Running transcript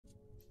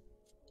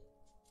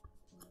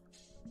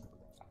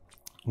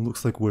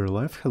Looks like we're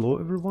live. Hello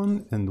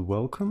everyone and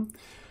welcome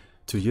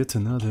to yet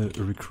another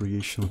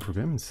recreational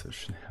programming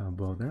session. How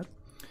about that?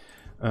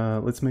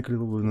 Let's make a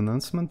little bit of an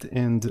announcement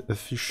and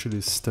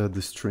officially start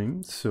the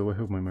stream. So I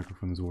hope my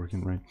microphone is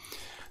working right.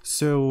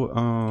 So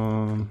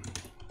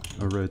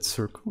a red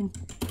circle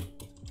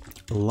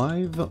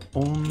live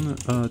on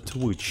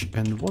Twitch.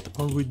 And what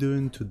are we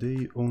doing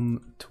today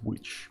on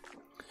Twitch?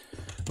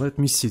 Let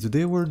me see,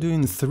 today we're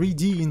doing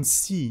 3D in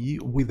C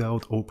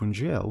without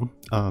OpenGL,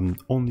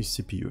 only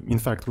CPU. In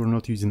fact, we're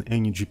not using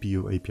any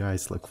GPU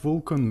APIs like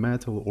Vulkan,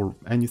 Metal or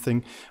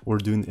anything. We're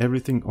doing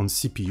everything on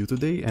CPU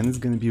today and it's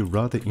going to be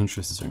rather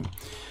interesting.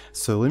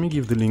 So let me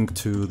give the link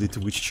to the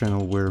Twitch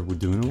channel where we're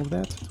doing all of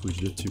that,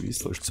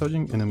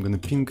 twitch.tv/Tsoding, and I'm going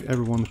to ping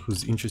everyone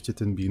who's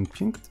interested in being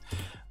pinged.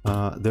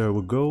 There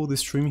we go, the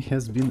stream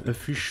has been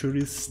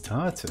officially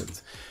started.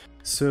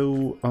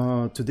 So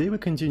today we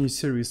continue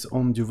series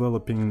on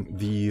developing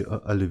the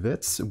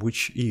Olive.c,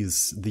 which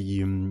is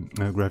the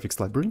graphics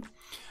library,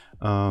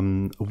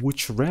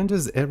 which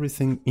renders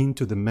everything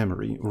into the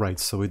memory, right?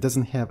 So it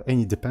doesn't have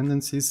any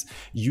dependencies.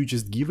 You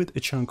just give it a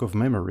chunk of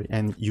memory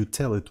and you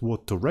tell it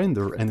what to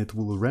render, and it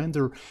will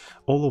render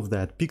all of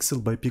that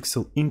pixel by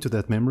pixel into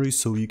that memory,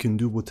 so you can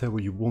do whatever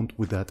you want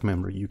with that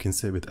memory. You can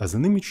save it as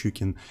an image, you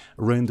can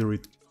render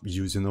it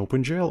using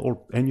OpenGL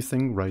or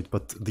anything, right?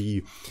 But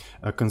the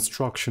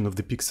construction of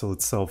the pixel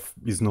itself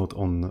is not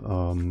on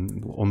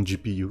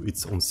GPU,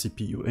 it's on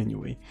CPU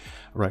anyway,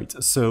 right?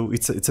 So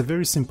it's a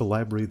very simple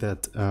library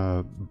that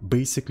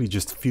basically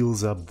just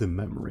fills up the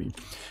memory.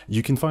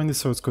 You can find the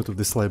source code of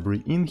this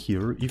library in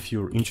here if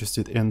you're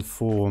interested, and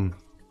for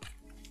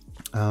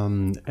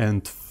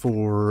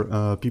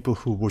people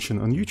who are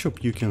watching on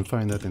YouTube, you can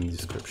find that in the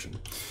description.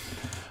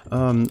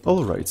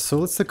 All right, so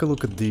let's take a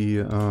look at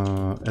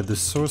the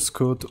source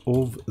code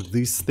of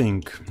this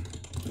thing.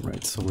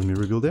 Right, so let me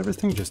rebuild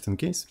everything just in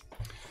case.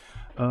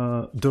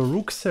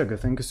 Doruk Sega,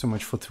 thank you so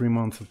much for 3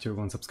 months of tier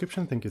 1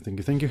 subscription. Thank you, thank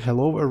you, thank you.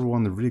 Hello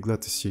everyone, really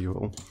glad to see you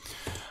all.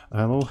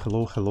 Hello,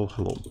 hello, hello,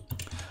 hello.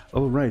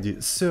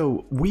 Alrighty,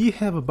 so we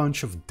have a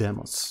bunch of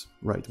demos,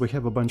 right? We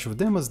have a bunch of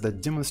demos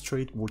that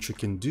demonstrate what you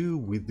can do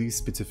with this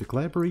specific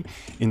library.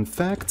 In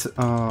fact,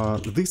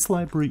 this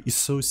library is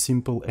so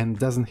simple and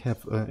doesn't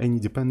have any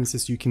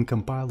dependencies. You can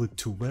compile it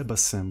to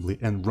WebAssembly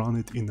and run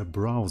it in a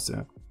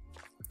browser.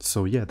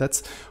 So yeah,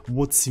 that's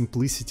what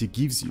simplicity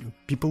gives you.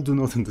 People do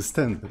not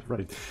understand that,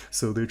 right?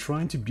 So they're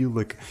trying to build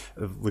like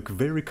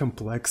very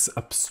complex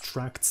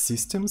abstract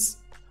systems.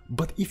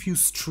 But if you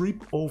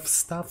strip off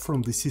stuff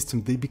from the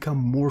system, they become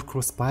more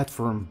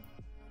cross-platform,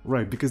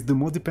 right? Because the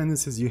more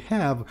dependencies you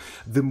have,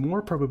 the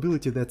more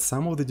probability that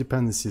some of the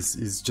dependencies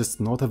is just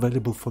not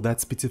available for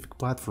that specific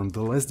platform.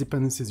 The less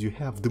dependencies you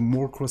have, the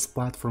more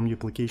cross-platform your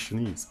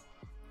application is.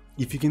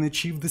 If you can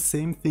achieve the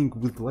same thing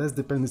with less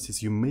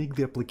dependencies, you make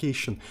the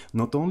application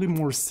not only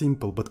more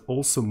simple, but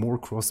also more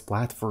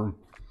cross-platform.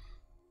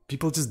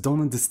 People just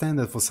don't understand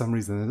that for some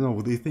reason. I don't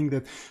know, they think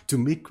that to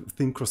make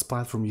things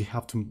cross-platform, you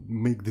have to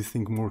make the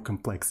thing more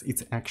complex.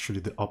 It's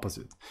actually the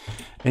opposite.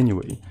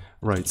 Anyway,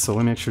 right, so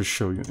let me actually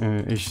show you.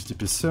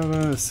 HTTP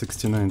server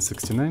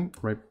 6969,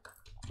 right?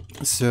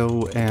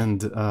 So,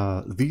 and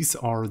these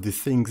are the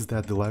things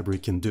that the library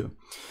can do,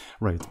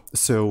 right?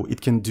 So it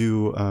can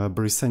do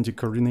barycentric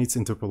coordinates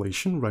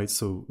interpolation, right?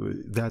 So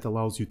that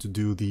allows you to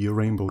do the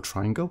rainbow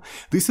triangle.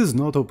 This is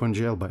not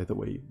OpenGL, by the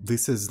way.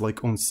 This is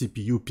like on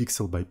CPU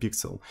pixel by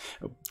pixel.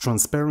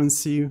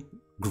 Transparency,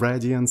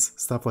 gradients,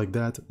 stuff like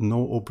that,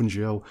 no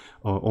OpenGL,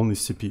 only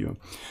CPU.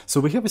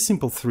 So we have a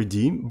simple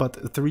 3D,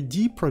 but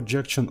 3D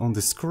projection on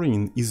the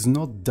screen is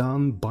not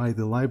done by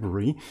the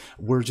library.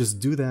 We'll just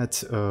do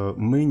that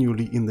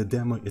manually in the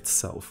demo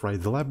itself, right?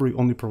 The library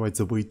only provides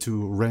a way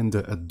to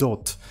render a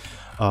dot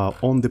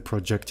on the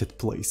projected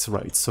place,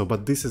 right? So,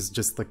 but this is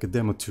just like a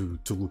demo to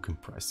look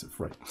impressive,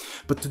 right?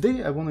 But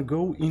today I want to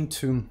go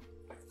into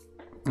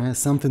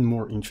something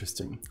more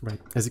interesting, right?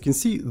 As you can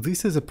see,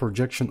 this is a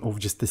projection of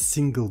just a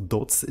single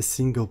dots, a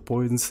single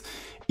points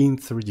in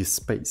 3D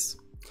space.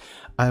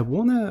 I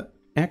want to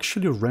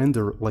actually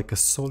render like a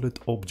solid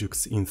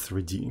objects in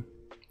 3D,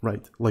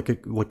 right? Like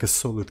a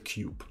solid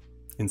cube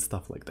and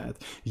stuff like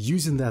that,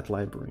 using that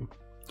library.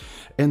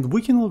 And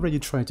we can already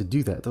try to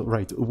do that,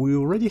 right? We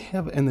already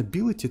have an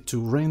ability to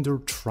render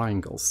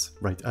triangles,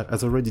 right?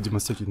 As already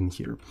demonstrated in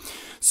here.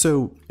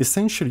 So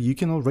essentially you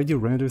can already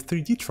render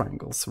 3D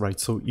triangles, right?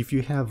 So if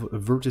you have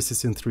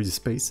vertices in 3D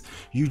space,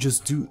 you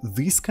just do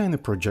this kind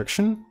of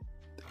projection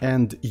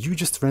and you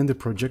just render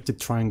projected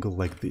triangle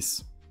like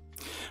this,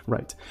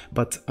 right?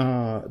 But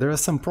there are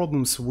some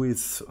problems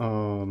with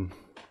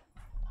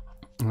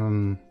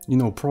you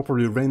know,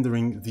 properly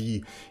rendering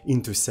the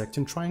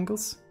intersecting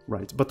triangles,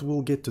 right? But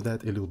we'll get to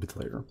that a little bit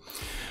later.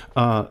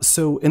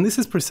 And this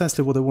is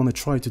precisely what I want to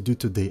try to do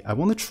today. I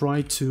want to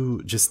try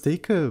to just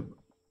take a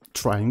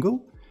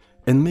triangle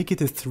and make it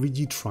a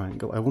 3D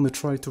triangle. I want to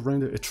try to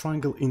render a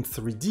triangle in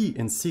 3D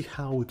and see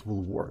how it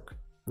will work.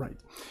 Right.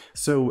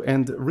 So,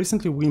 and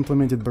recently we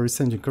implemented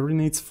barycentric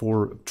coordinates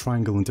for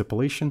triangle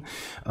interpolation.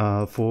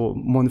 For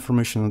more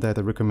information on that,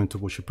 I recommend to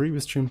watch a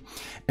previous stream.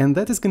 And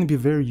that is going to be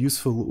very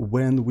useful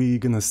when we're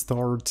going to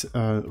start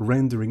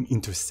rendering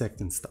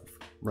intersecting stuff.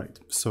 Right.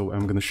 So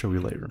I'm going to show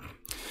you later.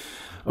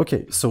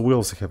 Okay, so we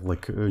also have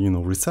like, you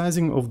know,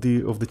 resizing of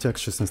the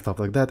textures and stuff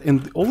like that.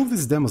 And all of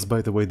these demos,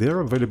 by the way, they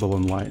are available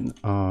online.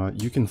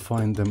 You can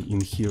find them in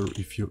here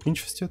if you're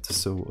interested.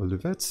 So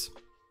Olive.c.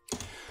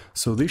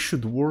 So they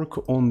should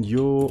work on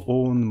your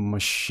own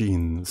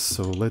machine.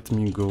 So let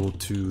me go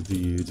to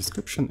the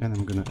description and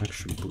I'm gonna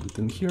actually put it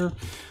in here.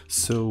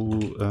 So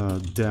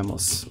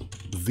demos.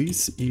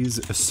 This is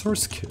a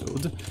source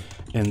code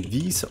and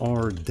these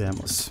are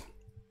demos.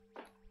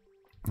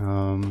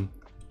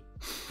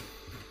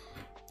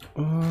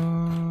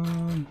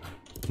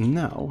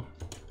 Now,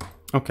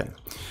 okay,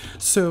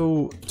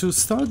 so to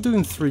start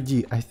doing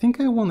 3D, I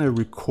think I want to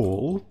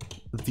recall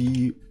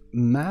the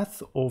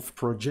math of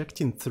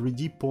projecting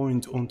 3D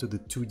point onto the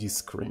 2D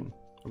screen,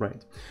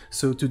 right?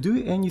 So to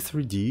do any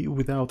 3D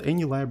without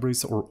any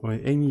libraries or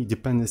any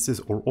dependencies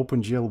or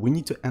OpenGL, we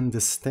need to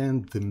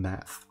understand the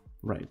math,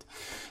 right?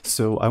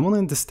 So I want to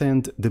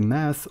understand the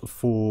math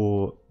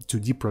for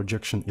 2D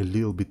projection a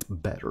little bit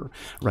better,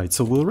 right?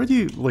 So we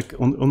already, like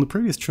on the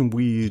previous stream,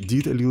 we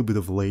did a little bit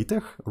of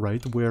LaTeX,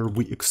 right, where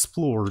we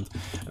explored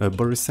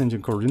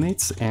barycentric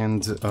coordinates,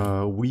 and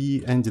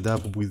we ended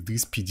up with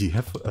this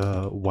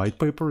PDF white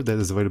paper that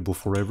is available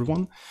for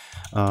everyone,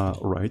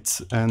 right?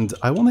 And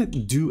I want to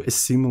do a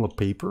similar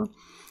paper,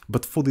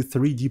 but for the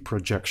 3D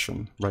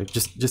projection, right?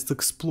 Just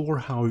explore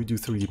how you do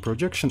 3D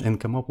projection and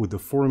come up with the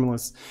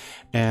formulas,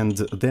 and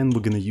then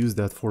we're gonna use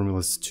that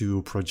formulas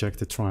to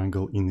project a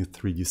triangle in a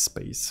 3D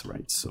space,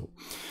 right? So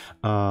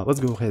let's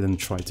go ahead and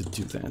try to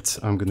do that.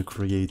 I'm gonna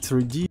create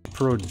 3D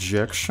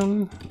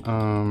projection.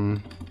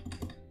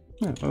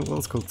 Yeah, well,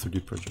 let's call it 3D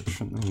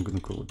projection. I'm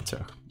gonna call it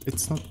text.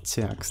 It's not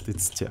text,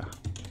 it's text.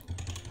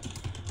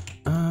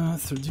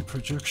 3D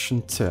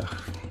projection text.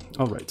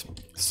 All right,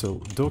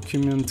 so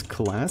document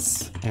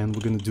class, and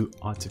we're gonna do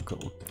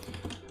article,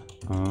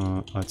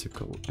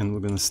 and we're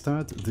gonna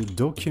start the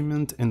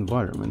document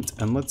environment,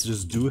 and let's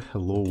just do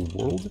hello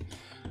world,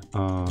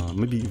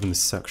 maybe even a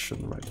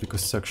section, right?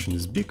 Because section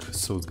is big,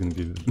 so it's gonna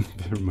be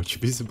very much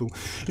visible.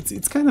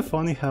 It's kind of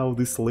funny how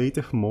this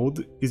LaTeX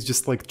mode is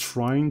just like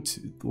trying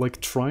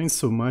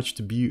so much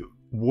to be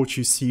what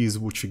you see is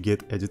what you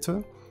get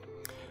editor,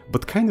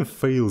 but kind of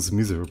fails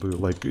miserably.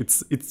 Like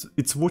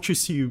it's what you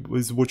see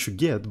is what you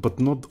get, but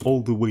not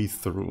all the way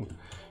through.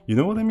 You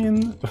know what I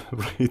mean?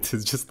 Right?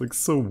 It's just like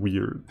so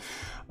weird.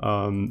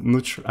 I'm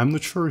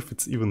not sure if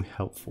it's even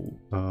helpful.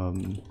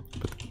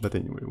 But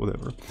anyway,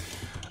 whatever.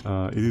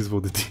 It is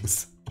what it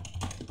is.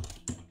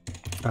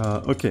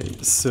 Okay,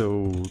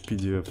 so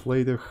PDF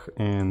LaTeX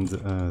and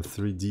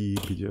 3D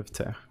PDF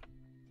text.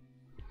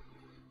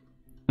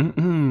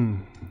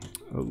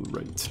 All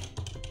right.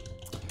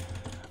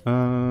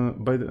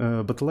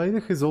 But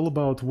LaTeX is all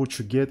about what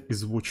you get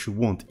is what you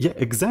want. Yeah,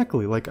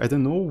 exactly. Like, I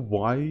don't know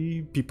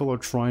why people are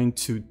trying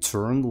to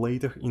turn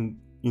LaTeX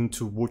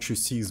into what you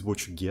see is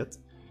what you get.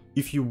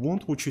 If you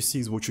want what you see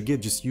is what you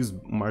get, just use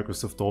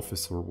Microsoft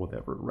Office or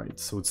whatever, right?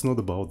 So it's not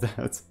about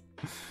that.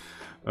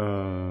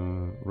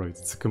 Right,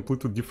 it's a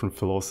completely different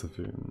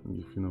philosophy,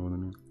 if you know what I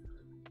mean.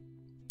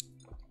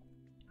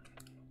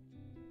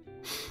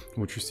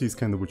 What you see is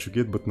kind of what you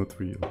get, but not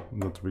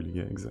really,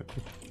 yeah,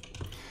 exactly.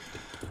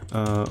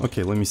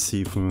 Okay, let me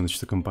see if we managed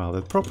to compile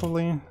that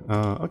properly.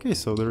 Okay,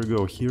 so there we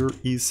go. Here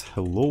is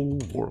hello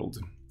world.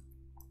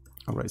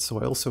 All right, so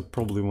I also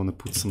probably want to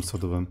put some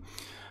sort of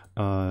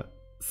a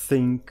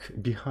thing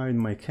behind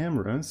my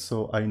camera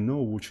so I know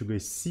what you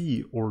guys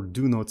see or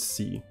do not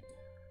see.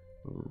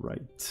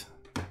 Right.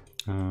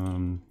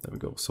 There we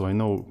go. So I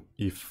know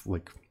if,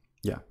 like,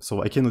 yeah,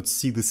 so I cannot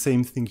see the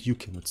same thing you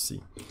cannot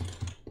see.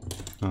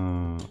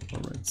 All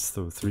right,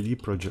 so 3D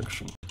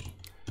projection.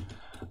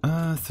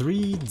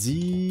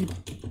 3D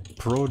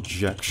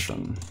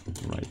projection,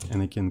 right?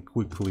 And I can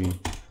quickly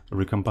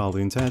recompile the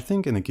entire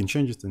thing and I can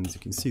change it, and as you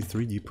can see,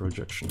 3D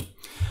projection.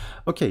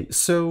 Okay,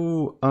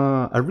 so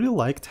I really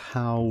liked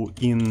how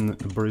in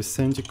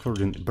barycentric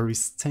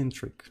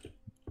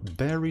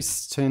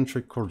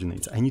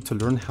coordinates, I need to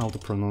learn how to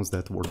pronounce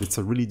that word. It's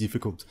a really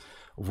difficult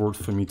word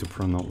for me to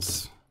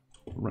pronounce.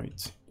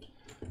 Right.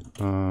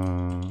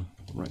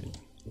 Right.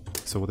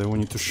 So what I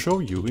wanted to show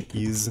you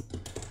is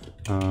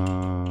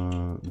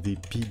the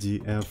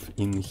PDF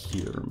in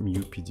here,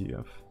 new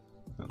PDF.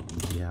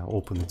 Yeah,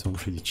 open it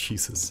already,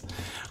 Jesus.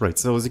 Right,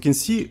 so as you can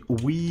see,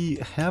 we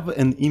have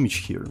an image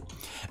here.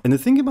 And the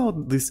thing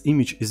about this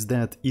image is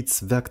that it's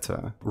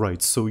vector,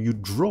 right? So you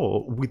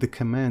draw with the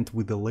command,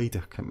 with the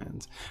LaTeX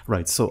command,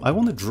 right? So I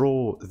want to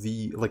draw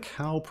the, like,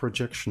 how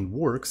projection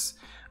works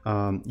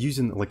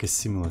using like a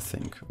similar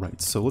thing,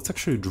 right? So let's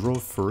actually draw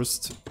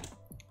first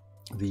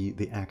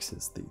the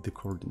axis, the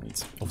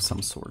coordinates of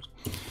some sort.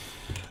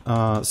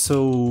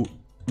 So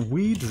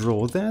we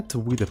draw that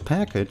with a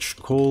package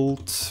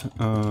called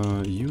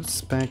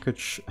use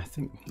package,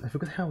 I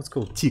forgot how it's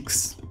called,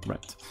 LaTeX,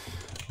 right?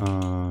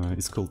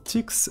 It's called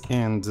LaTeX,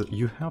 and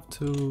you have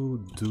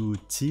to do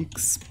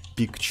LaTeX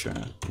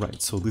picture,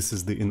 right? So this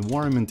is the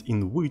environment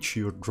in which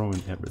you're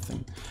drawing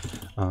everything.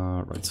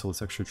 Right, so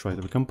let's actually try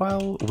to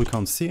recompile. We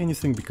can't see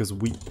anything because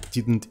we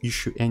didn't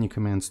issue any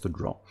commands to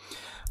draw.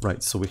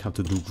 Right, so we have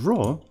to do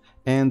draw,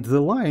 and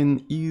the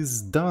line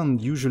is done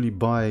usually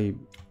by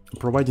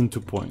providing 2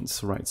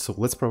 points, right? So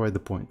let's provide the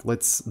point.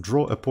 Let's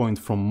draw a point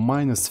from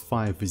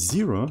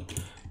 -50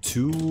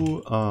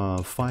 to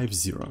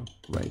 50,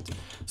 right?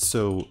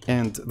 So,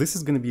 and this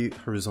is going to be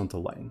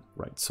horizontal line,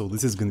 right? So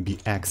this is going to be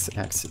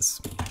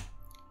x-axis.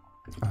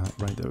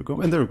 Right, there we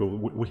go. And there we go.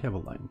 We have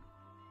a line,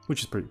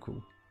 which is pretty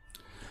cool.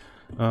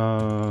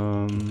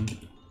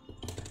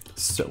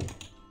 So,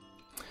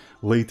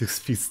 LaTeX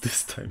fits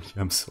this time.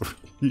 Yeah, I'm sorry.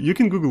 You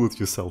can Google it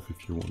yourself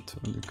if you want to.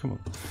 I mean, come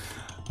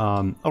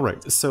on.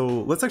 Alright,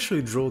 so let's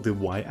actually draw the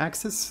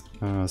y-axis.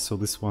 So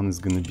this one is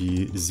going to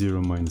be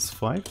 0,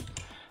 -5.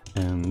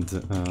 And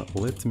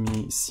let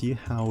me see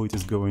how it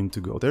is going to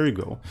go. There you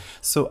go.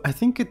 So I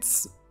think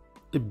it's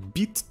a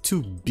bit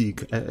too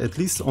big, at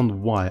least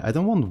on y. I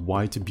don't want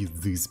y to be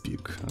this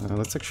big.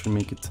 Let's actually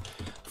make it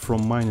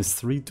from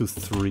 -3 to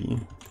 3.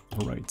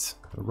 Right,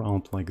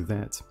 around like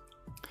that.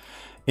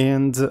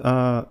 And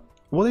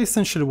what I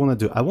essentially want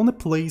to do, I want to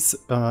place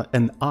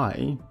an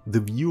eye, the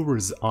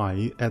viewer's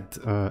eye,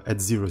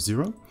 at 0,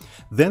 0.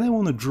 Then I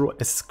want to draw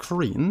a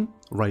screen,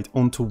 right,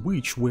 onto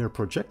which we're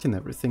projecting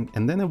everything.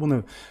 And then I want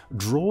to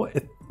draw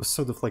a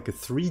sort of like a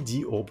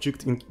 3D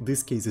object. In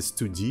this case, it's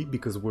 2D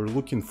because we're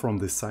looking from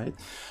the side.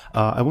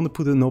 I want to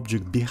put an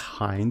object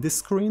behind the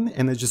screen,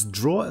 and I just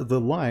draw the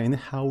line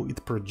how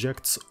it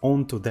projects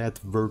onto that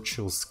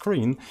virtual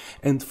screen.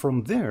 And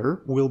from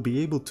there, we'll be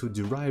able to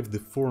derive the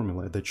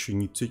formula that you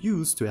need to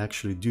use to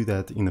actually do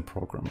that in a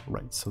program,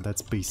 right? So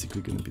that's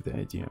basically going to be the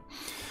idea.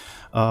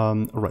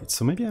 Right,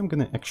 so maybe I'm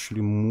going to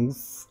actually move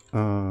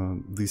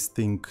this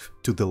thing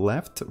to the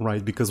left,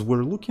 right? Because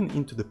we're looking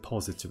into the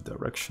positive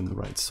direction,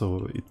 right?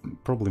 So it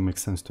probably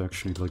makes sense to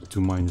actually like do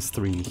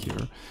 -3 in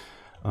here.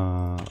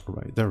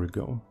 Right, there we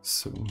go.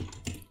 So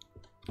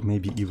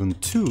maybe even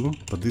 2,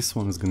 but this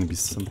one is going to be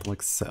something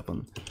like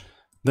 7.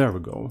 There we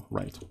go,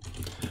 right.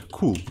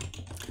 Cool.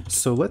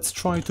 So let's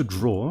try to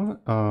draw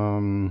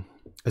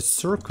a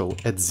circle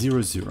at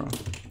 0, 0,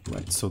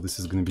 right? So this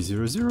is going to be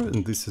 0, 0,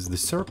 and this is the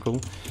circle.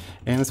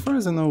 And as far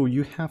as I know,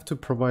 you have to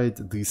provide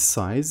the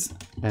size,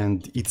 and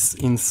it's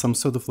in some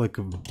sort of like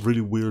a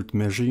really weird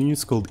measure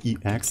units called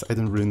EX. I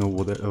don't really know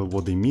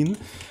what they mean,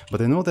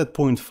 but I know that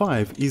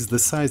 0.5 is the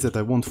size that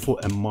I want for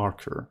a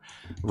marker,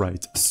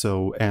 right? So,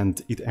 and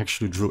it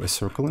actually drew a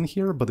circle in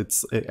here, but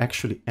it's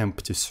actually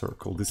empty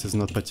circle. This is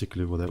not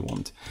particularly what I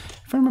want.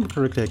 If I remember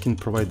correctly, I can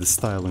provide the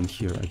style in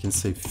here. I can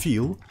say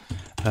fill,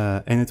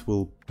 and it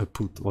will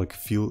put like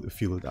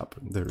fill it up.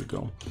 There we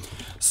go.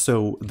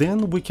 So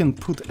then we can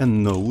put a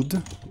node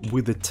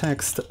with the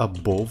text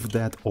above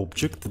that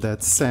object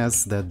that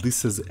says that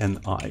this is an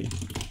eye,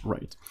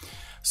 right?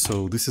 So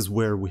this is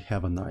where we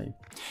have an eye.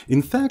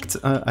 In fact,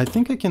 I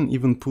think I can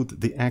even put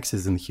the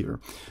axis in here.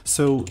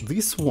 So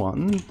this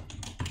one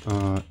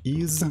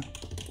is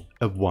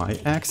a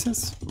y-axis,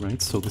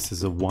 right? So this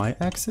is a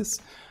y-axis.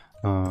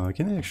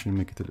 Can I actually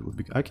make it a little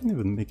big? I can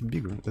even make it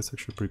bigger. That's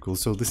actually pretty cool.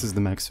 So this is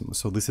the maximum.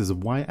 So this is a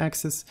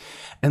y-axis,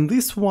 and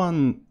this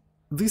one,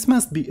 this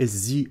must be a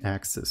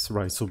z-axis,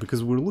 right? So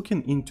because we're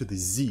looking into the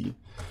z,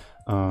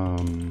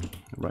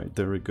 right,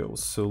 there we go.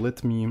 So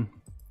let me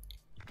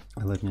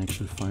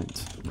actually find,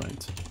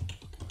 right.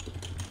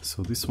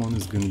 So this one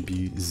is going to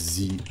be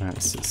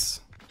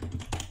z-axis.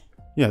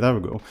 Yeah, there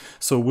we go.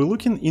 So we're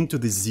looking into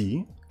the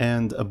z,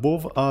 and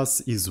above us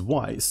is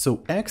y. So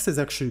x is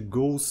actually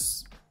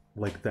goes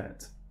like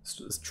that,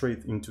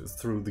 straight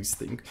through this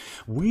thing.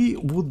 We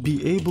would be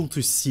able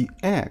to see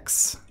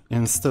x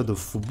instead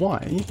of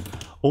y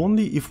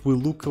only if we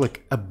look like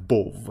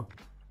above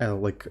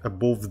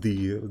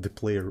the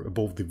player,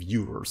 above the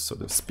viewer, so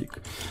to speak.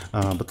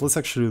 But let's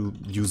actually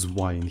use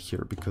y in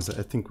here, because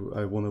I think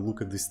I want to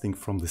look at this thing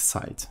from the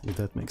side, if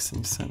that makes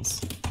any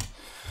sense.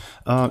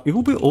 It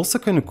will be also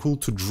kind of cool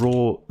to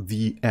draw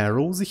the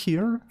arrows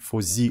here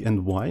for Z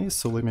and Y.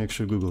 So let me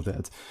actually Google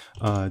that.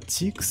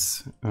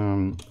 LaTeX,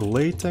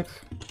 LaTeX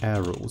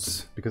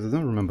arrows, because I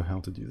don't remember how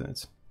to do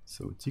that. So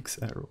LaTeX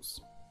arrows.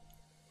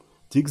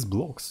 LaTeX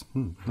blocks.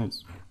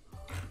 Nice.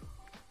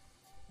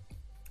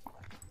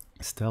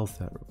 Stealth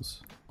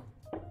arrows.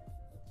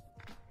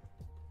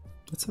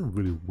 That's a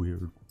really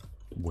weird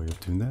way of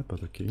doing that,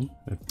 but okay.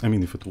 I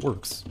mean, if it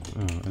works,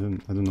 I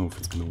don't know if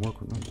it's gonna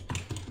work or not.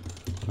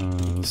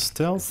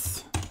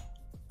 Stealth.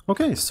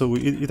 Okay, so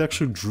it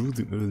actually drew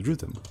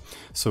them.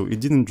 So it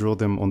didn't draw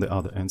them on the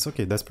other ends.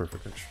 Okay, that's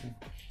perfect actually.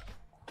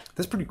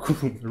 That's pretty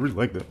cool. I really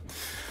like that.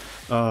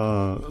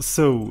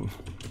 So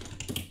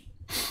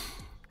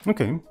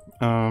okay,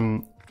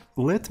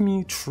 let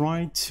me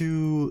try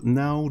to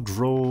now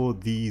draw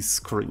the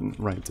screen,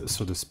 right,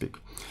 so to speak.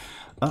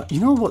 You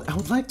know what? I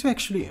would like to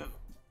actually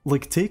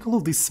like take all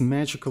of these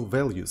magical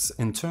values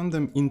and turn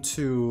them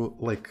into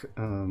like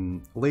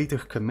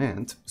LaTeX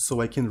command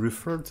so I can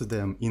refer to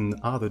them in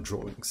other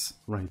drawings,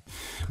 right?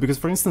 Because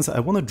for instance, I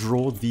want to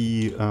draw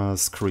the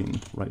screen,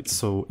 right?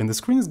 So, and the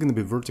screen is going to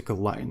be vertical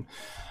line.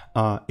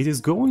 It is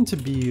going to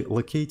be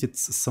located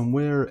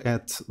somewhere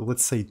at,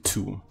 let's say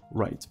 2,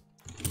 right?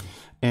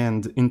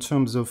 And in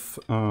terms of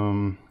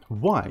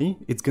y,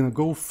 it's going to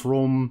go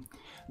from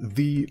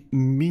the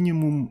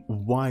minimum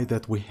y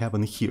that we have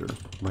in here,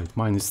 right,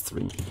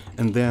 -3,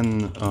 and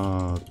then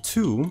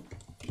 2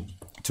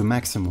 to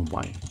maximum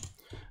y.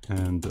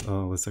 And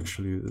let's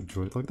actually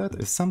draw it like that.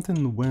 If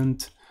something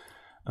went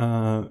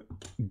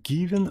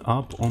given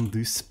up on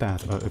this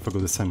path, I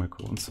forgot the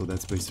semicolon, so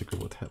that's basically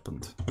what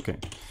happened. Okay,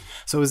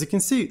 so as you can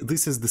see,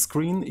 this is the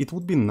screen. It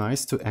would be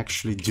nice to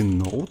actually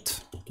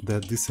denote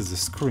that this is a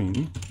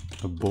screen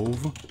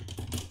above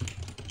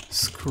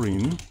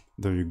screen.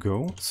 There you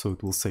go. So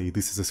it will say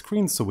this is a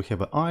screen. So we have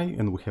an eye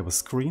and we have a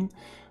screen.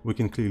 We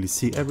can clearly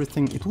see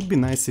everything. It would be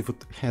nice if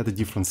it had a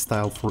different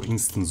style, for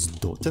instance,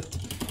 dotted,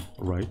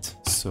 right?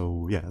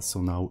 So yeah,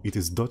 so now it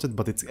is dotted,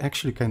 but it's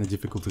actually kind of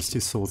difficult to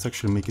see. So let's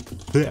actually make it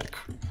thick,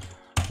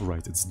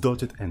 right? It's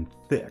dotted and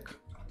thick.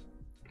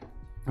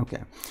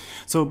 Okay,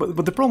 so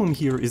but the problem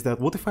here is that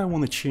what if I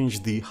want to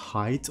change the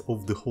height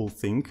of the whole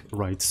thing,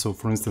 right? So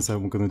for instance,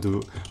 I'm going to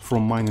do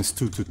from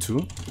 -2 to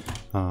 2,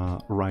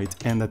 right?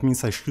 And that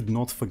means I should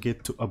not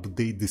forget to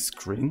update the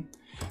screen.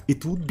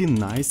 It would be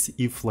nice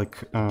if, like,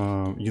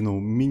 you know,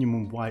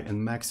 minimum y and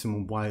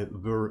maximum y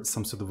were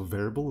some sort of a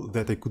variable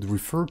that I could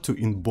refer to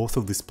in both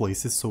of these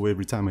places, so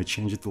every time I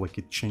change it, like,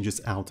 it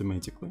changes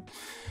automatically,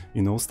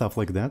 you know, stuff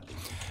like that.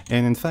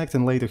 And in fact,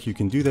 in LaTeX you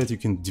can do that. You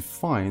can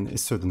define a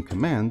certain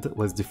command.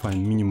 Let's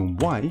define minimum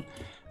y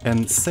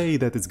and say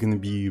that it's going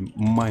to be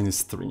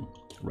 -3,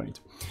 right?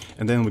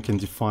 And then we can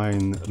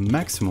define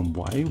maximum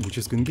y, which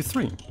is going to be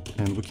 3,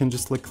 and we can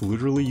just like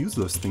literally use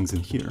those things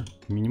in here.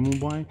 Minimum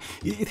y,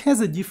 it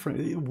has a different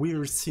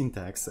weird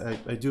syntax,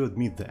 I do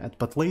admit that,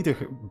 but LaTeX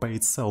by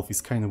itself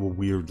is kind of a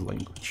weird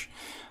language.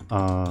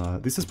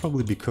 This is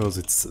probably because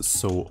it's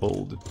so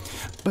old.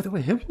 By the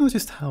way, have you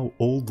noticed how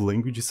old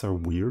languages are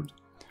weird?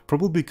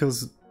 Probably because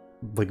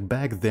like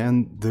back then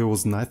there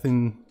was nothing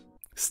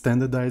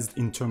standardized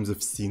in terms of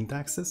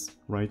syntaxes,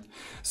 right?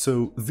 So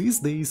these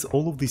days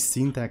all of these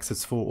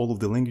syntaxes for all of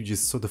the languages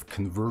sort of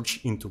converge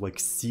into like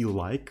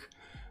C-like,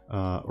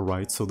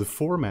 right? So the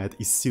format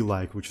is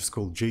C-like, which is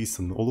called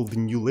JSON. All of the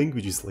new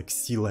languages like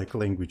C-like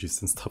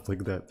languages and stuff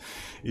like that.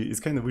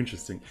 It's kind of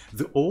interesting.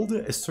 The older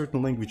a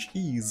certain language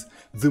is,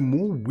 the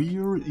more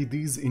weird it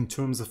is in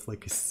terms of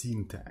like a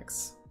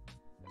syntax.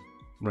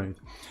 Right.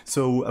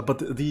 So, but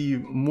the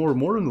more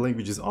modern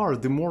languages are,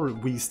 the more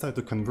we start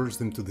to converge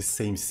them to the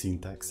same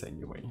syntax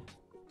anyway.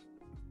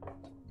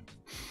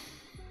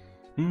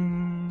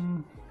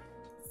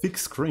 Thick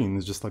screen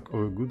is just like,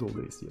 oh, good old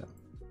days, yeah.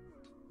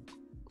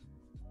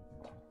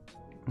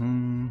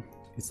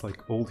 It's like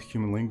old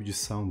human languages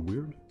sound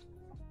weird.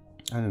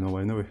 I don't know,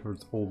 I never heard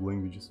old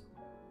languages.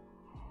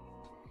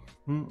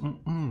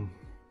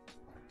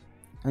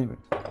 Anyway.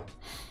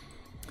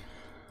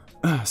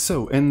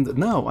 So, and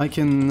now I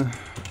can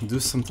do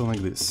something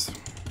like this.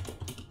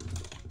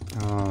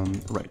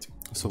 Right,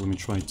 so let me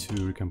try to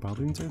recompile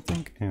the entire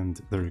thing,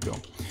 and there you go.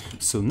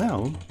 So now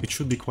it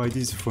should be quite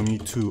easy for me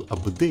to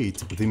update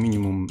the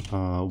minimum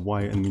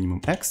y and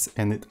minimum x,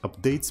 and it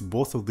updates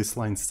both of these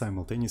lines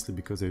simultaneously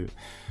because I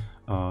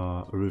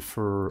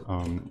refer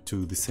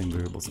to the same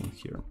variables in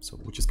here, so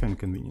which is kind of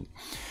convenient.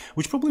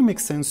 Which probably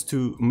makes sense to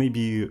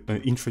maybe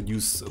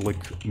introduce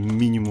like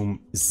minimum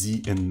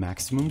z and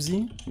maximum z,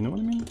 you know what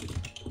I mean?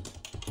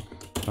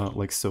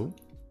 Like so.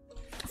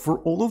 For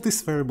all of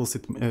these variables,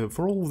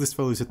 for all of these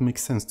values, it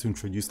makes sense to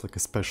introduce like a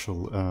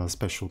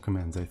special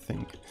command, I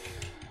think.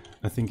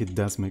 I think it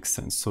does make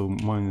sense. So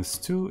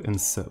 -2 and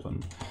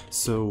 7.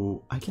 So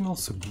I can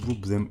also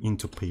group them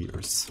into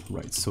pairs,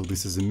 right? So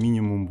this is a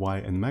minimum y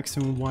and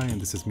maximum y, and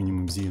this is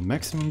minimum z and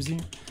maximum z.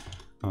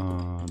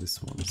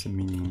 This one is a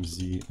minimum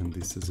z, and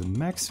this is a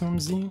maximum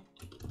z.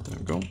 There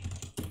we go.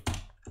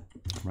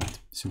 Right,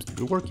 seems to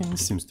be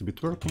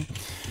working,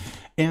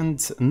 And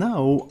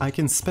now I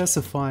can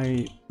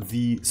specify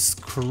the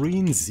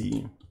screen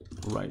z,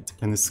 right?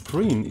 And the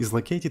screen is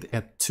located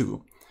at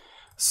 2.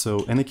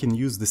 So, and I can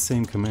use the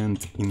same command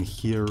in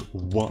here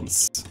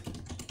once,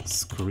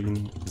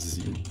 screen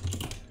z.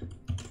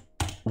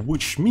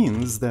 Which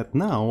means that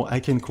now I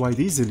can quite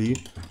easily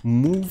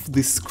move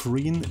the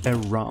screen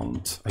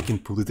around. I can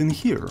put it in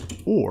here,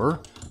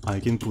 or I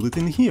can put it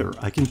in here.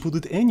 I can put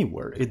it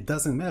anywhere. It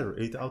doesn't matter.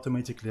 It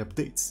automatically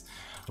updates.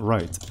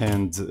 Right,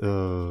 and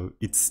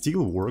it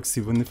still works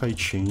even if I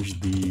change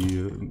the,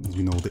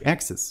 you know, the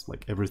axis.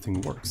 Like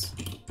everything works.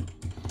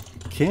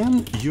 Can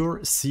your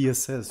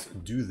CSS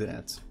do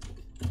that?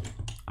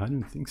 I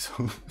don't think so.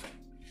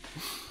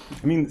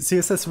 I mean,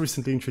 CSS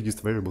recently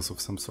introduced variables of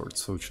some sort,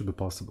 so it should be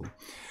possible.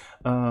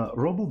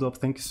 Roboldop,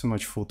 thank you so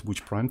much for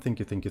Twitch Prime. Thank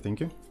you.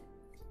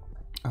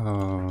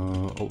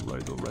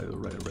 Alright.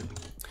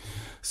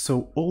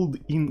 So Old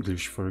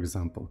English, for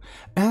example.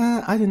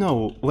 I don't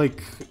know,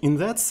 like in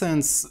that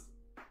sense,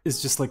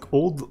 it's just like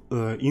Old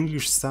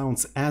English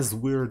sounds as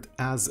weird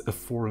as a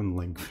foreign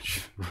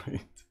language,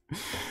 right?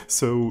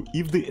 So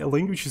if the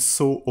language is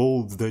so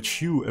old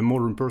that you, a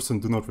modern person,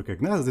 do not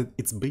recognize it,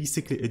 it's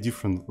basically a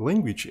different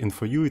language, and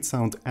for you it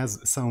sounds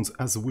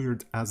as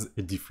weird as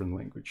a different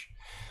language,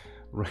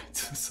 right?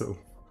 So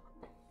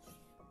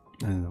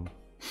I don't know.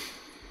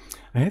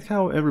 I hate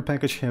how every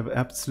package have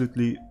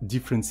absolutely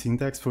different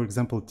syntax. For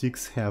example,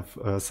 TIX have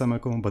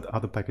semicolon, but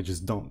other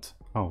packages don't.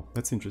 Oh,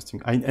 that's interesting.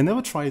 I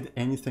never tried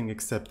anything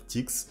except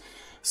TIX,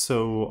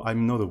 so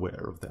I'm not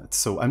aware of that.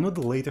 So I'm not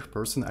the LaTeX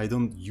person. I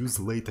don't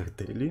use LaTeX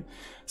daily,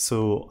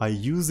 so I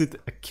use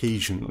it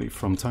occasionally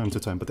from time to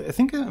time. But I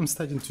think I'm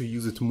starting to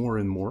use it more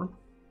and more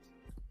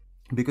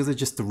because I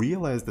just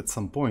realized at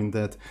some point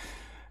that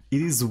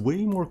it is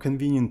way more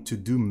convenient to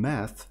do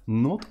math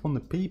not on a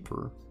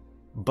paper,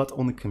 but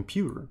on a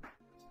computer.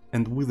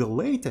 And with a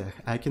LaTeX,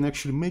 I can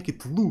actually make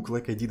it look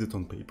like I did it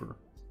on paper.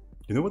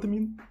 You know what I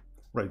mean?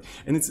 Right.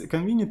 And it's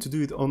convenient to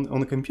do it on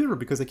a computer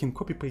because I can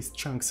copy-paste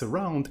chunks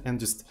around and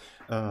just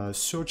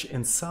search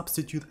and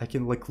substitute. I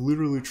can like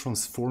literally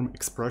transform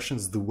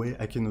expressions the way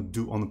I cannot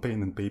do on a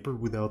pen and paper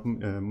without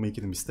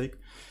making a mistake.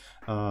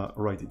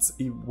 Right, it's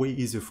way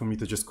easier for me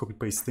to just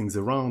copy-paste things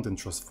around and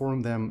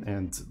transform them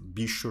and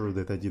be sure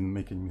that I didn't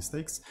make any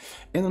mistakes.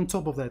 And on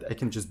top of that, I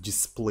can just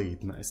display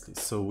it nicely.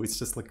 So it's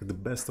just like the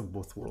best of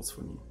both worlds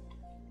for me.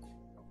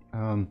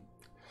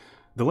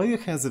 The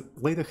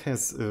LaTeX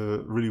has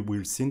really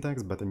weird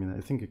syntax, but I mean,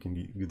 I think I can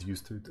get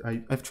used to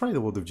it. I've tried a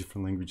lot of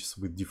different languages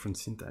with different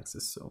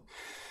syntaxes, so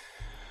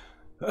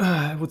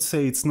I would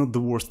say it's not the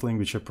worst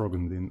language I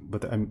programmed in,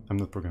 but I'm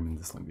not programming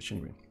this language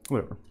anyway.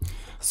 Whatever.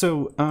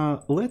 So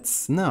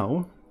let's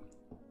now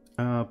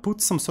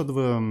put some sort of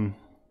a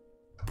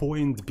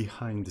point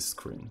behind the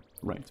screen.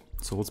 Right.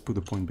 So let's put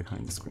a point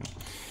behind the screen.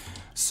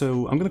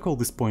 So I'm going to call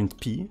this point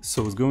P.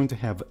 So it's going to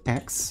have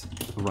X.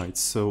 Right.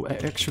 So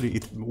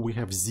actually we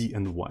have Z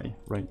and Y.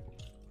 Right.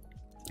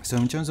 So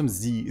in terms of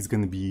Z, it's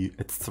going to be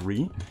at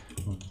 3,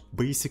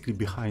 basically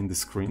behind the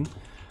screen.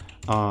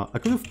 I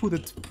could have put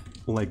it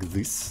like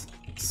this,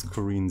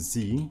 screen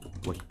Z,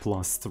 like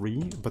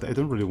 +3, but I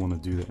don't really want to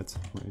do that,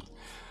 right?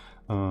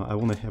 I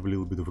want to have a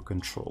little bit of a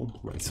control,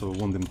 right? So I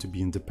want them to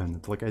be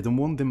independent. Like I don't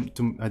want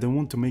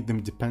to make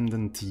them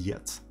dependent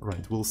yet,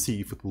 right? We'll see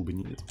if it will be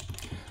needed.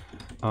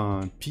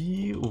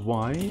 P,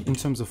 Y, in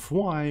terms of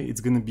Y,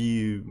 it's gonna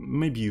be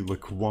maybe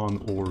like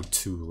 1 or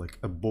 2, like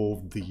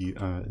above the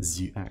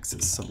Z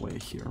axis somewhere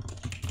here.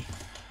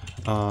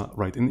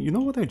 Right, and you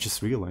know what I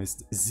just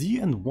realized? Z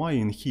and Y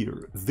in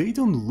here, they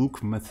don't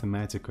look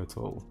mathematical at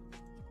all.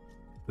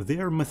 They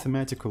are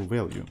mathematical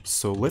value.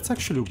 So let's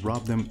actually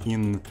wrap them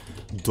in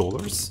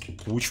dollars,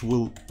 which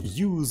will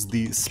use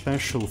the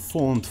special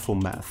font for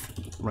math,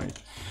 right?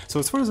 So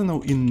as far as I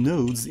know, in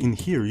nodes in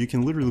here, you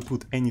can literally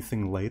put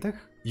anything LaTeX.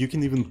 You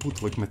can even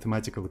put like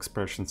mathematical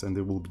expressions and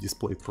they will be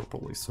displayed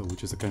properly, so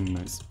which is kind of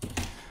nice.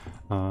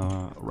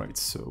 Right,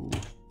 so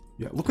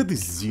yeah, look at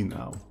this Z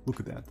now. Look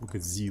at that. Look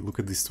at Z. Look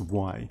at this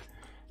Y.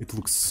 It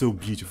looks so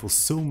beautiful,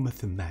 so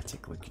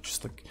mathematic. Like you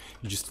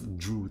just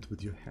drew it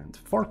with your hand.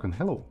 Farkon,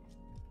 hello.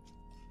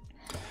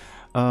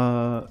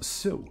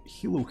 So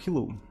hello.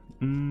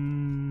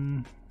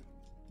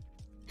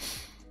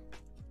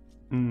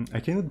 I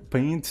cannot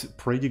paint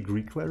pretty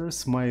Greek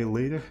letters. My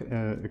later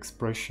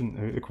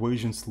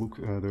equations look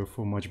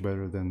therefore much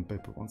better than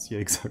paper ones. Yeah,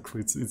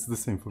 exactly. It's the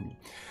same for me.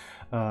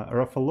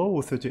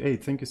 Rafalo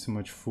 38, thank you so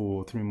much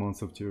for 3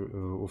 months of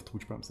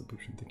Twitch Prime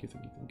subscription. Thank you.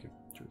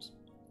 Cheers.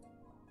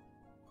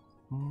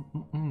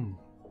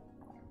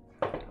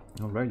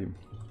 Alrighty.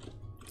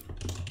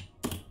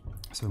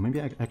 So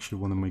maybe I actually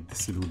want to make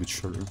this a little bit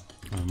shorter,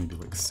 maybe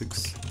like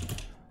 6.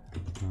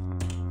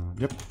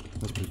 Yep,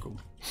 that's pretty cool.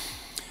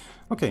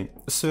 Okay,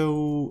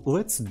 so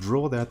let's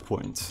draw that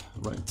point,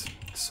 right?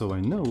 So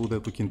I know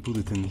that we can put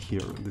it in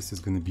here. This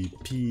is going to be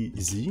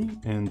PZ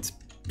and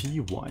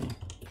PY.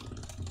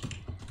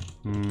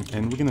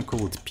 And we're gonna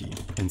call it P,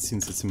 and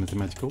since it's a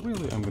mathematical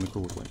value, I'm gonna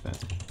call it like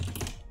that.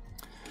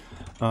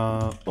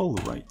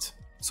 Alright,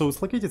 so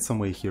it's located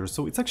somewhere here,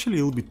 so it's actually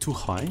a little bit too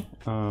high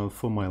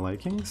for my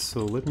liking,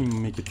 so let me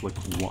make it like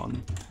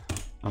 1.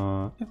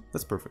 Yeah,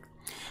 that's perfect.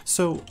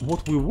 So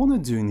what we want to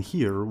do in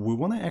here, we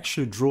want to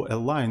actually draw a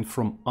line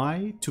from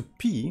I to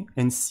P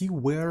and see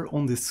where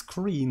on the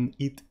screen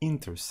it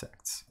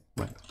intersects.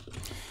 Right.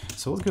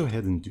 So let's go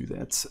ahead and do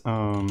that.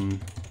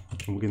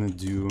 We're gonna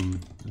do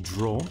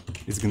draw.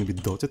 It's gonna be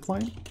dotted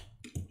line,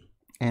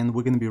 and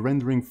we're gonna be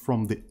rendering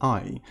from the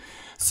I.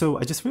 So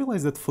I just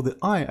realized that for the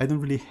I don't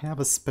really have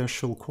a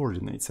special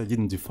coordinates. I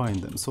didn't define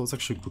them, so let's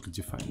actually quickly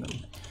define them.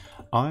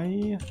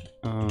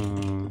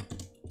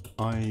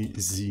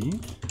 IZ,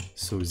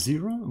 so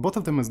 0. Both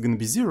of them is gonna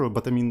be 0,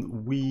 but I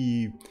mean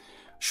we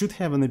should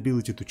have an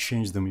ability to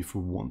change them if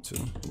we want to,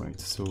 right?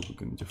 So we're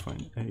gonna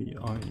define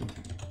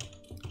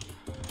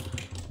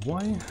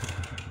Y,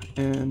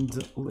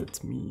 and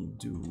let me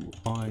do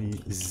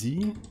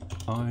IZ,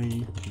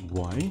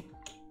 IY,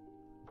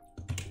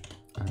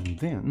 And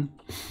then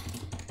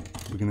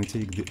we're gonna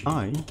take the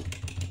eye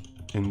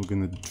and we're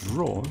gonna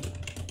draw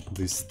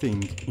this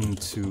thing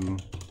into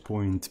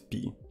point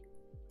P.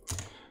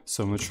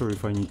 So I'm not sure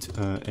if I need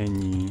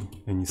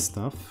any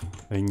stuff,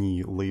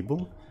 any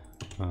label.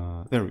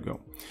 There we go.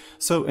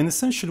 So, and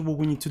essentially what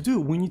we need to do,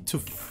 we need to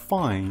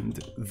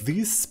find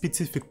this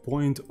specific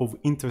point of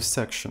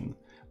intersection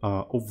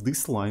of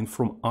this line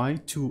from I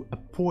to a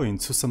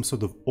point, so some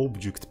sort of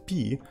object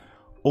P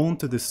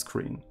onto the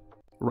screen.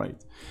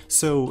 Right.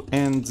 So,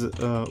 and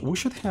we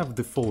should have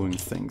the following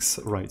things,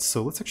 right?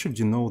 So let's actually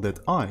denote that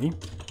I,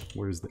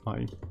 where is the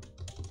I?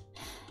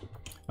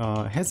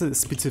 Has a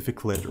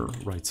specific letter,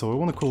 right? So I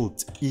want to call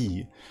it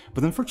E,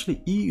 but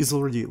unfortunately E is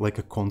already like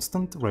a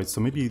constant, right?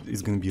 So maybe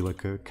it's going to be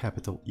like a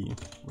capital E,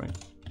 right?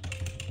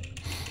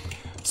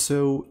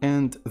 So,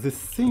 and the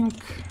thing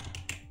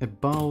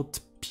about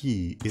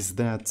P is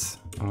that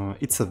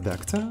it's a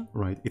vector,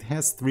 right? It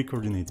has three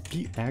coordinates,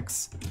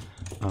 Px,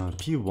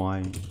 Py,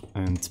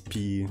 and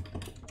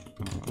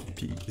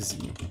Pz.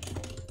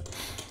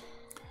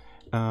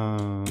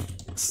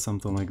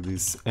 Something like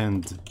this,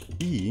 and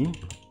E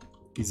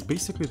is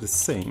basically the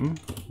same,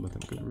 but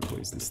I'm going to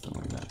replace this thing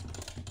like that.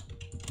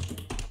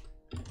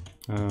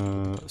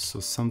 So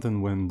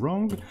something went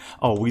wrong.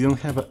 Oh, we don't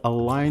have a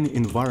line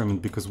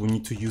environment because we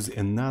need to use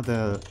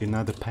another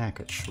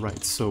package,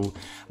 right? So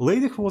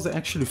LaTeX was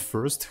actually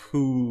first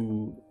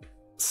who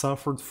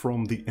suffered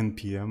from the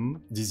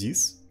NPM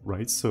disease,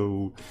 right?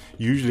 So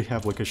you usually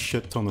have like a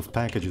shit ton of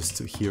packages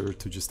to here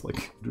to just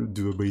like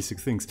do basic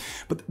things.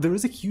 But there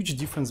is a huge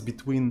difference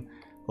between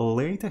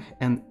LaTeX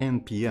and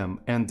NPM,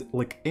 and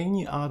like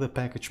any other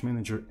package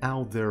manager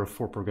out there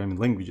for programming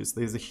languages,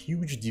 there's a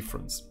huge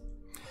difference.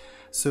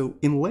 So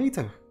in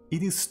LaTeX,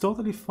 it is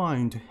totally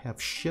fine to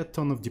have shit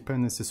ton of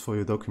dependencies for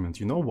your document.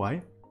 You know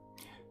why?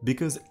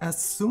 Because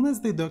as soon as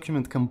the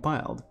document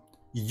compiled,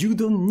 you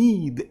don't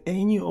need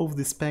any of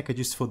these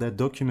packages for that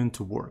document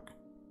to work.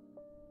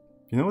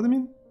 You know what I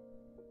mean?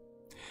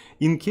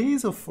 In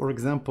case of, for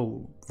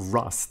example,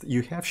 Rust,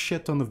 you have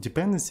shit ton of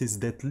dependencies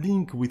that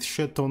link with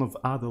shit ton of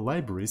other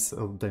libraries,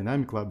 of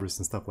dynamic libraries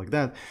and stuff like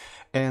that,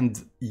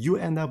 and you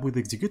end up with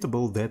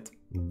executable that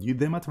need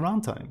them at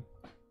runtime.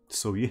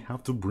 So you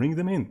have to bring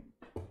them in.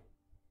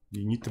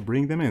 You need to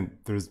bring them in.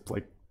 There's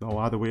like no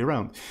other way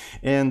around.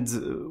 And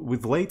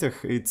with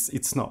LaTeX,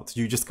 it's not.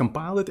 You just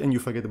compile it and you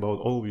forget about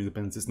all of your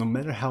dependencies, no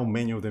matter how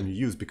many of them you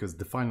use, because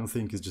the final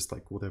thing is just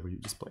like whatever you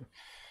display.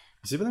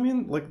 You see what I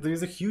mean? Like there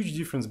is a huge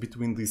difference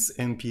between this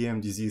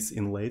NPM disease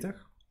in LaTeX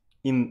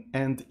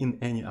and in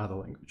any other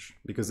language.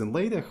 Because in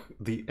LaTeX,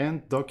 the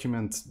end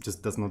document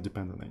just does not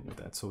depend on any of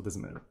that, so it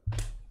doesn't matter.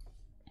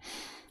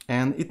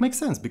 And it makes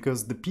sense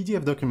because the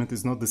PDF document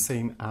is not the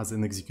same as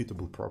an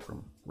executable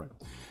program, right?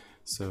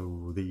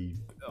 So they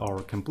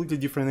are completely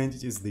different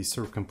entities, they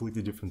serve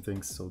completely different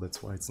things, so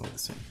that's why it's not the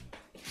same.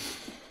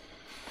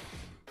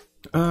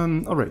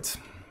 All right.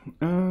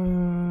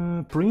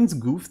 Prince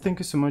Goof, thank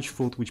you so much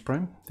for Twitch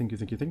Prime. Thank you,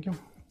 thank you, thank you.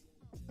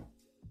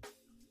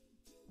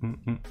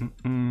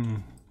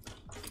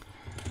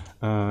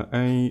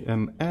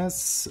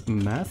 AMS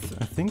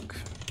Math, I think.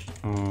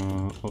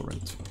 All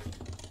right.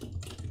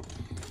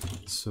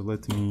 So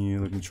let me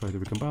try to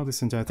recompile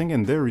this entire thing,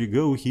 and there you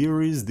go.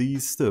 Here is the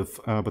stuff.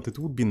 But it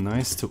would be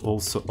nice to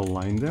also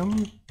align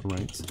them,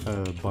 right,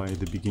 by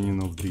the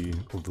beginning of the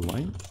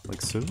line,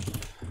 like so.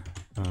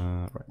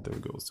 Right, there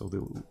we go. So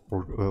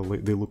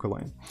they look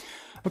aligned.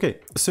 Okay,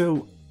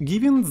 so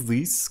given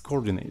these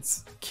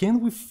coordinates, can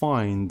we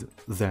find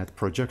that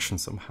projection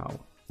somehow?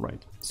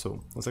 Right, so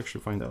let's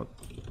actually find out.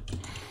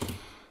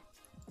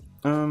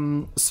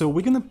 So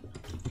we're gonna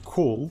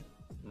call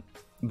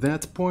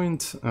that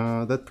point,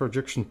 that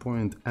projection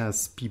point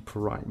as P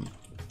prime.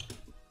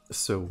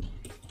 So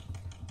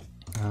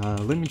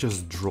let me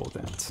just draw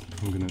that.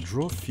 I'm gonna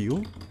draw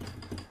field.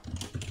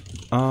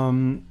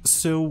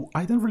 So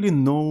I don't really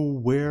know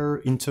where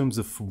in terms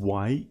of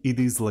Y it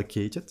is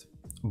located,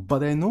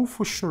 but I know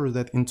for sure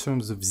that in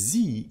terms of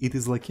Z it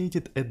is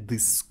located at the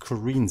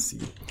screen Z,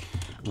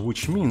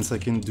 which means I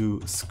can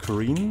do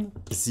screen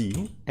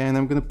Z, and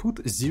I'm gonna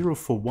put 0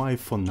 for Y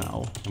for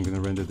now. I'm gonna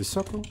render the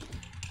circle.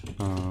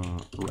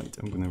 Right,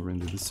 I'm gonna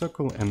render the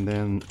circle, and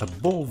then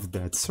above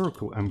that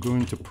circle I'm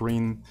going to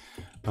print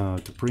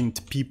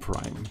P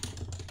prime.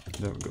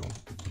 There we go.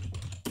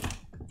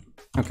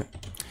 Okay.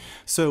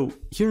 So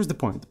here's the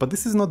point, but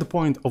this is not the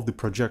point of the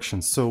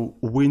projection. So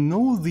we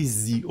know the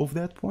Z of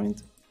that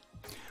point.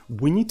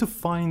 We need to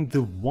find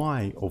the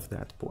Y of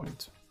that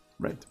point,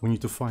 right? We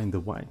need to find the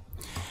Y.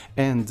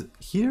 And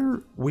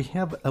here we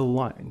have a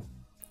line.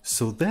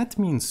 So that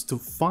means to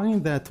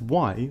find that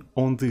Y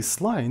on this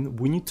line,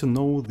 we need to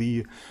know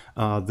the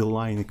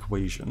line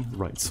equation,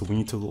 right? So we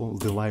need to know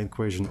the line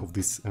equation of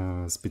this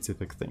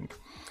specific thing.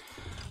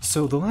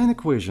 So the line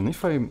equation,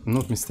 if I'm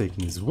not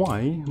mistaken, is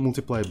y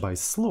multiplied by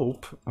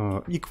slope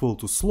equal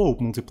to slope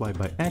multiplied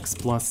by x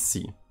plus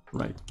c,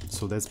 right?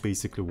 So that's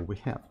basically what we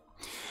have.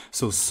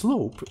 So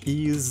slope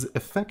is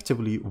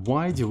effectively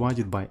y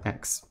divided by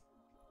x,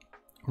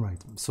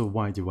 right? So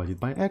y divided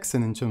by x,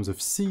 and in terms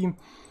of c,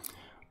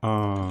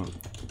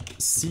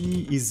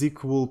 C is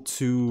equal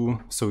to,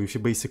 so if you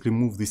basically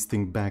move this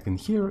thing back in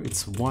here,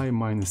 it's y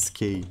minus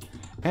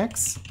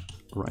kx,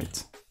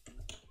 right?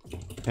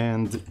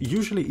 And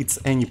usually it's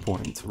any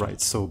point, right?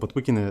 So, but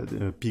we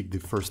can pick the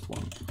first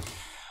one.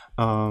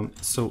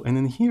 So, and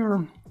in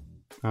here,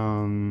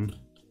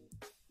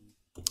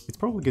 it's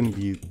probably going to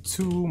be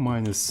 2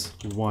 minus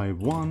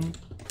y1,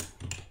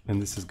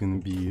 and this is going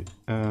to be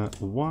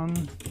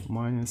 1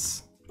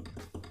 minus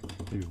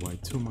maybe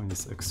y2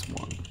 minus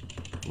x1.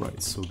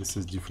 Right, so this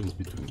is difference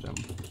between them.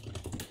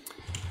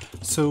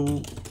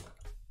 So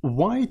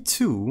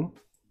y2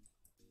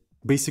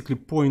 basically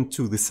point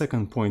to the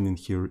second point in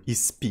here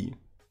is p,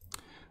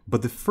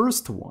 but the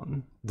first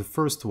one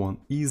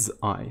is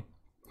I.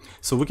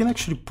 So we can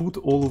actually put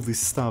all of this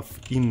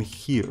stuff in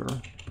here,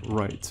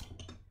 right?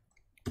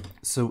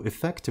 So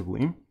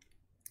effectively,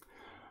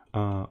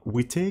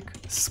 we take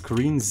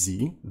screen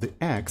z, the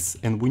x,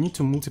 and we need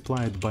to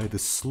multiply it by the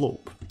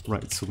slope,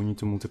 right? So we need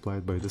to multiply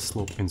it by the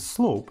slope, and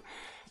slope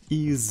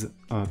is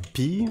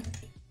p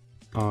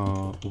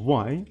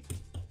y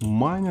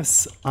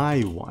minus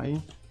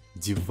iy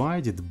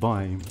divided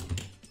by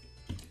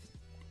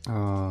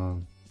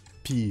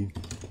p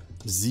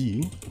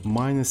z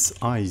minus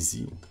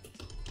iz.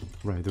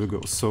 Right, there we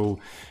go. So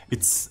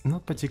it's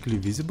not particularly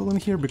visible in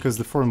here because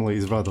the formula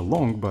is rather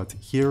long, but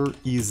here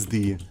is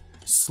the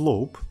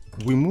slope.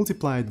 We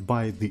multiply it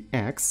by the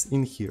x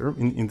in here,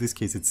 in this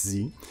case it's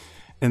z,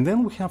 and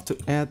then we have to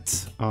add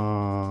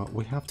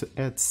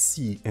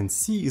c, and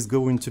c is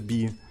going to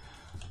be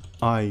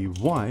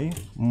iy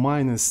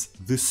minus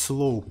the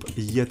slope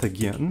yet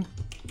again,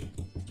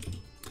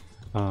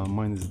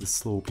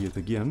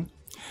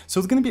 So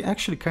it's going to be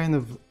actually kind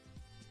of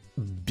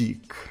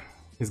big.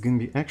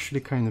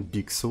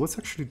 So let's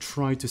actually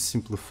try to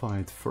simplify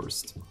it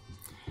first.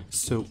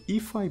 So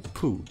if I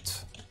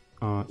put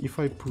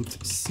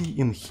c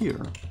in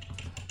here,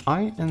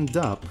 I end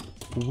up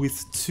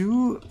with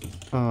two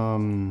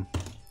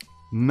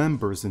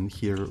members in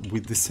here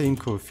with the same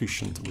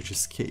coefficient, which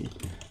is k,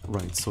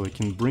 right? So I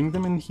can bring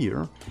them in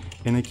here,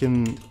 and I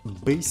can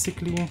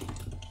basically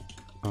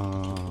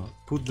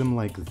put them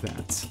like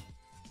that.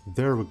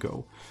 There we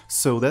go.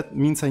 So that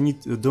means I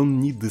don't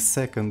need the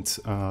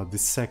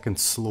second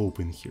slope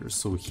in here.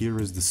 So here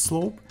is the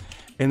slope,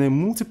 and I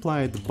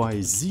multiply it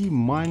by z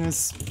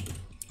minus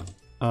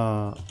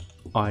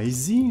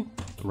iz,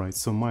 right?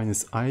 So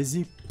minus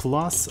iz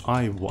plus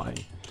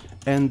iy,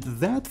 and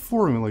that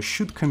formula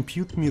should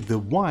compute me the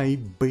y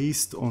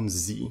based on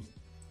z,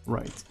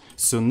 right?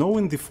 So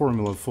knowing the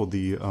formula for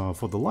the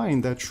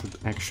line, that should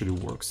actually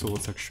work. So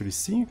let's actually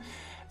see.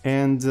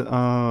 And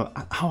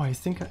I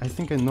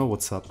think I know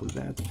what's up with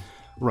that,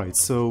 right?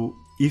 So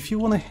if you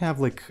want to have,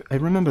 like, I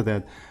remember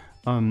that.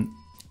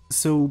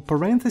 So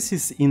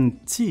parentheses in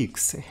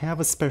TICs have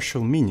a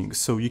special meaning,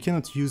 so you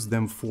cannot use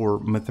them for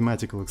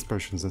mathematical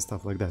expressions and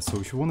stuff like that.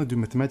 So if you want to do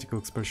mathematical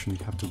expression,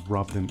 you have to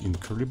wrap them in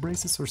curly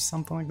braces or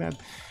something like that.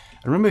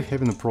 I remember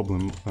having a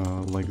problem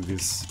like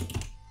this.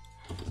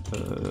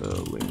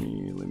 Let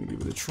me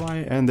give it a try,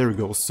 and there we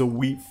go. So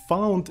we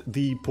found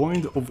the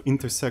point of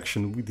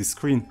intersection with the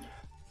screen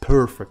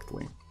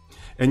perfectly.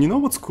 And you know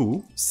what's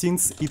cool?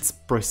 Since it's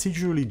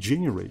procedurally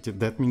generated,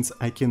 that means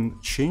I can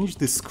change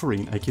the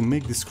screen, I can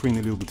make the screen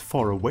a little bit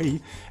far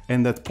away,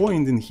 and that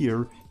point in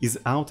here is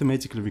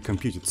automatically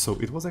recomputed. So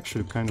it was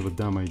actually kind of a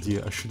dumb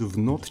idea. I should have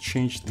not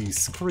changed the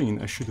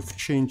screen, I should have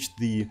changed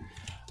the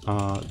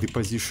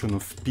position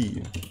of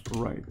P,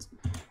 right?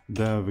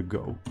 There we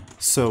go.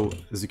 So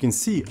as you can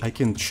see, I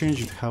can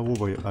change it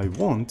however I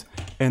want,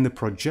 and the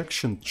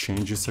projection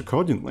changes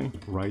accordingly,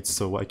 right?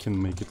 So I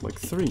can make it like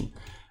 3,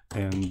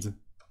 and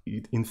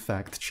it in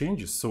fact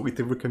changes, so it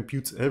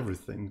recomputes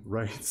everything,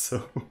 right?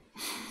 So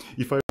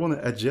if I want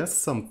to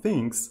adjust some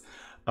things,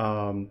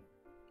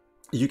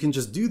 you can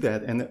just do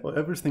that, and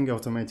everything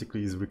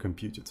automatically is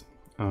recomputed.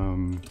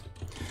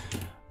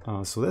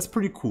 So that's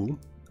pretty cool,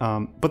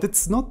 but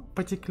it's not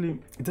particularly,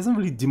 it doesn't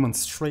really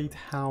demonstrate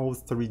how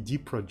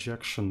 3D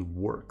projection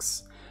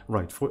works,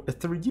 right? For a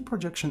 3D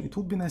projection, it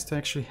would be nice to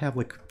actually have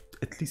like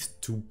at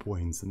least 2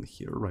 points in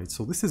here, right?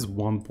 So this is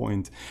 1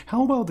 point.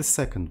 How about the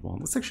second one?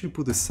 Let's actually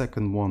put the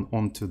second one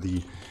onto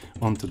the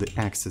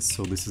axis.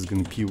 So this is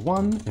going to be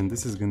P1, and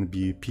this is going to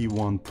be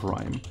P1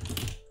 prime,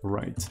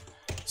 right?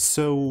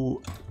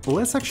 So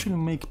let's actually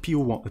make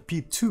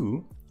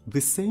P2 the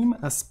same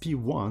as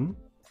P1,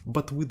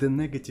 but with a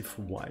negative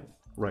y,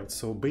 right?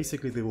 So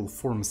basically they will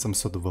form some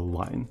sort of a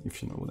line,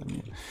 if you know what I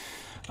mean.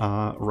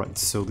 Right,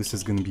 so this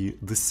is going to be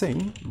the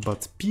same,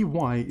 but py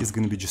is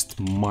going to be just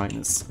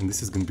minus, and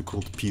this is going to be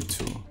called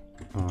p2.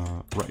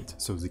 Right,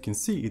 so as you can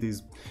see, it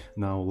is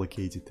now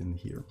located in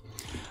here.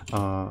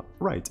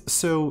 Right,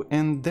 so,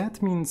 and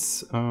that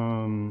means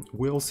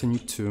we also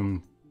need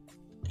to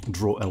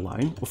draw a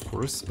line, of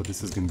course, but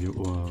this is going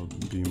to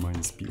be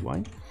minus py.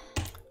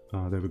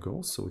 There we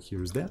go, so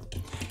here's that.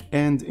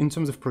 And in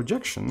terms of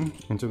projection,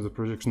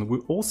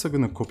 we're also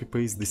going to copy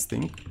paste this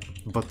thing,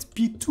 but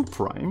p2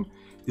 prime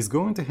is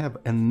going to have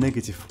a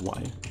negative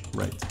y,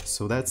 right?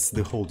 So that's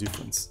the whole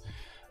difference.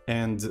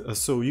 And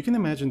so you can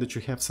imagine that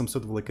you have some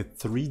sort of like a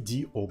 3D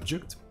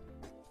object.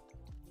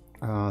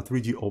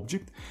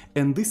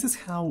 And this is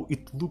how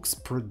it looks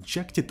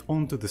projected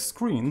onto the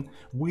screen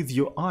with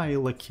your eye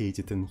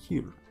located in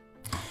here.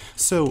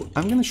 So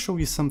I'm gonna show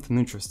you something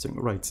interesting,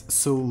 right?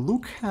 So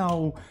look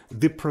how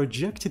the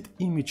projected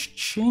image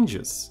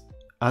changes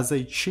as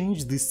I change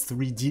this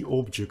 3D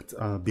object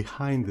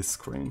behind the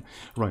screen,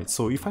 right?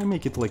 So if I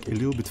make it like a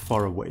little bit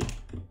far away,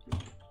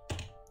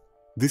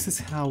 this is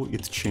how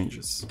it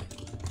changes.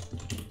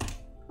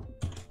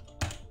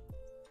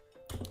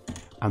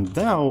 And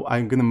now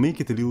I'm gonna make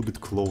it a little bit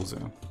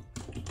closer.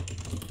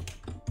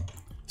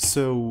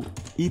 So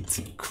it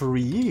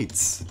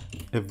creates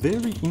a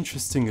very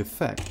interesting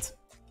effect.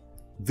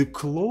 The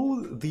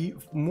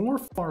more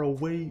far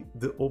away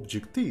the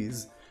object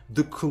is,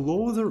 the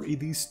closer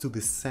it is to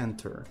the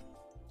center.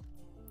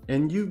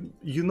 And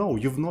you've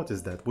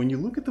noticed that when you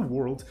look at the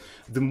world,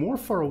 the more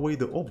far away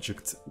the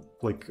object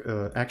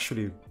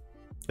actually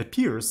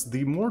appears,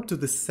 the more to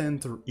the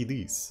center it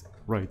is.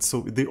 Right,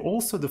 so they all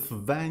sort of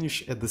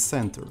vanish at the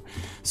center.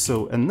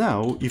 So, and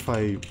now if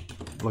I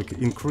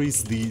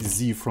increase the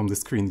Z from the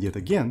screen yet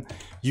again,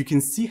 you can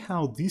see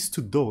how these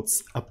two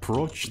dots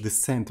approach the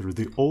center.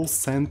 They all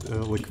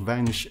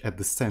vanish at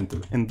the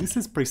center. And this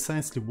is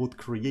precisely what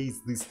creates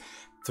this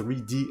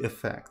 3D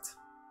effect.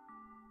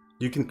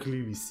 You can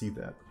clearly see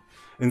that.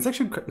 And it's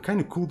actually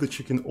kind of cool that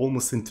you can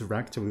almost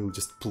interactively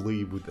just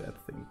play with that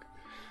thing.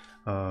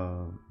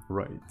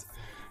 Right.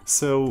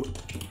 So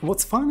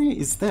what's funny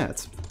is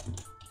that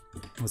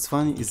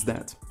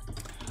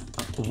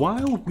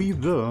while we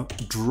were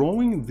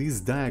drawing this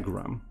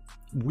diagram,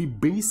 we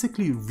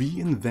basically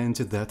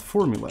reinvented that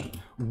formula.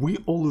 We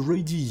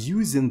already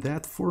using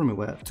that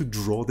formula to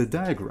draw the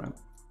diagram.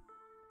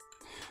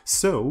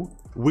 So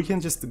we can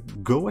just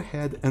go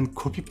ahead and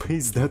copy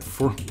paste that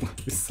formula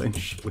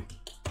essentially.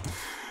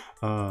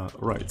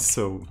 Right,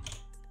 so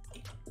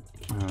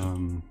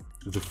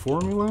the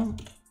formula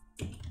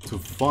to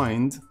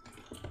find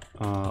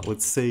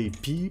let's say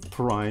P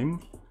prime,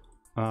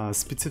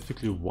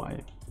 specifically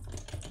Y,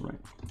 right?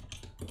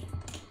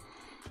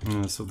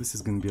 So this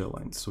is going to be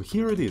aligned. So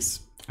here it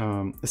is.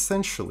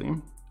 Essentially,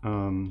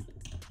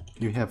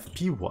 you have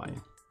Py,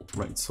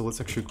 right? So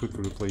let's actually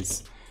quickly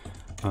replace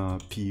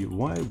Py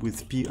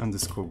with P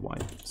underscore Y.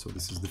 So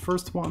this is the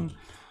first one.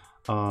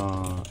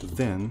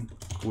 Then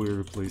we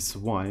replace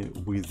Y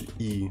with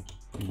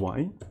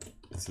EY.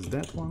 This is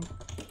that one.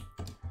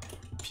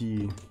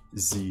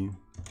 PZ.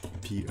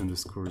 P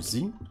underscore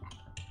Z,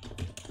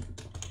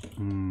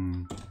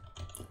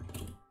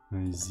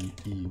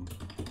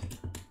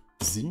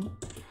 Z.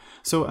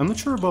 So I'm not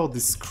sure about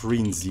this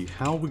screen Z.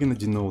 How are we gonna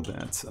denote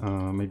that?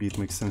 Maybe it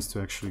makes sense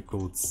to actually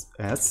call it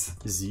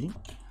SZ.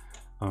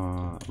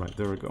 Right,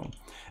 there we go.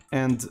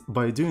 And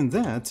by doing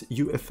that,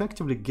 you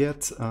effectively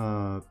get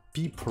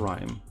P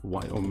prime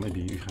Y, or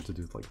maybe you have to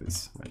do it like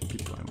this, right? P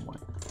prime Y.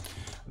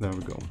 There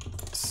we go.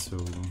 So.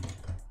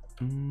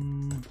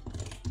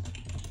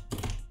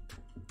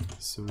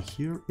 So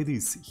here it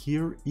is.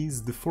 Here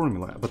is the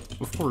formula. But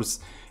of course,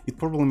 it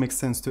probably makes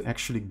sense to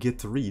actually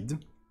get rid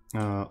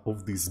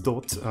of this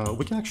dot.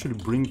 We can actually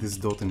bring this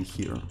dot in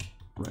here,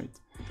 right?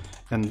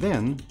 And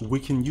then we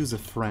can use a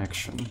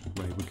fraction,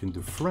 right? We can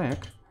do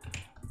frac,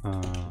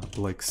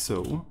 like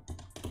so,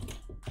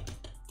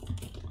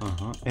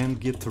 and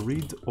get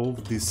rid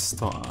of this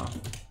star.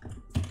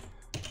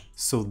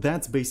 So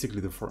that's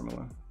basically the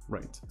formula,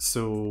 right?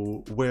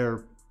 So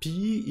where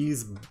P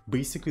is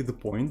basically the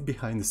point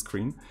behind the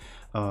screen.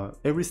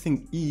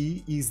 Everything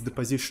E is the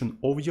position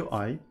of your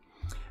eye,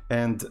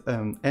 and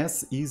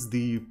S is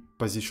the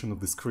position of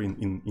the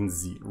screen in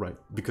Z, right?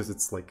 Because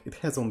it's like, it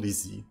has only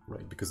Z,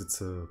 right? Because it's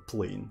a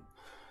plane,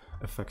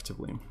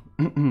 effectively.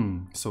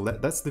 So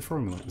that's the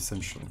formula,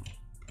 essentially.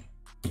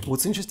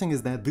 What's interesting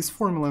is that this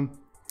formula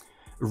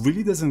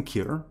really doesn't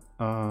care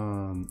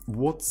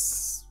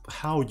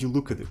how you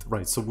look at it,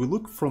 right? So we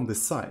look from the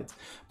side,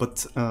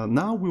 but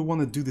now we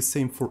want to do the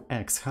same for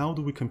X. How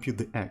do we compute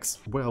the X?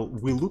 Well,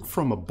 we look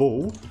from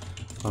above,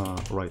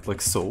 right,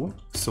 like so.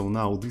 So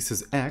now this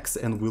is X,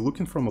 and we're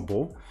looking from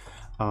above,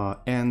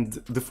 and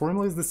the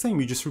formula is the same.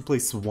 You just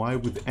replace Y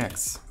with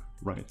X,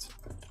 right?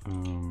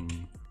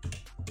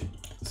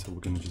 So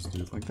we're gonna just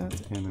do it like that,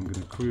 and I'm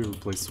gonna clearly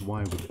replace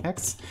Y with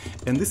X.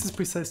 And this is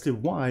precisely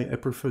why I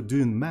prefer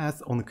doing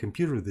math on a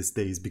computer these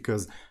days,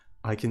 because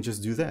I can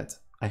just do that.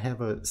 I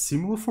have a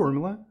similar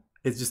formula.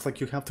 It's just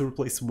like you have to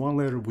replace one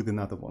letter with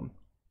another one.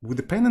 With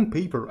the pen and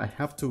paper, I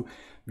have to,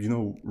 you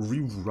know,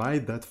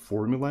 rewrite that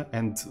formula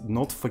and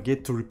not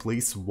forget to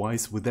replace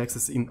Y's with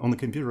X's on the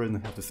computer, and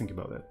I have to think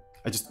about that.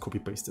 I just copy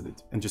pasted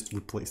it and just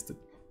replaced it.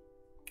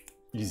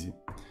 Easy.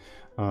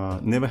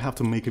 Never have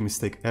to make a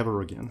mistake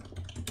ever again.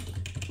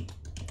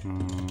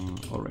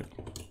 Alright.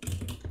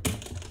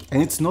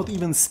 And it's not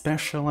even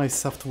specialized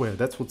software.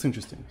 That's what's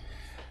interesting.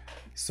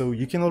 So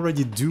you can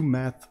already do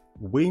math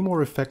way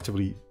more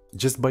effectively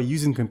just by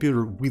using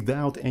computer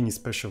without any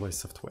specialized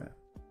software.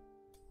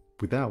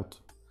 Without.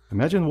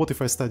 Imagine what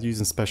if I start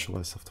using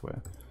specialized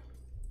software.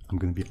 I'm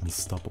gonna be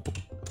unstoppable.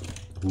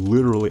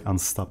 Literally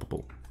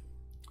unstoppable.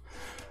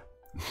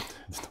 I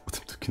don't know what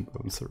I'm talking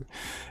about, I'm sorry.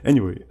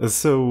 Anyway,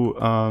 so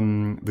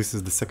this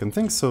is the second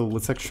thing. So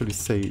let's actually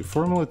say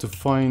formula to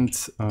find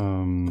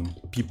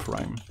p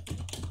prime.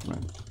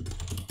 Right.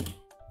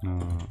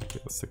 Okay,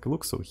 let's take a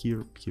look. So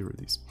here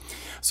it is.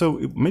 So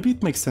maybe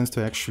it makes sense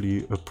to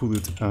actually put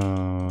it,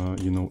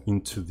 you know,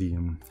 into the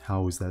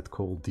how is that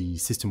called, the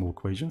system of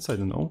equations? I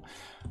don't know,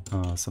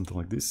 something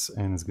like this,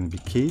 and it's going to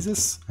be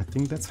cases. I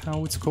think that's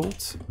how it's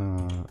called.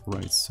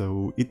 Right.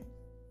 So it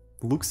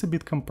looks a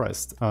bit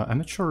compressed. I'm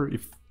not sure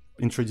if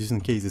introducing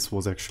cases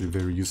was actually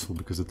very useful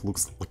because it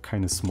looks like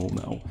kind of small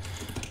now.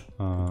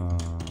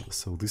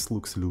 So this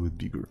looks a little bit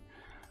bigger.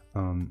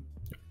 Yeah,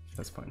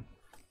 that's fine.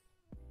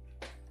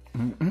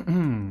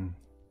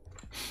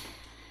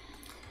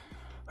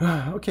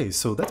 Okay,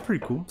 so that's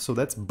pretty cool. So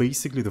that's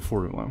basically the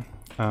formula.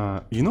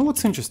 You know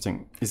what's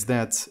interesting is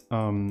that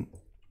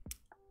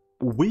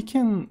we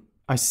can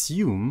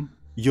assume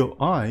your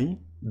eye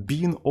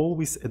being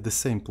always at the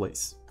same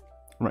place,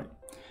 right?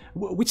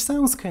 Which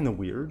sounds kind of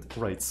weird,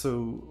 right?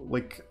 So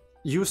like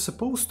you're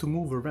supposed to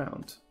move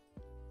around.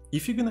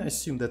 If you're gonna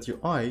assume that your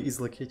eye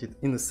is located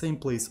in the same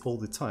place all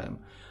the time,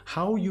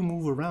 how you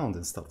move around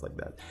and stuff like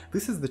that.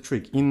 This is the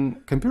trick.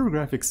 In computer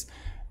graphics,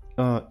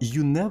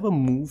 you never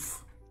move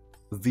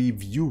the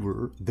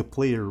viewer, the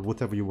player,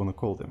 whatever you want to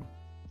call them.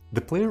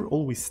 The player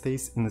always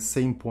stays in the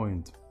same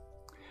point.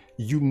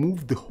 You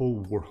move the whole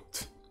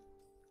world,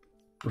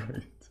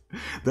 right?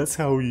 That's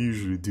how we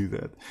usually do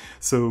that.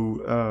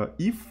 So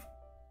if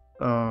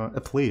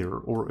a player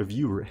or a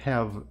viewer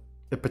have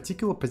a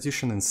particular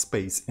position in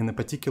space and a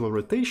particular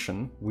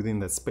rotation within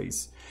that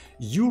space,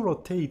 you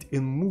rotate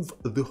and move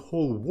the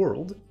whole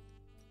world,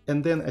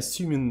 and then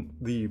assuming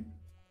the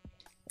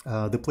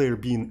player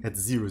being at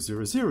 0,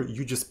 0, 0,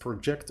 you just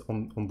project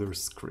on their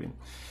screen.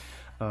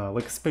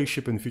 Like a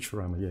spaceship in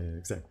Futurama, yeah,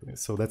 exactly.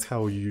 So that's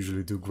how you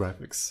usually do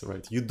graphics,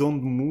 right? You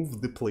don't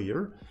move the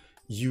player,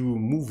 you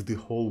move the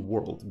whole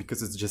world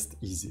because it's just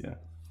easier.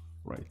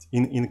 Right,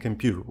 in a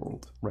computer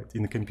world, right,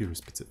 in a computer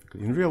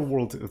specifically. In real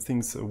world,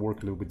 things work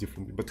a little bit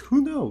differently, but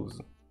who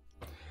knows?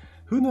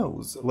 Who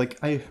knows? Like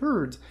I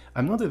heard,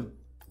 I'm not a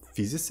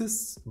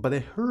physicist, but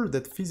I heard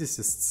that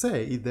physicists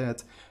say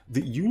that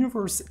the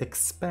universe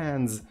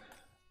expands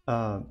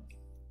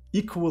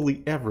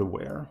equally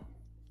everywhere.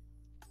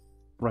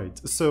 Right,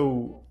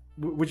 so,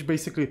 which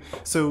basically,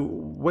 so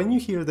when you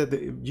hear that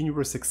the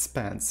universe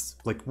expands,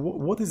 like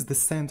what is the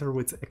center of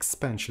its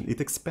expansion?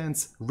 It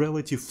expands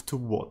relative to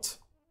what?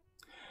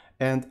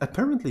 And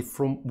apparently,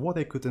 from what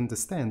I could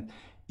understand,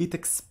 it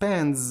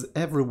expands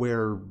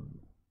everywhere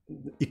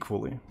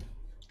equally.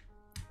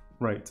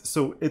 Right,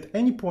 so at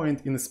any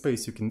point in the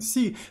space you can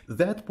see,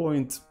 that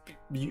point,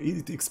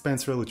 it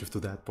expands relative to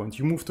that point.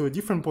 You move to a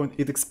different point,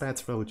 it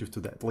expands relative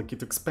to that. Like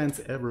it expands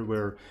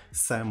everywhere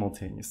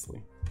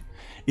simultaneously.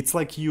 It's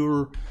like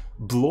you're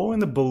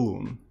blowing a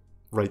balloon,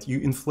 right?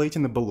 You're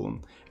inflating a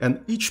balloon.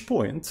 And each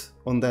point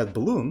on that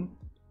balloon,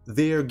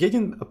 they are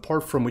getting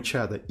apart from each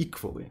other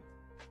equally.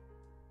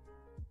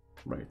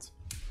 Right.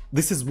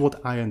 This is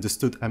what I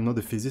understood. I'm not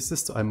a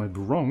physicist, so I might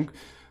be wrong,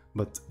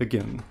 but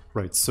again,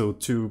 right, so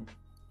to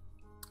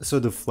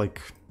sort of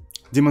like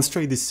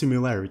demonstrate the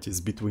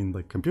similarities between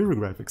like computer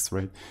graphics,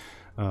 right,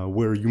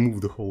 where you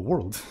move the whole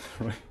world,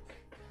 right?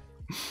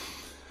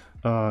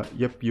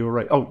 Yep, you're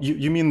right. Oh,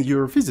 you mean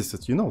you're a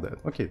physicist, you know that.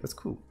 Okay, that's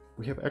cool.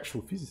 We have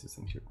actual physicists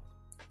in here.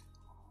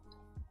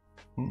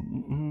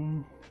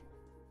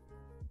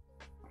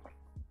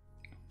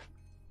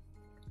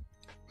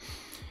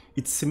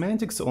 It's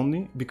semantics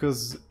only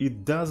because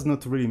it does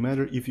not really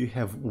matter if you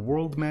have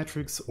world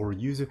matrix or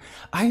user.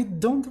 I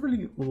don't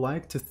really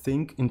like to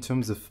think in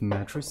terms of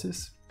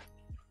matrices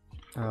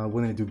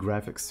when I do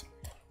graphics.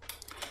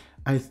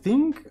 I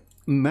think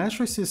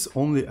matrices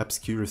only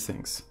obscure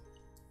things,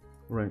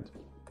 right?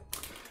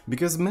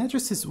 Because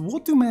matrices,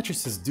 what do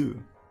matrices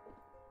do?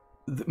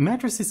 The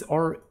matrices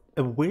are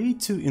a way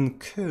to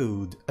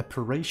encode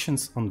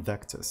operations on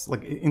vectors,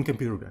 like in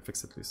computer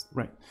graphics at least,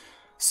 right?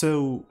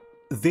 So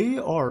they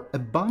are a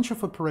bunch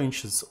of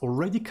operations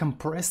already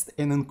compressed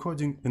and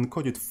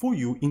encoded for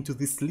you into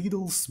this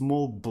little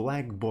small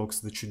black box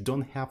that you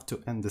don't have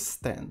to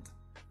understand.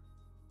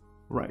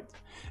 Right.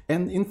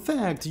 And in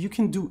fact, you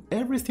can do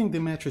everything the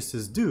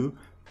matrices do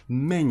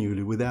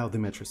manually without the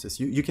matrices.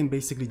 You can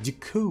basically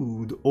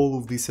decode all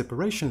of these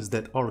operations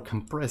that are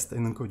compressed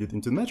and encoded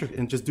into matrix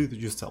and just do it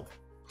yourself.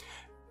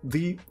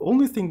 The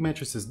only thing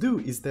matrices do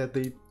is that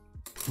they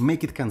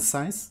make it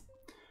concise,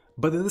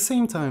 but at the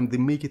same time, they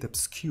make it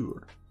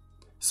obscure.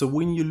 So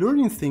when you're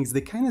learning things,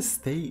 they kind of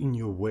stay in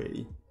your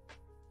way,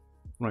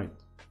 right?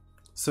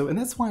 So, and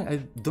that's why I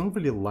don't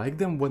really like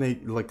them when I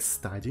like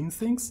studying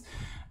things,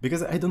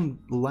 because I don't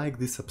like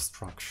this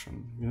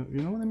abstraction.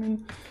 You know what I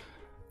mean,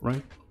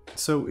 right?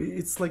 So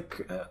it's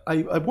like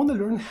I want to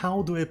learn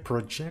how do I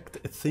project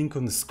a thing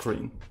on the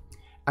screen.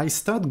 I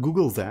start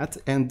Google that,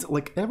 and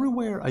like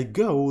everywhere I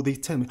go, they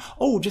tell me,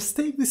 oh, just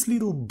take this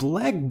little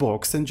black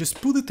box and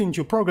just put it into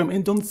your program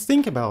and don't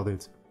think about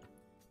it.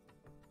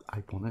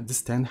 I want to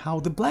understand how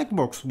the black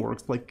box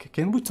works. Like,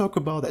 can we talk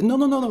about that?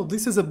 No,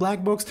 this is a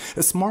black box.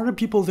 Smarter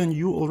people than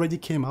you already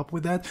came up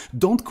with that.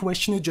 Don't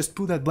question it, just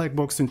put that black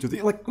box into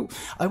the, like,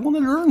 I want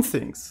to learn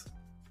things.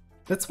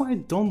 That's why I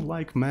don't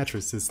like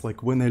matrices,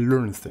 like when I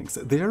learn things.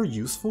 They are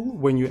useful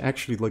when you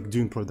actually like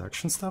doing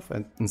production stuff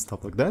and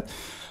stuff like that.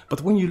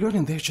 But when you learn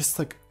it, they're just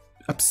like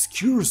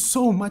obscure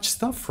so much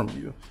stuff from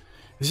you.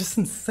 It's just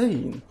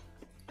insane.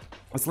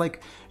 It's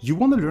like you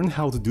want to learn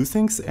how to do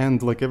things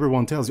and like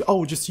everyone tells you,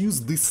 oh, just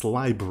use this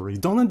library.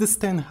 Don't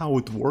understand how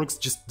it works,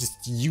 just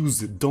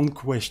use it. Don't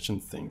question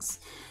things.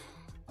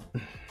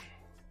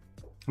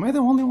 Am I the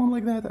only one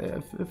like that?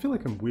 I feel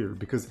like I'm weird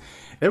because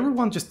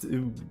everyone just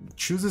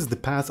chooses the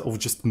path of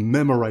just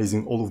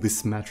memorizing all of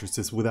these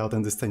matrices without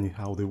understanding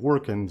how they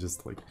work and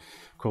just like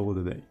call it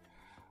a day.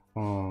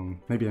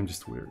 Maybe I'm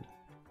just weird.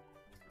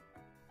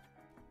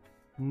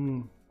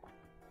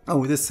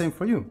 Oh, it is the same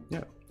for you.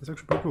 Yeah, that's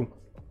actually pretty cool.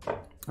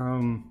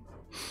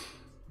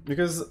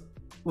 Because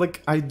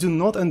like I do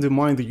not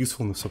undermine the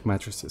usefulness of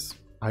matrices.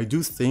 I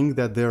do think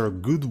that they're a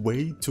good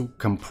way to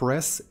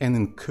compress and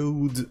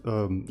encode,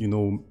 you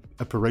know,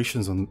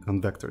 operations on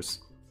vectors.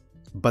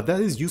 But that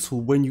is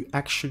useful when you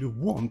actually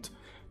want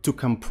to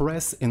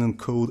compress and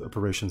encode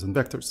operations on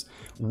vectors.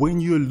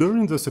 When you're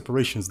learning those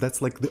operations,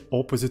 that's like the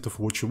opposite of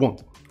what you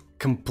want.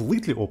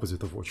 Completely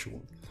opposite of what you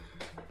want.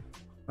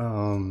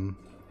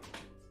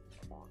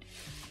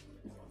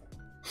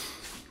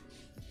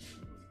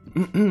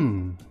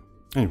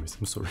 Anyways,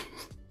 I'm sorry.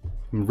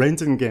 I'm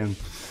ranting again.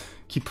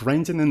 Keep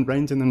ranting and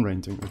ranting and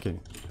ranting. Okay,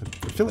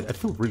 I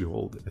feel really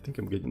old. I think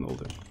I'm getting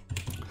older.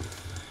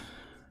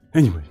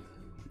 Anyway,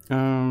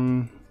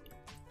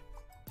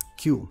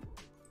 cool.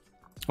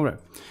 All right.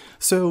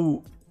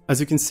 So as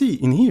you can see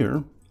in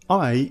here,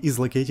 I is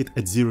located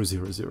at 0,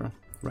 0, 0.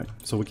 Right.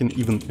 So we can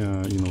even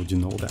you know,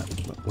 denote that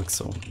like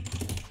so.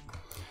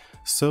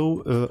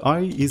 So I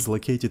is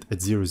located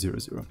at 0, 0,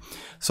 0.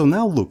 So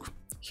now look.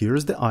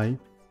 Here's the I.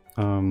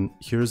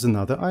 Here's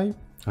another I.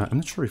 I'm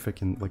not sure if I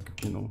can, like,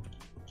 you know,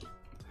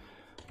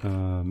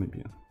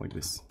 maybe like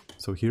this.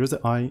 So here's the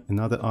I,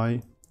 another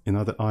I,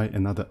 another I,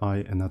 another I,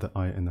 another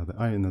I, another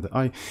I, another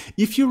I.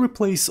 If you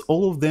replace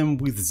all of them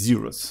with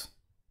zeros,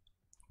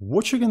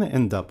 what you're gonna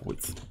end up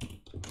with?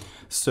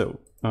 So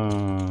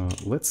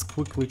let's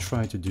quickly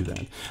try to do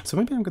that. So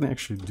maybe I'm gonna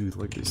actually do it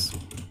like this.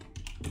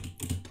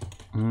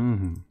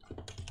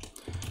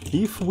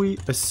 If we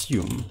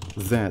assume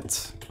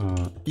that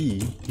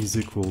E is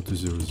equal to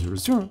 0, 0,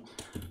 0,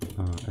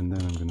 and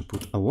then I'm going to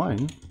put a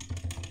line,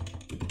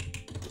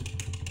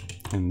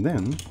 and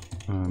then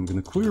I'm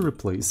going to query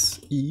replace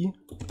E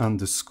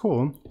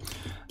underscore.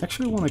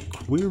 Actually, I want to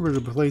query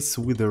replace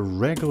with a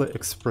regular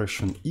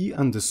expression E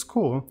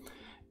underscore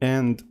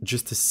and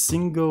just a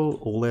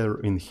single letter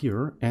in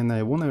here, and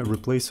I want to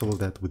replace all of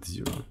that with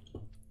 0.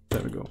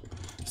 There we go.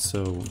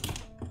 So,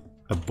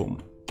 a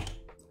boom.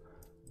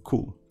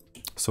 Cool.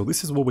 So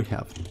this is what we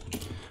have,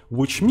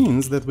 which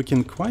means that we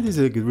can quite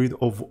easily get rid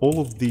of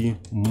all of the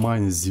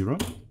minus 0,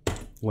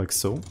 like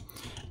so,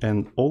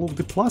 and all of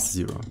the plus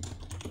 0,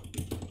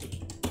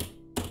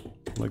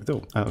 like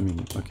though. I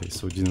mean, okay,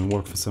 so it didn't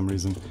work for some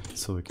reason,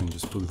 so I can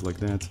just put it like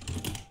that.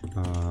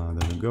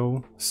 There we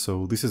go.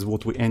 So this is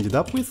what we ended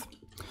up with.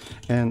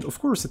 And of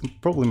course, it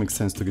probably makes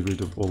sense to get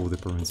rid of all of the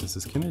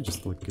parentheses. Can I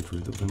just like get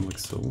rid of them like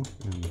so?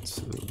 And it's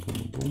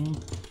boom, boom.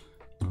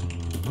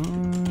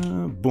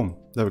 Boom,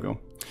 there we go.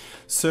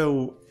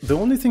 So the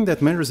only thing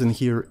that matters in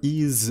here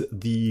is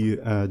the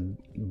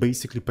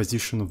basically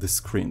position of the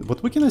screen.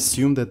 But we can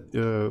assume that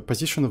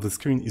position of the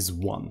screen is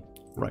 1,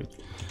 right?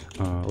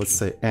 Let's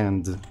say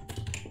and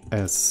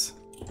as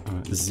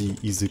z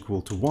is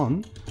equal to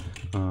 1,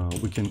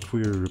 we can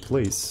query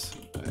replace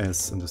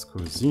s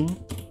underscore z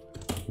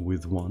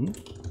with 1.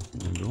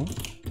 There we go.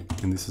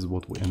 And this is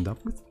what we end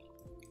up with.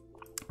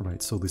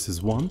 Right, so this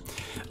is 1.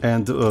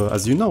 And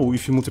as you know,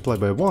 if you multiply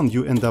by 1,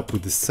 you end up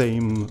with the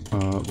same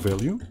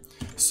value.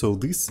 So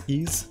this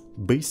is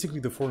basically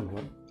the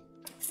formula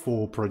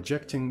for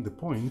projecting the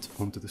point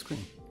onto the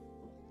screen.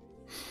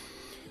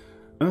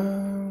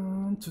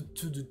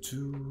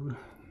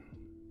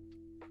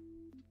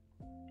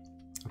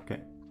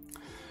 Okay.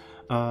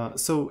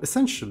 So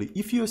essentially,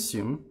 if you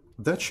assume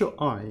that your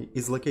I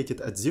is located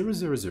at 0,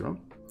 0, 0,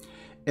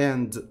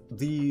 and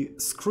the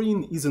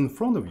screen is in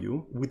front of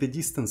you with a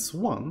distance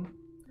 1,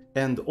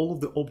 and all of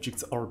the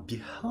objects are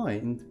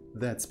behind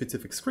that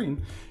specific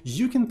screen,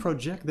 you can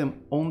project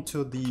them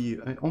onto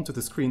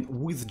the screen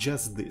with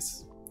just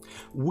this.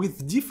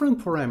 With different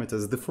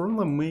parameters, the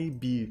formula may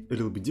be a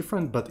little bit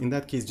different, but in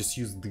that case, just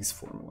use this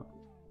formula,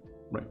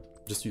 right?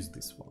 Just use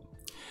this one.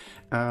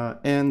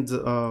 And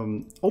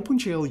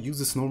OpenGL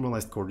uses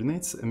normalized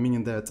coordinates,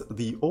 meaning that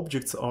the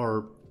objects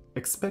are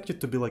expected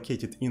to be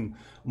located in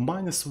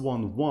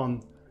 -1,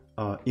 1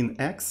 in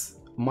X,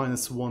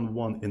 -1,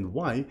 1 in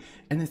Y,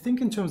 and I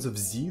think in terms of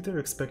Z, they're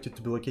expected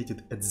to be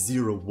located at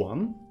 0,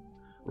 1.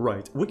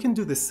 Right, we can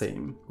do the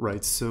same,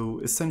 right? So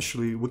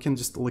essentially, we can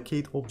just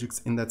locate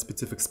objects in that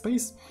specific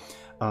space.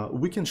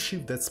 We can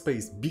shift that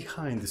space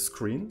behind the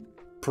screen,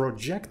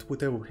 project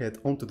whatever we had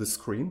onto the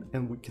screen,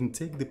 and we can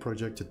take the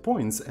projected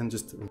points and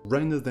just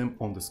render them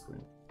on the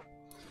screen.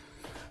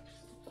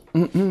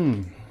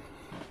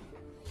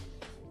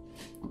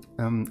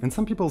 And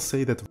some people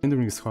say that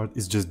rendering is hard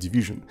is just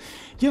division.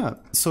 Yeah,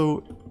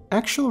 so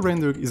actual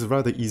rendering is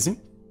rather easy.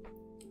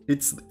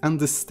 It's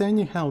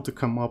understanding how to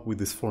come up with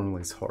this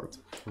formula is hard,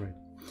 right?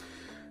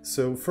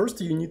 So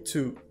first you need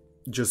to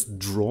just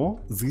draw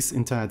this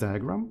entire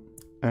diagram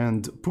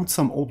and put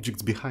some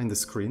objects behind the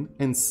screen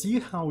and see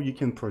how you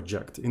can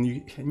project. And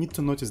you need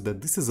to notice that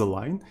this is a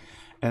line,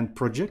 and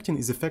projecting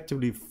is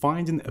effectively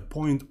finding a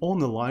point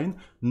on a line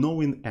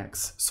knowing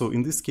x. So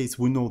in this case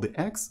we know the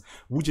x,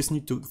 we just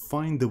need to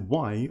find the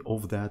y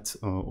of that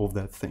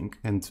thing.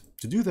 And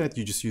to do that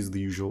you just use the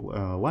usual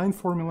line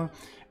formula,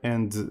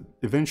 and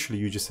eventually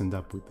you just end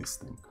up with this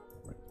thing.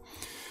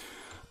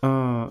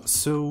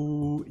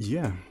 So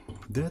yeah,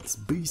 that's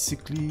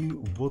basically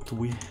what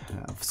we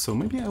have. So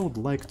maybe I would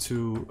like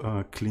to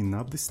clean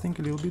up this thing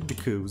a little bit,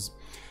 because,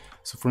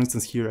 so for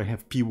instance here I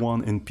have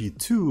P1 and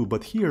P2,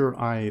 but here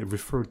I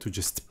refer to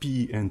just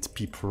P and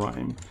P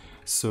prime.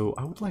 So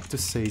I would like to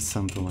say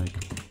something like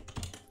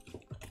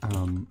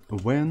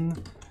when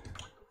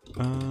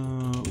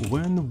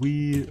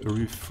we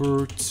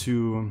refer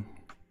to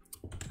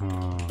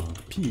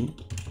P,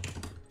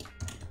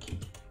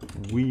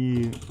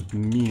 we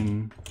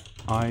mean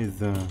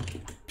either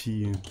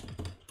P1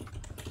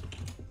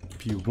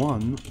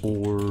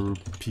 or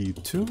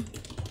P2,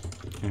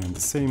 and the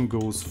same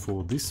goes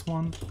for this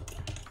one.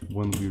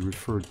 When we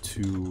refer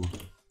to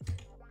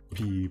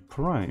P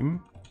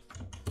prime,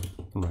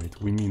 right,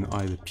 we mean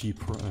either P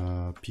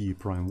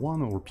prime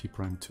 1 or P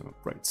prime 2,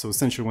 right? So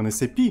essentially when I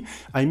say P,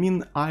 I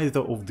mean either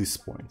of these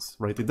points,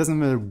 right? It doesn't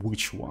matter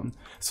which one,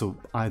 so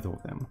either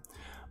of them.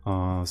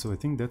 So I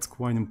think that's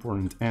quite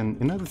important. And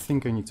another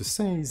thing I need to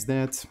say is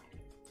that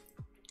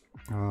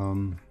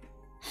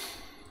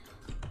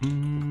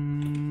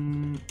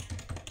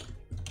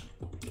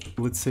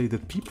let's say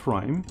that P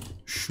prime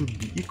should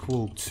be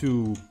equal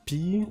to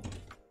P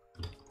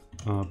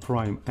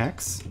prime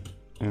X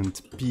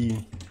and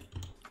P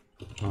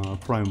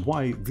prime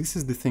Y. This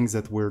is the things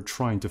that we're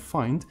trying to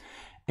find,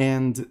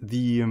 and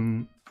the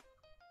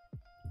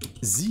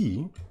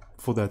Z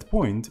for that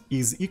point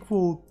is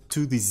equal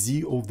to the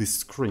Z of the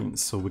screen,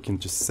 so we can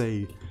just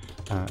say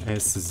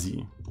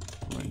SZ,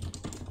 right?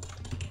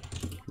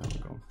 There we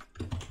go.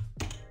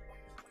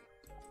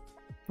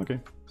 Okay,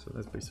 so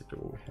that's basically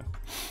what we have.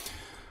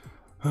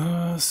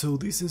 So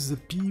this is the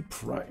P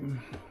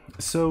prime.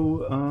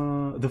 So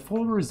the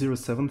follower is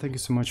 07, thank you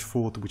so much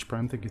for Twitch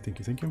Prime,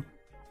 thank you.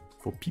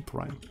 For P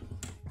prime.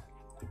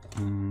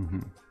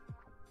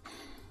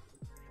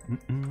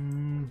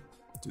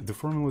 The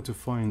formula to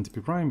find P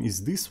prime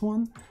is this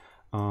one.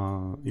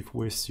 If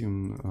we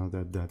assume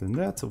that and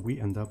that, we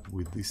end up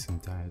with this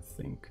entire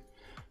thing.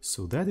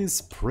 So that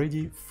is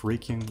pretty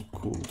freaking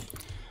cool.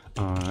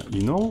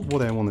 You know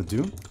what I want to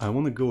do? I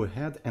want to go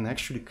ahead and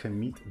actually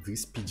commit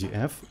this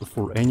PDF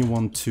for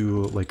anyone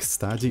to like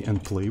study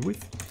and play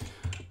with.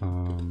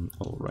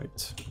 All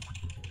right.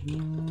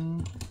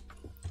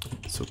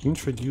 So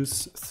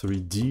introduce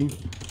 3D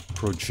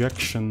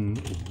projection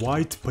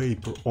white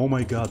paper. Oh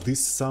my god,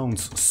 this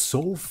sounds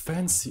so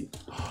fancy.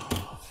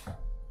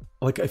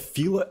 Like I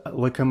feel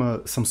like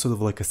I'm some sort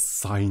of like a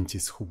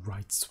scientist who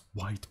writes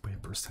white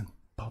papers and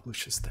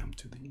publishes them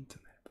to the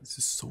internet. This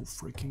is so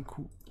freaking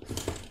cool.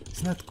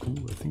 Isn't that cool?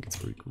 I think it's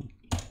very cool.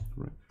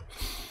 Right.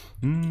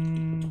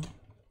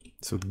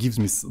 So it gives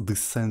me this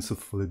sense of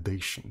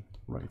validation,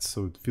 right?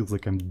 So it feels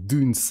like I'm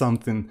doing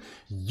something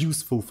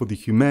useful for the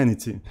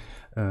humanity.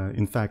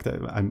 In fact,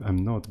 I'm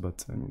not,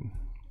 but I mean,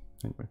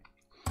 anyway.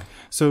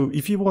 So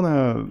if you want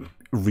to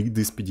read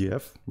this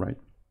PDF, right,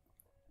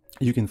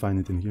 you can find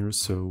it in here.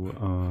 So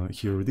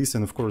here it is,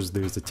 and of course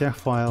there's the TEX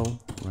file,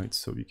 right?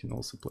 So you can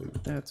also play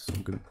with that. So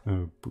I'm gonna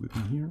put it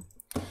in here.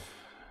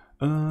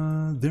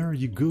 There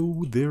you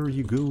go, there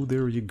you go,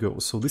 there you go.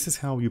 So this is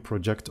how you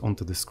project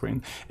onto the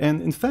screen.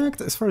 And in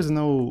fact, as far as I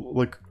know,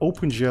 like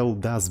OpenGL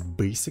does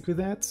basically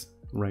that,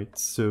 right?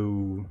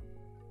 So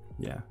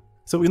yeah.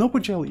 So in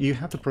OpenGL, you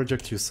have to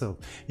project yourself.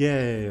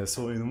 Yeah.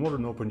 So in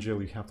modern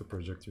OpenGL, you have to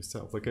project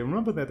yourself. Like I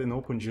remember that in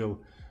OpenGL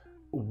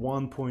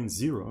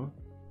 1.0,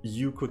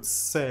 you could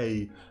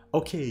say,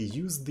 okay,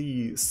 use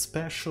the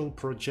special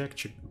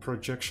projection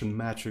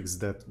matrix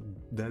that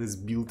is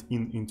built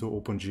into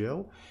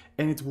OpenGL,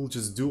 and it will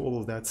just do all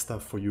of that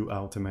stuff for you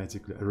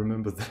automatically. I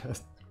remember that.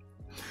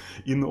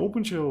 In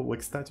OpenGL,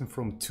 like starting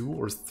from 2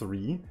 or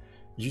 3,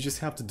 you just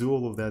have to do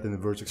all of that in the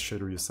vertex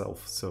shader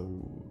yourself. So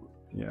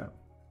yeah.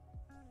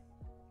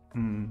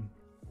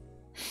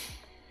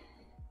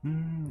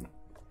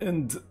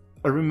 And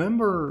I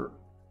remember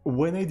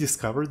when I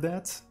discovered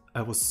that,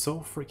 I was so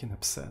freaking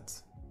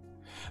upset.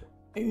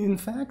 In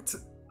fact,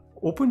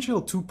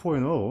 OpenGL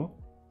 2.0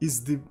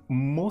 is the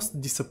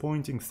most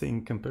disappointing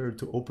thing compared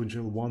to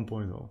OpenGL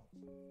 1.0.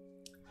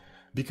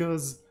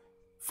 Because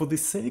for the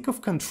sake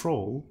of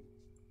control,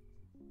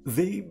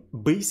 they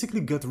basically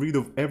got rid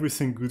of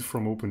everything good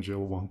from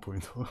OpenGL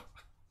 1.0.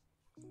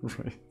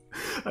 Right?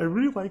 I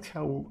really liked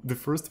how the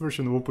first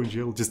version of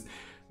OpenGL just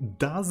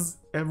does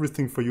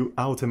everything for you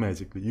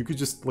automatically. You could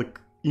just like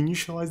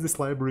initialize this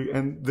library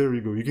and there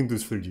you go, you can do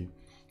 3D.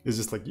 It's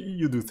just like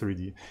you do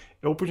 3D.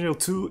 OpenGL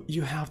 2,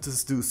 you have to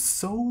do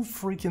so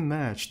freaking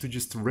much to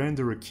just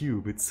render a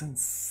cube. It's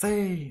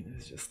insane.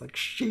 It's just like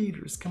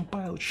shaders,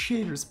 compile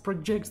shaders,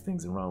 project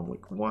things around.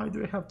 Like, why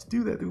do I have to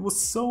do that? It was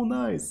so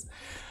nice.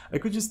 I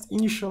could just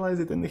initialize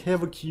it and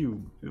have a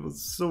cube. It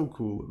was so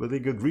cool. But they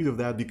got rid of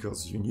that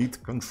because you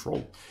need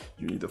control.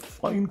 You need a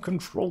fine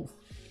control.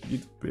 You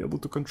need to be able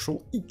to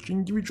control each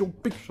individual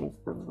pixel.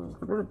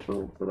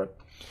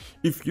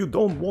 If you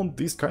don't want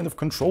this kind of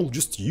control,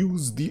 just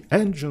use the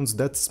engines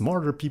that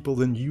smarter people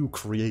than you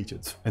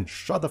created and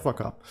shut the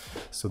fuck up.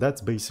 So that's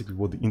basically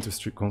what the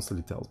industry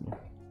constantly tells me.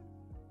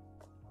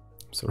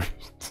 Sorry.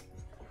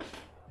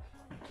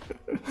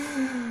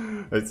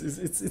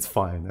 it's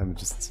fine. I'm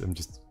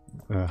just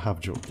half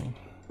joking.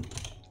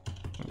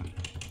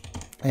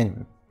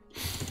 Anyway,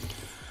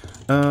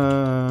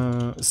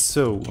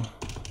 so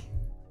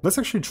let's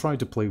actually try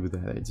to play with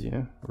that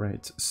idea,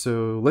 right?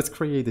 So let's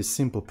create a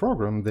simple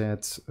program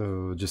that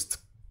just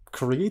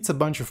creates a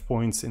bunch of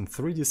points in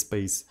 3D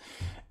space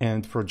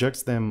and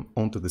projects them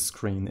onto the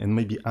screen and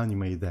maybe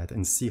animate that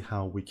and see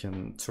how we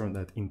can turn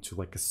that into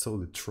like a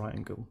solid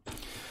triangle.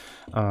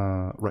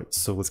 Right,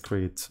 so let's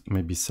create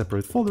maybe a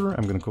separate folder.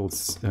 I'm gonna call it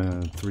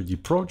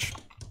 3D Proj.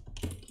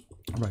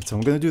 Right, so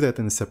I'm gonna do that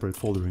in a separate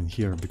folder in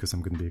here because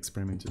I'm gonna be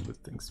experimenting with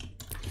things.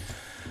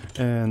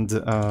 And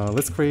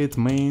let's create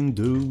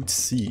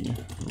main.c.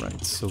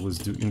 Right, so let's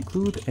do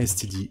include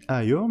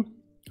stdio,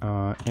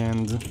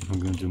 and I'm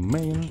gonna do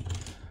main,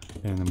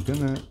 and I'm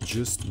gonna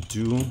just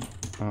do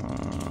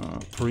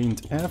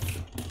printf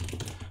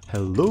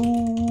hello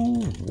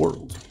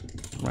world.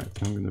 Right,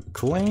 I'm gonna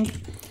clang,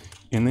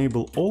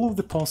 enable all of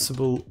the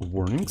possible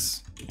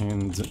warnings,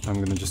 and I'm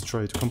gonna just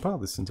try to compile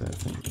this entire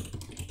thing.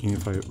 And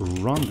if I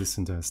run this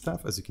entire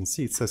stuff, as you can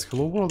see, it says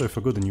hello world. I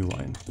forgot a new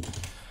line.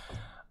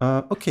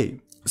 Okay,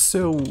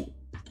 so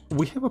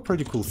we have a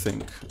pretty cool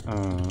thing.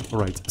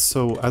 Right,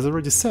 so as I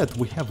already said,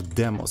 we have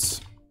demos.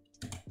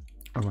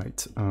 All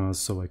right,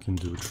 so I can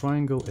do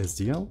triangle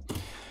SDL,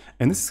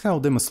 and this is how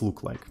demos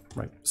look like,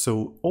 right?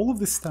 So all of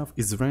this stuff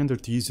is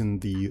rendered using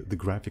the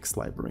graphics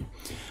library.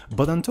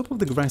 But on top of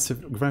the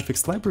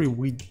graphics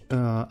library,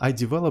 I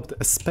developed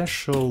a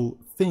special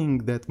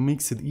thing that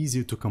makes it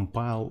easier to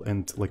compile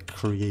and like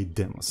create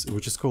demos,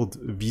 which is called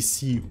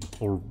VC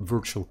or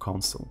Virtual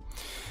Console.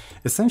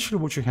 Essentially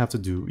what you have to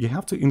do, you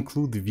have to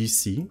include the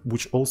VC,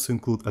 which also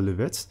include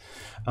Olive.c.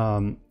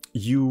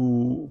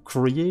 You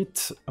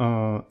create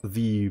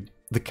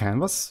the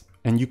canvas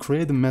and you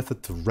create a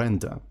method to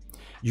render.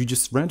 You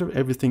just render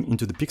everything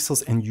into the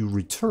pixels and you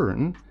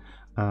return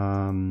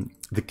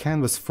the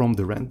canvas from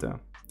the render.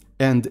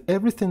 And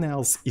everything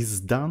else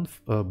is done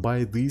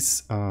by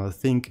this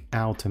thing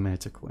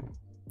automatically.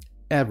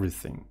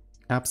 Everything,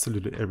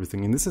 absolutely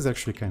everything. And this is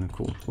actually kind of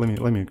cool. Let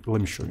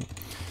me show you.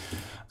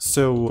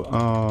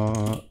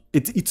 So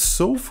it's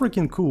so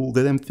freaking cool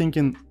that I'm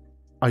thinking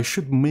I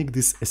should make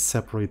this a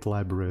separate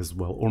library as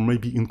well, or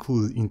maybe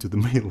include it into the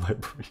main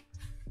library.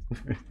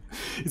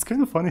 It's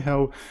kind of funny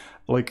how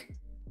like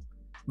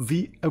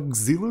the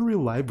auxiliary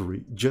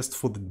library just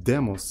for the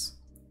demos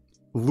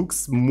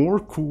looks more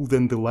cool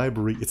than the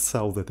library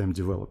itself that I'm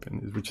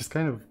developing, which is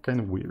kind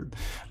of weird,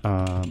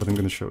 but I'm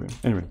gonna show you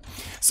anyway.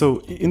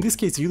 So in this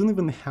case, you don't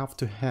even have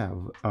to have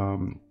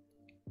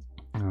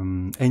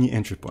any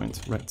entry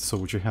point, right? So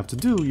what you have to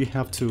do, you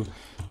have to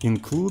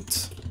include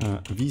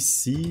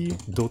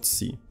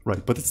vc.c,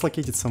 right? But it's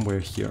located somewhere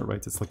here,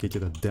 right? It's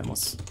located at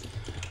demos,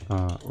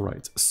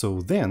 right?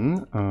 So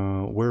then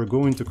we're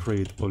going to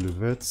create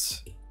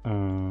Olive.c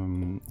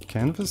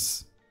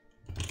canvas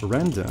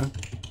render,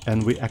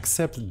 and we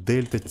accept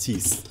delta t,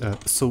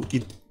 so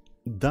it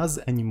does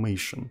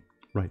animation,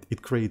 right?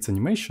 It creates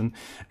animation,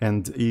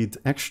 and it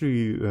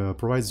actually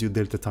provides you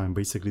delta time,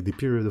 basically the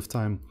period of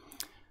time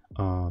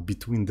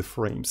between the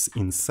frames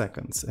in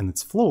seconds, and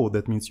it's flow,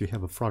 that means you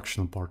have a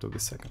fractional part of the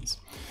seconds.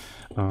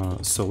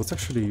 So let's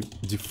actually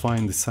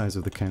define the size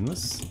of the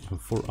canvas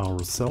for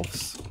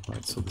ourselves,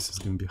 right? So this is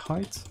going to be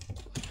height,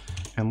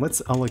 and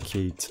let's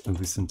allocate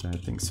this entire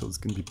thing. So it's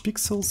going to be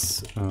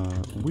pixels,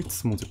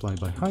 width multiplied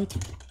by height.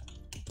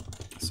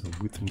 So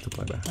width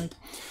multiplied by height.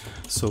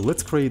 So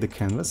let's create a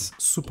canvas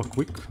super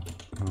quick.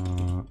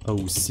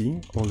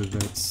 OC,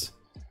 Olive.c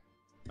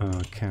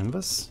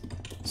canvas.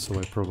 So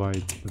I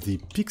provide the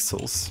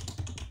pixels,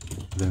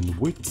 then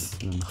width,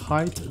 then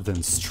height,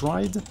 then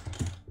stride,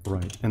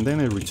 right? And then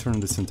I return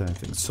this entire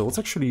thing. So let's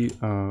actually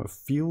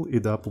fill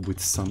it up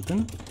with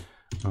something.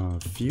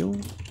 Fill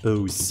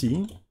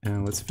OC,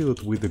 and let's fill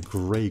it with a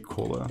gray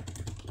color,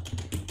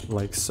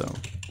 like so.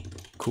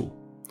 Cool.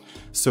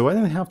 So I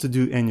don't have to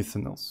do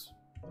anything else.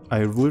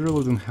 I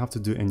literally don't have to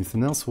do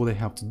anything else. What I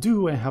have to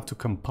do, I have to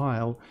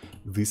compile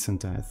this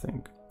entire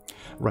thing.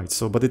 Right,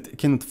 so, but it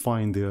cannot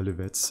find the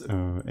Olive.c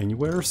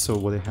anywhere, so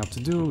what I have to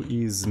do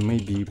is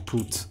maybe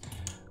put,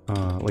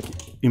 like,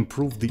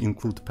 improve the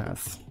include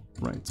path,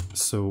 right?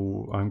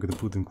 So I'm gonna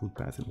put the include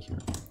path in here.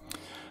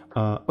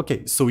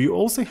 Okay, so you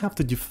also have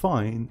to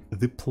define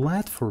the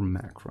platform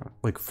macro,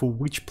 like for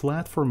which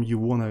platform you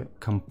want to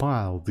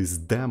compile this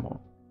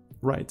demo,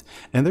 right?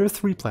 And there are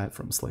three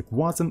platforms, like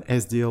Wasm,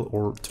 SDL,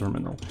 or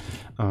Terminal.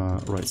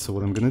 Right, so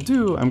what I'm gonna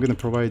do, I'm gonna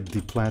provide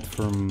the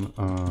platform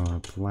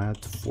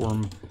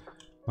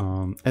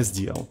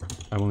SDL.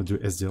 I want to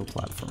do SDL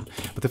platform.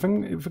 But if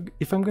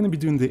I'm going to be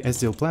doing the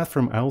SDL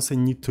platform, I also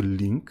need to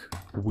link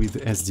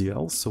with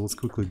SDL. So let's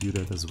quickly do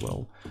that as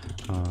well.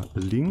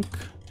 Link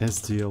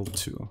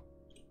SDL2.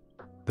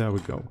 There we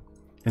go.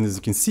 And as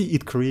you can see,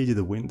 it created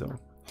a window.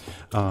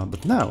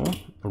 But now,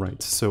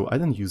 right, so I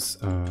don't use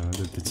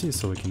LaTeX,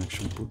 so I can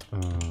actually put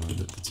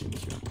LaTeX in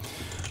here.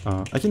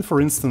 I can,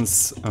 for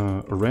instance,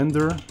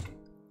 render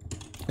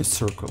a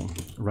circle,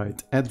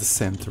 right, at the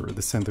center.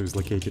 The center is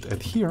located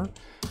at here,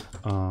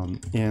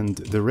 and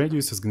the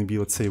radius is going to be,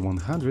 let's say,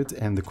 100,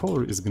 and the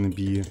color is going to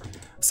be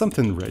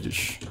something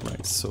reddish,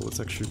 right? So let's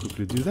actually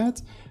quickly do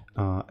that,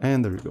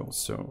 and there we go.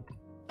 So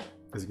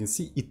as you can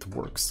see, it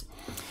works.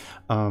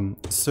 And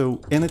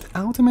it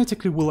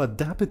automatically will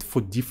adapt it for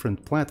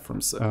different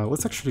platforms.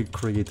 Let's actually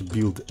create a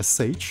build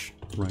sh,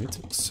 right?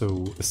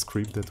 So a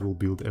script that will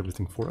build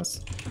everything for us,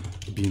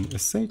 bin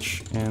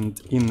sh, and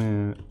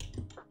in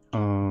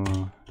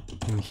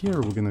here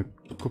we're gonna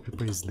copy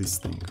paste this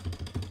thing.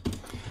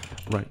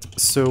 Right,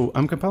 so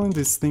I'm compiling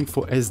this thing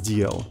for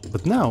SDL,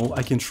 but now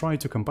I can try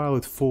to compile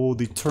it for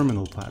the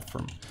terminal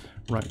platform.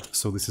 Right,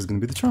 so this is gonna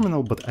be the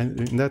terminal, but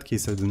in that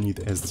case I don't need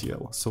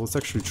SDL. So let's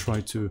actually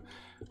try to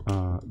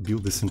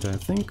build this entire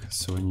thing.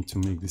 So I need to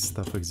make this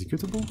stuff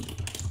executable.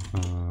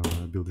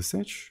 Build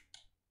sh.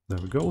 There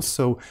we go.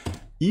 So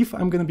if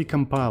I'm gonna be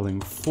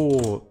compiling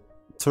for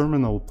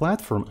terminal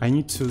platform, I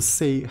need to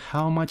say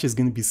how much is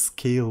going to be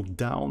scaled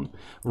down,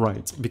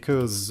 right?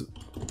 Because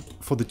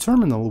for the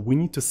terminal, we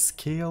need to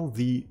scale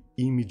the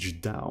image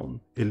down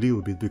a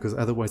little bit, because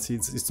otherwise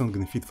it's not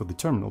going to fit for the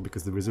terminal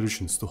because the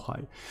resolution is too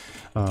high.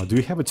 Do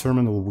you have a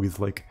terminal with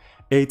like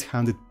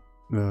 800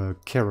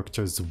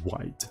 characters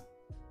wide?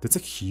 That's a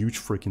huge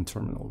freaking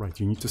terminal, right?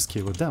 You need to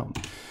scale it down.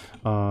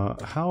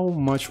 How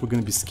much we're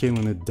going to be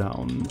scaling it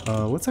down?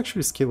 Let's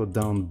actually scale it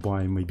down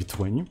by maybe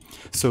 20.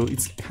 So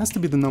it has to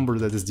be the number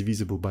that is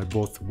divisible by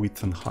both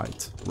width and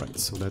height, right?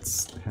 So that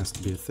has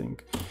to be a thing.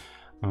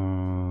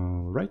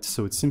 Right,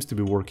 so it seems to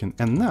be working.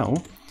 And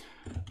now,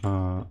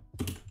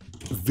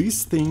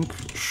 this thing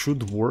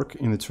should work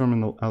in the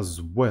terminal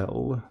as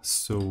well.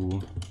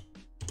 So,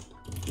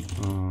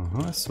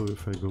 so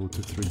if I go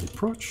to 3D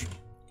Approach,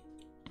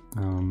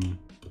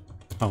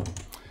 oh,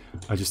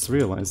 I just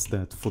realized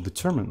that for the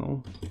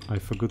terminal, I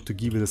forgot to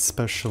give it a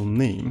special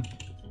name.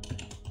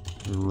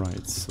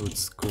 Right, so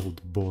it's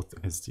called both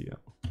SDL.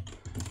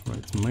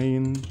 Right,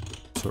 main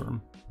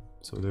term.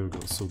 So there we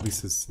go. So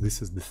this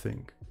is the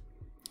thing.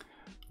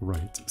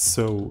 Right,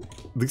 so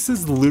this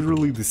is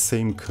literally the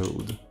same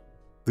code.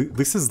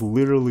 This is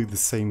literally the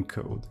same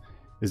code.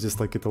 It's just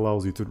like it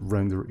allows you to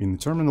render in the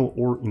terminal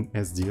or in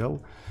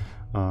SDL.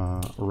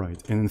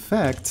 Right, and in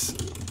fact,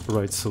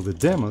 right, so the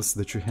demos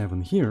that you have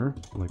in here,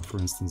 like for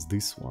instance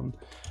this one,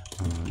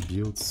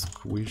 build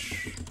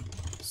squish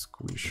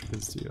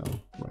SDL,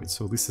 right,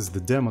 so this is the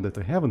demo that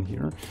I have in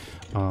here.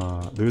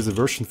 There is a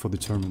version for the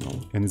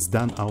terminal, and it's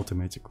done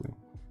automatically.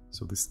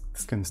 So this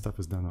kind of stuff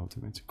is done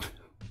automatically,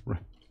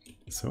 right?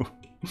 So,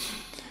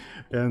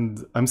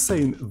 and I'm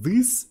saying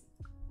this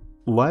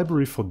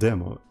library for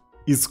demo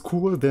is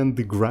cooler than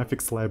the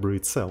graphics library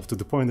itself, to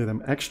the point that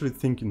I'm actually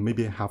thinking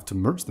maybe I have to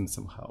merge them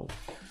somehow.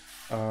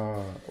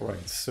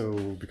 Right, so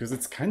because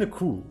it's kind of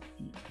cool.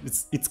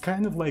 It's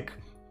kind of like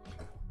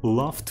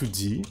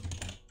Love2D,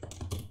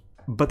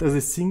 but as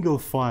a single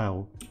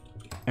file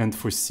and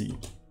for C. You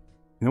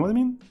know what I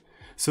mean?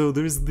 So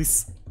there's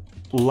this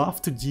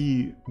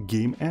Love2D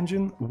game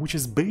engine, which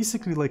is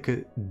basically like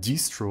a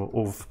distro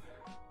of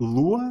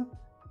Lua,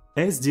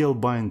 SDL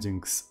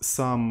bindings,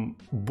 some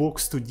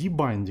Box2D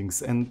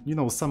bindings, and you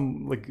know,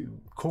 some like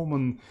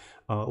common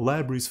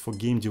libraries for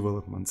game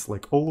developments,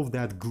 like all of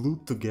that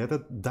glued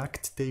together,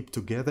 duct taped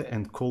together,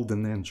 and called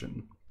an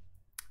engine.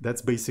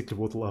 That's basically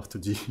what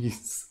Love2D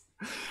is.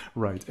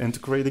 Right, and to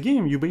create a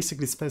game, you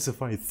basically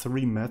specify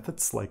 3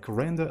 methods, like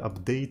render,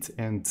 update,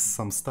 and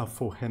some stuff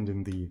for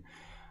handling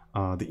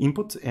the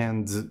input,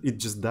 and it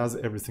just does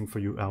everything for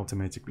you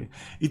automatically.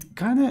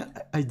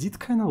 I did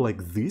kind of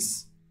like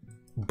this,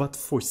 but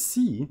for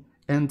C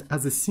and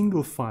as a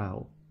single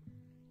file,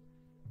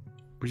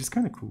 which is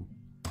kind of cool,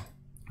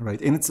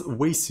 right? And it's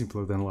way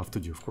simpler than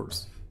Love2D, of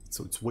course.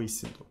 So it's way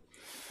simpler.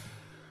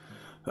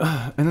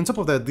 And on top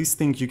of that, this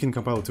thing you can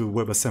compile to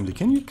WebAssembly.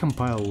 Can you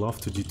compile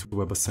Love2D to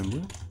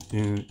WebAssembly?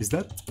 Is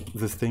that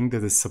the thing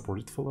that is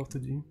supported for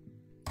Love2D?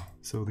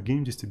 So the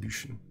game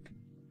distribution.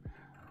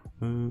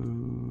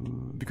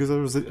 Because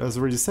as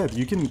already said,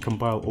 you can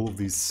compile all of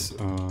this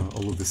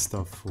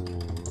stuff for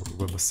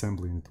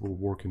WebAssembly, and it will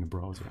work in the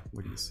browser,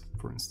 like this,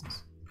 for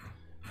instance.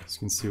 As you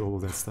can see, all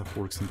of that stuff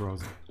works in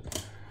browser.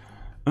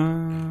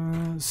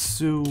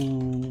 So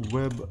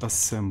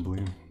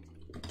WebAssembly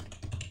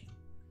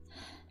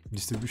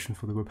distribution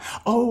for the web.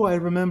 Oh, I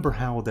remember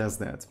how it does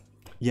that.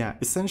 Yeah,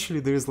 essentially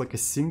there is like a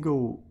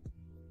single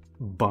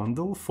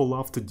bundle for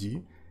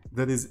Love.d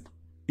that is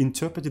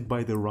interpreted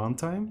by the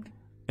runtime,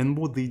 and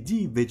what they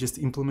did, they just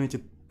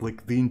implemented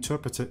like the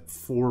interpreter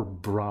for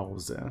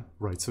browser,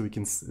 right? So we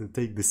can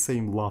take the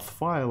same love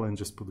file and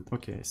just put it.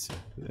 Okay,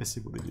 I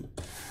see what they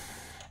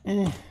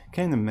did.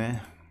 Kind of meh.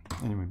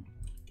 Anyway,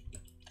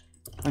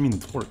 I mean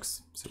it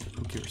works, so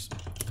who cares?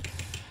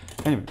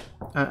 Anyway,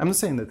 I'm not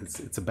saying that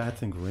it's a bad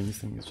thing or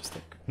anything. It's just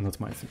like not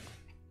my thing.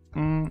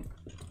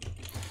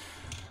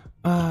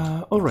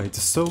 Alright,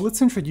 so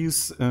let's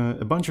introduce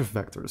a bunch of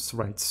vectors,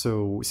 right?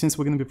 So since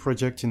we're going to be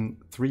projecting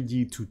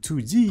 3D to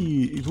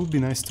 2D, it would be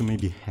nice to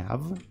maybe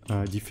have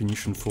a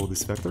definition for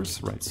these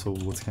vectors, right? So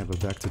let's have a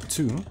vector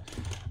 2,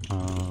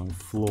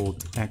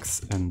 float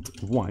x and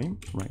y,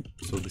 right?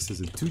 So this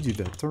is a 2D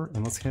vector,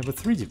 and let's have a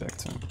 3D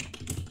vector.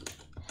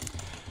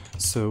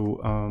 So,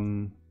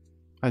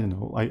 I don't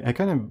know, I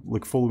kind of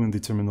like following the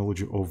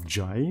terminology of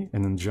Jai,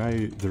 and in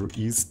Jai there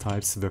is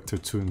types vector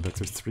 2 and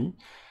vector 3.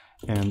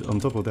 And on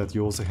top of that,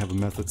 you also have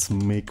methods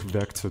make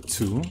vector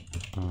 2,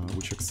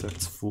 which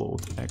accepts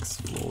float x,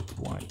 float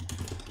y.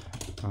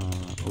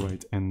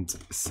 Right, and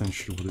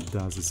essentially what it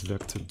does is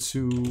vector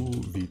 2,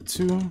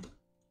 v2,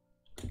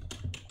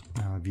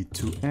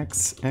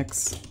 v2x,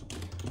 x,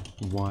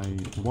 y,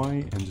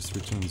 y, and just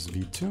returns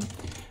v2.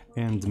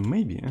 And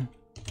maybe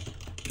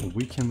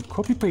we can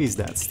copy-paste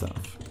that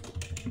stuff.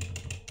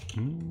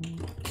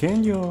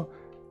 Can your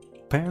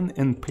pen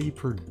and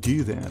paper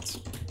do that?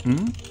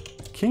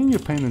 Can your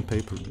pen and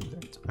paper do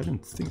that? I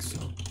don't think so.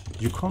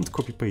 You can't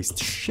copy-paste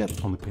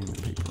shit on the pen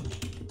and paper.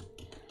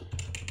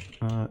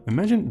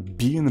 Imagine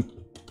being a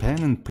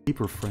pen and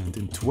paper friend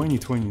in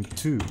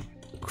 2022.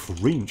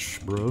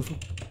 Cringe, bro.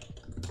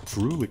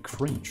 Truly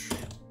cringe.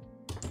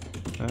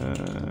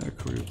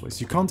 Query replace.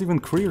 You can't even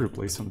query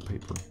replace on the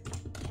paper.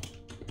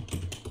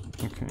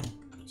 Okay,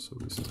 so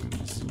this is gonna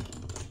be C.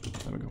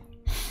 There we go.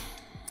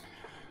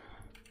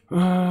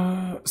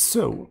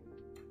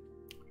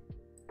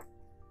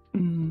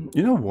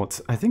 You know what?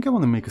 I think I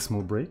want to make a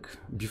small break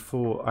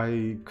before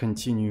I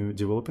continue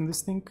developing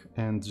this thing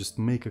and just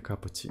make a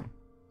cup of tea.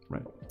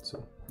 Right,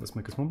 so let's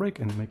make a small break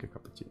and make a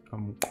cup of tea.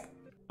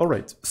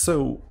 Alright,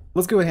 so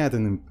let's go ahead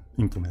and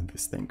implement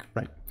this thing,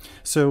 right?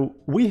 So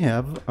we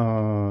have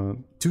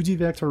 2D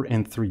vector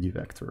and 3D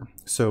vector.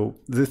 So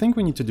the thing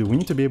we need to do, we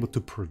need to be able to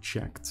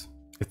project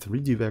a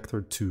 3D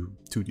vector to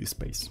 2D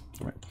space,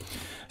 right?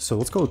 So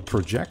let's call it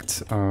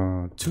project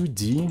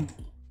 2D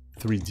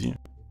 3D.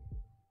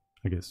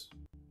 I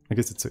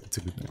guess it's a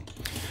good name.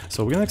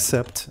 So we're gonna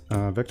accept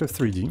vector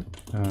 3D,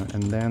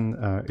 and then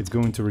it's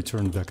going to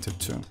return vector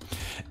 2.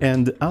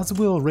 And as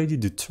we already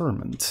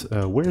determined,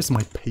 where's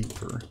my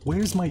paper?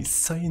 Where's my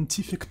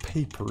scientific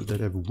paper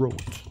that I've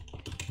wrote?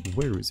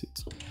 Where is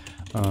it?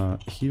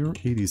 Here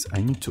it is.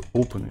 I need to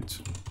open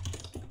it.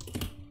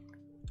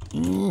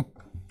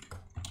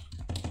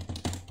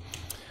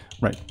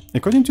 Right.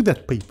 According to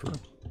that paper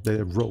that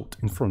I wrote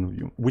in front of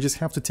you, we just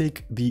have to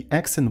take the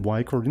x and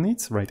y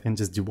coordinates, right, and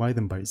just divide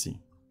them by z.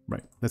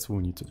 Right, that's what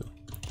we need to do.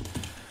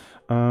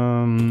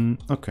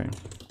 Okay,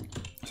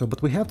 so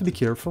but we have to be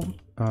careful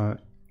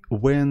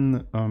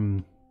when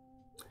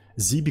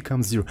z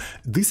becomes 0.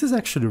 This is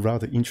actually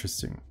rather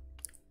interesting.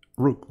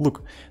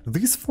 Look,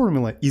 this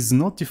formula is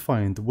not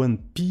defined when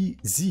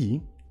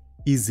pz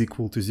is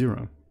equal to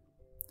 0.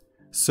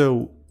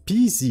 So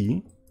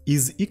pz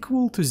is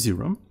equal to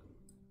 0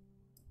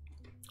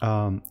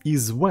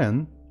 is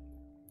when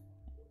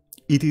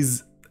it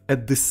is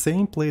at the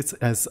same place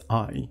as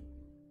I.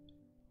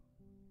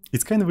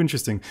 It's kind of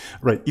interesting,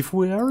 right? If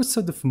we are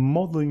sort of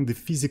modeling the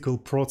physical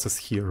process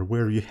here,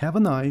 where you have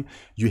an eye,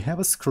 you have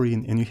a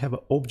screen, and you have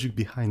an object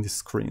behind the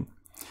screen.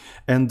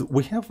 And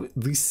we have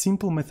this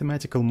simple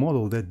mathematical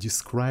model that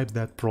describes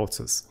that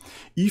process.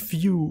 If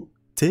you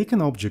take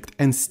an object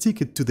and stick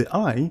it to the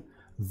eye,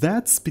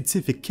 that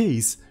specific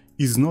case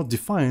is not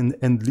defined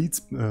and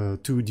leads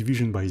to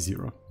division by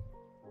 0.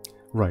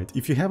 Right,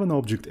 if you have an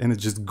object and it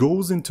just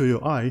goes into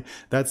your eye,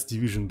 that's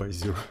division by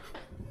 0.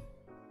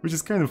 Which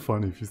is kind of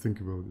funny if you think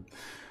about it.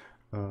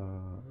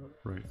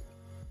 Right.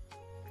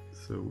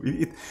 So,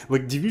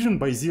 like division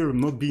by 0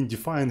 not being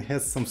defined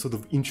has some sort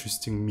of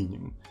interesting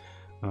meaning.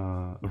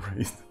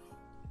 Right.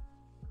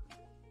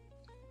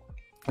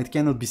 It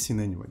cannot be seen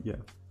anyway,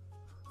 yeah.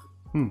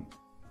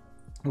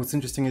 What's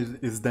interesting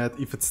is that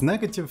if it's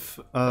negative,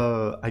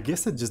 I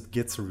guess it just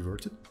gets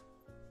reverted.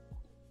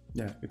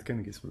 Yeah, it kind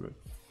of gets reverted.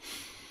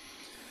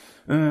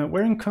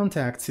 Wearing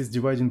contacts is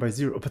dividing by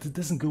 0, but it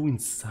doesn't go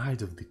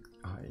inside of the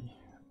eye,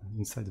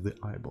 inside of the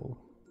eyeball.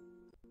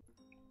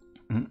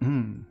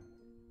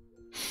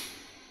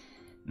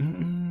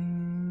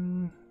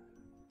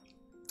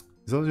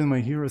 Zoljan,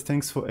 my hero,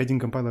 thanks for adding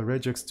compiler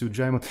regex to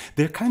Jimon.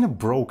 They're kind of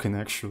broken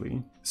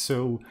actually,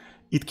 so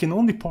it can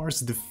only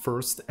parse the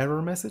first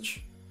error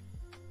message,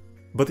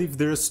 but if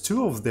there's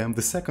 2 of them,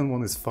 the second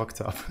one is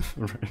fucked up,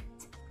 right?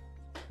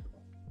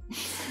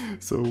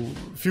 So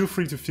feel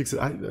free to fix it.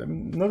 I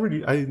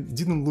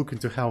didn't look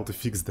into how to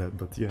fix that,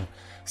 but yeah.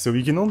 So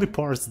you can only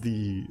parse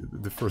the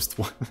first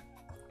one.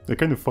 I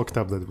kind of fucked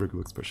up that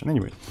regular expression.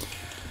 Anyway,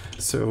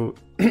 so,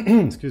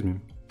 excuse me.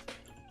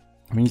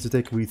 We need to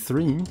take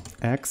v3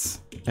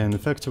 x and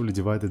effectively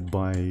divide it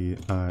by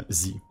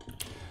z.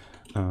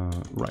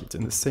 Right,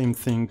 and the same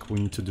thing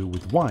we need to do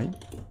with y,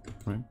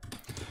 right?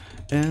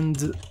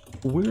 And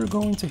we're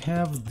going to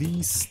have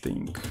this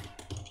thing.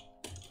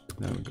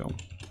 There we go.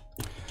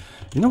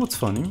 You know what's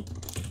funny?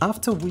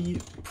 After we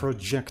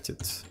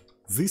projected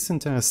this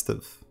entire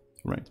stuff,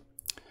 right?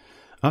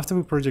 After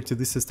we projected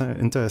this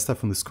entire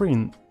stuff on the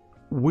screen,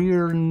 we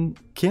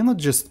cannot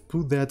just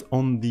put that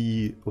on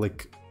the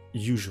like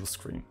usual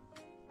screen,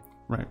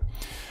 right?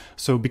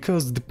 So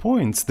because the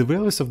points, the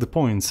values of the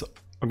points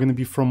are going to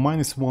be from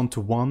 -1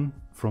 to 1,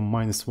 from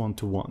 -1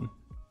 to 1,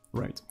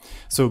 right?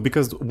 So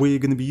because we're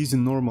going to be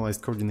using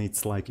normalized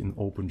coordinates like in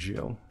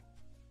OpenGL.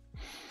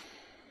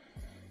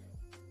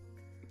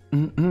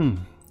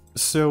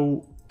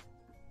 So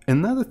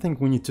another thing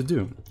we need to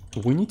do,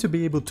 we need to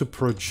be able to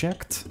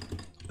project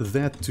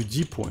that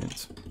 2D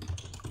point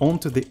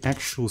onto the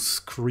actual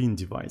screen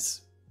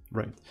device,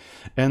 right?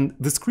 And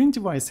the screen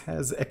device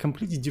has a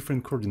completely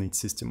different coordinate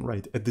system,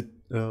 right? At the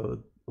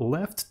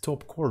left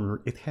top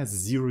corner, it has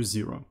 0,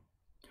 0.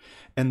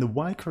 And the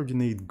Y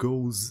coordinate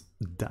goes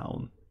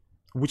down,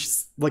 which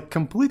is like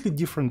completely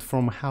different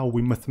from how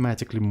we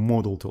mathematically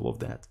modeled all of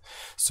that.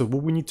 So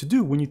what we need to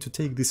do, we need to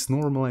take this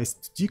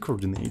normalized D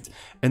coordinate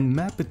and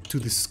map it to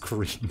the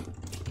screen,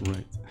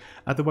 right?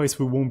 Otherwise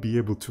we won't be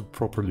able to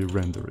properly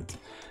render it.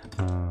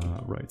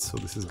 Right, so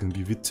this is going to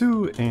be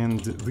V2 and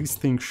this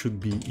thing should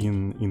be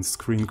in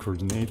screen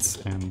coordinates,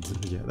 and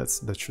yeah,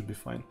 that should be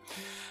fine.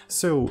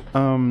 So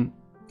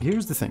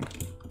here's the thing.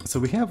 So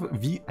we have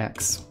Vx,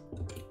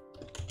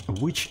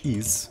 which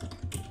is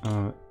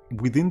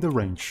within the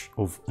range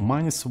of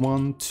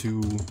 -1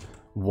 to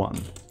 1.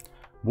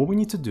 What we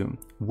need to do,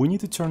 we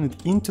need to turn it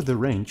into the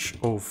range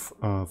of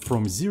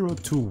from 0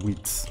 to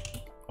width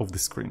of the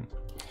screen.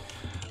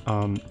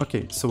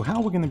 Okay, so how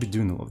we're going to be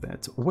doing all of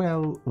that?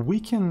 Well, we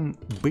can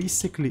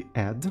basically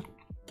add...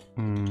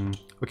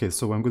 okay,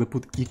 so I'm going to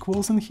put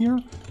equals in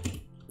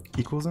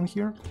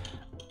here,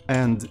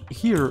 and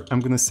here I'm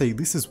going to say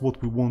this is what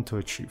we want to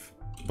achieve,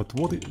 but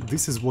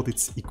this is what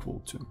it's equal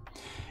to.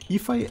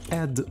 If I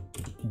add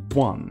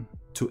 1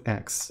 to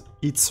x,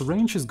 its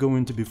range is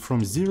going to be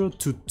from 0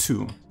 to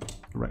 2,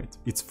 right?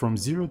 It's from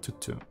 0 to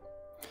 2.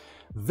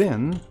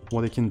 Then,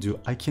 what I can do,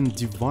 I can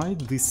divide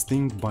this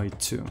thing by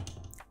 2,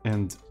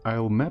 and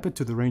I'll map it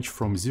to the range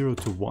from 0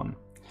 to 1.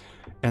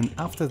 And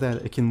after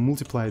that, I can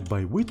multiply it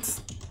by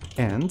width,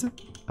 and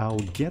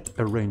I'll get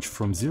a range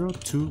from 0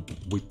 to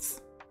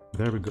width.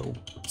 There we go.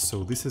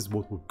 So this is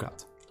what we've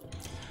got.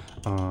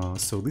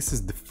 So this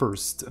is the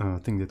first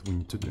thing that we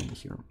need to do in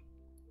here.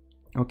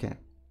 Okay.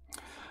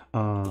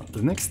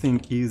 The next thing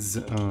is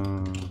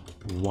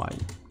y.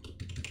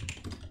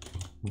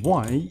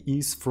 Y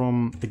is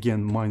from,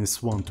 again,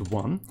 -1 to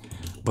 1,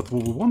 but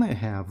what we want to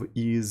have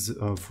is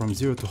from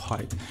 0 to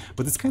height.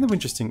 But it's kind of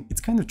interesting,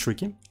 it's kind of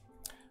tricky,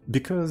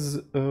 because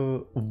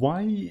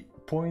y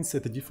points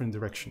at a different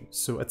direction.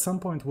 So at some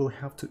point we'll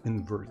have to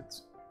invert it,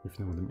 if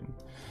you know what I mean.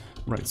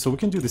 Right, so we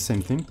can do the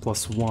same thing,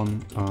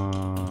 +1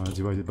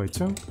 divided by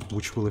 2,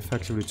 which will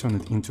effectively turn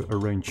it into a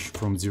range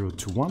from 0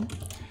 to 1.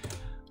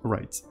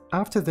 Right,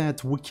 after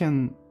that we can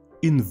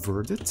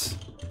invert it,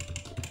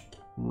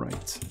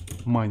 right,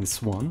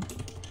 -1,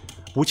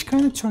 which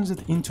kind of turns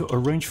it into a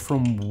range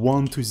from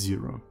 1 to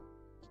 0.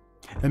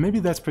 And maybe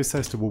that's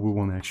precisely what we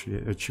want to actually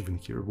achieve in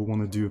here. We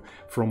want to do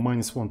from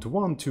 -1 to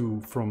 1 to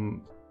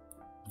from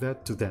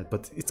that to that,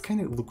 but it kind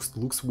of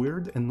looks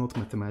weird and not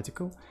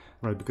mathematical,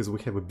 right? Because we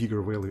have a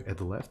bigger value at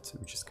the left,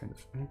 which is kind of...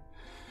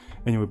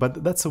 Anyway,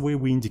 but that's a way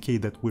we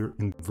indicate that we're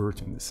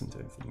inverting this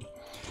entire thing.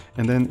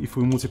 And then if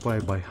we multiply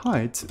it by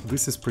height,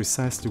 this is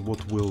precisely what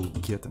we'll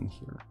get in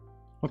here.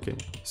 Okay,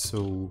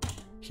 so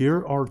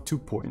here are 2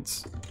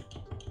 points,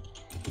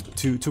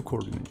 two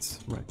coordinates,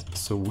 right?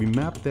 So we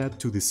map that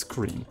to the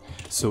screen.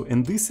 So,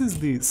 and this is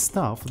the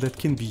stuff that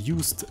can be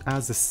used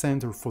as a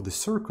center for the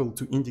circle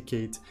to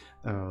indicate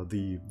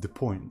the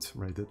point,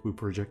 right, that we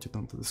projected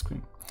onto the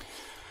screen.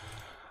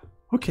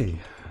 Okay,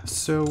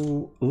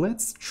 so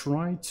let's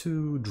try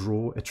to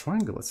draw a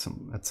triangle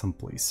at some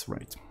place,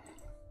 right?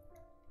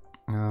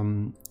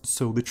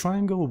 So the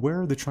triangle,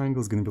 where the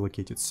triangle is going to be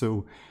located.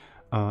 So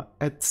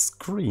at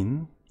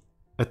screen,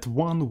 at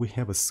 1 we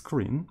have a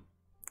screen,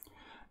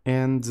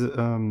 and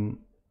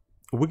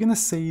we're going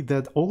to say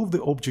that all of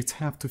the objects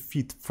have to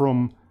fit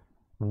from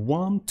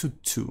 1 to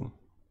 2,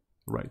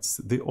 right?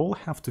 So they all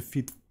have to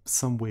fit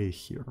somewhere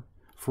here,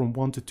 from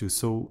 1 to 2.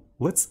 So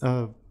let's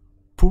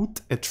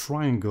put a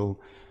triangle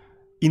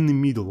in the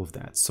middle of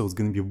that. So it's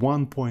going to be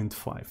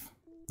 1.5.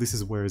 This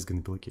is where it's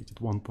going to be located,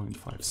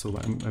 1.5. So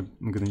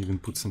I'm going to even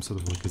put some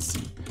sort of like a z.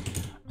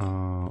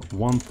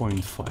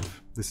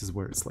 1.5. This is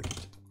where it's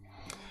located.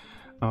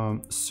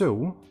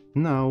 So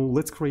now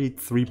let's create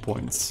 3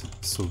 points.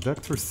 So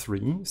vector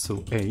 3,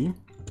 so A,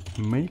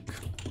 make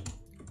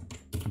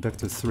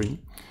vector 3.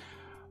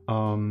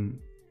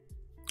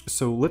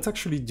 So let's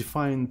actually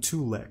define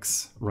two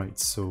legs, right?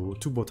 So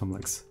two bottom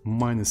legs,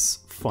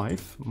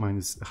 -5,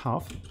 minus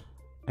half,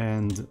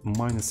 and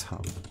minus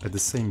half at the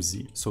same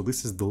z. So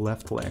this is the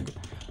left leg.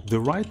 The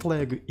right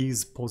leg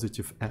is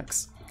positive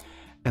x.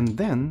 And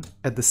then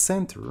at the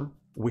center,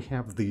 we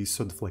have the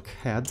sort of like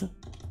head.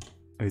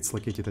 It's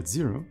located at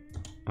 0,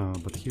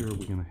 but here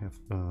we're gonna have,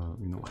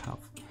 you know, half.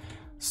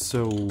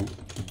 So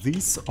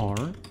these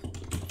are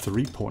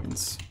 3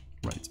 points,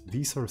 right?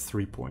 These are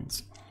 3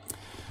 points.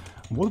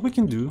 What we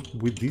can do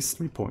with these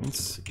 3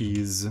 points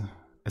is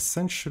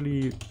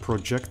essentially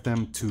project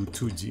them to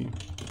 2D.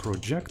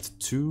 Project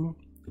to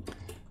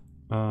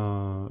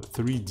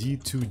 3D,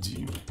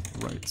 2D,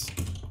 right?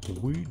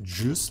 We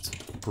just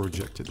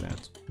projected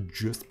that,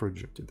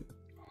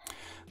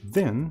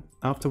 Then,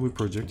 after we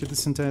projected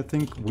this entire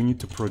thing, we need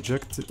to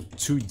project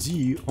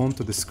 2D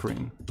onto the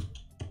screen.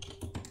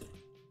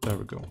 There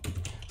we go.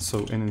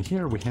 So, and in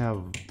here we have,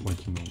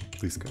 like, you know,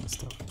 this kind of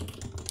stuff.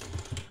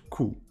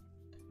 Cool.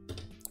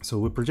 So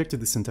we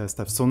projected this entire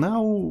stuff. So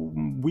now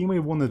we may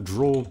want to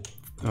draw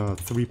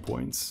 3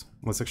 points.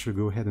 Let's actually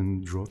go ahead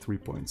and draw 3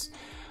 points.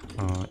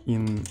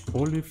 In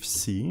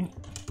Olive.c,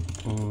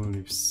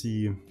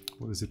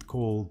 what is it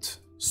called?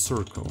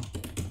 Circle.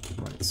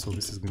 Right, so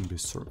this is going to be a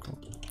circle.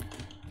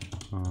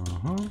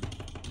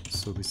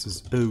 So this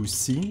is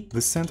OC.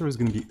 The center is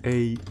going to be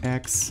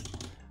AX,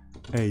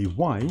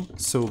 AY.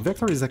 So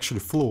vector is actually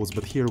floats,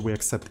 but here we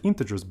accept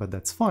integers, but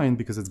that's fine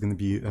because it's going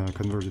to be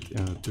converted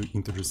to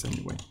integers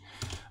anyway.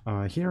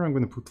 Here I'm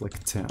going to put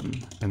like 10,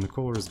 and the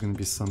color is going to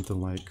be something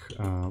like,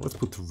 let's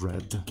put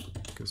red,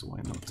 because why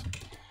not?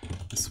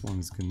 This one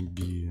is going to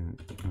be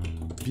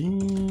B,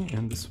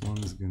 and this one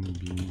is going to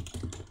be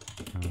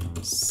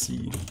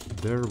C.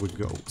 There we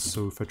go.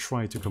 So if I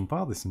try to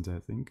compile this entire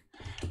thing,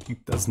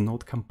 it does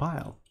not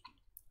compile.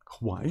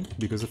 Why?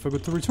 Because I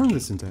forgot to return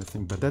this entire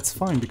thing, but that's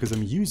fine because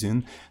I'm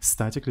using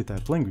statically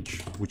typed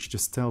language, which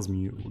just tells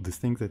me the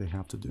thing that I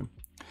have to do.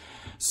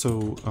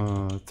 So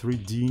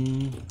 3D.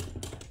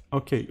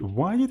 Okay,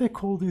 why did I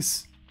call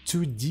this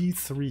 2D,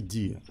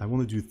 3D? I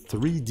want to do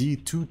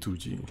 3D to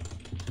 2D.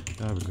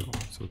 There we go.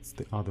 So it's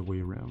the other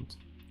way around.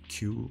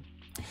 Cool.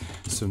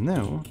 So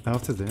now,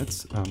 after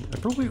that, I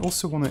probably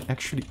also want to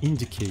actually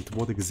indicate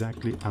what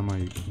exactly am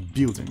I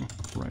building,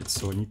 right?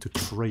 So I need to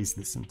trace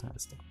this entire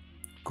stuff.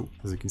 Cool.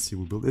 As you can see,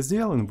 we build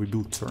SDL and we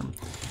build term.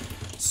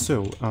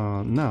 So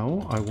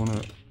now I want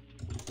to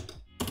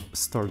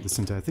start this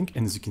entire thing,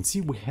 and as you can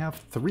see, we have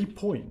 3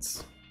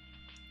 points.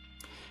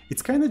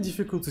 It's kind of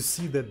difficult to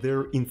see that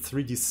they're in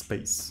 3D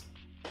space,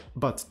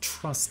 but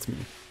trust me,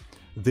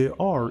 they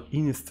are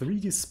in a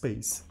 3D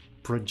space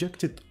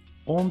projected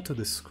onto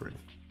the screen.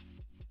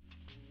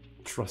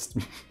 Trust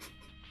me.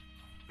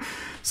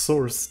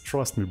 Source,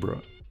 trust me,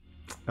 bro.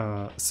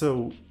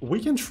 So we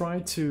can try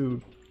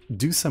to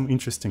do some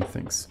interesting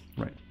things,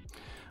 right?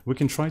 We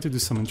can try to do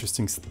some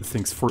interesting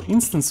things. For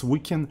instance, we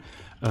can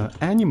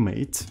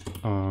animate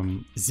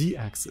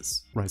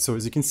z-axis, right? So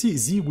as you can see,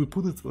 z, we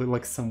put it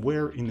like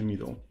somewhere in the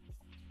middle,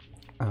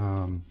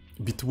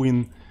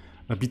 between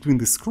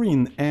the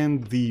screen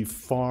and the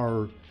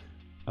far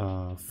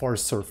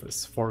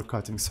surface, far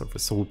cutting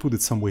surface. So we'll put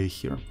it somewhere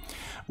here.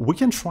 We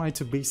can try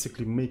to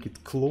basically make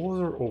it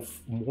closer or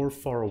more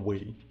far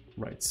away,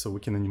 right? So we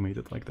can animate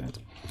it like that.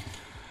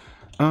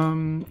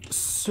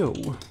 So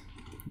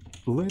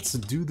let's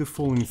do the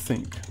following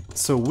thing.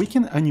 So we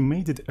can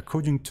animate it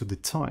according to the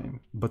time,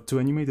 but to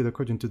animate it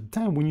according to the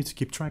time, we need to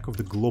keep track of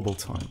the global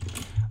time.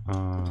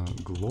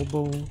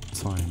 Global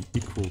time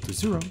equal to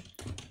 0,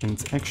 and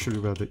it's actually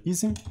rather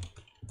easy.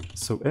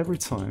 So every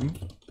time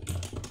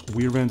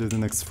we render the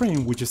next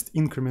frame, we just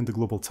increment the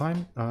global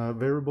time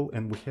variable,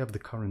 and we have the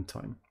current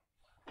time.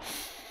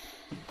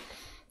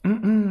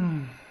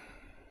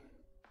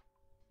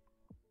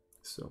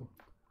 So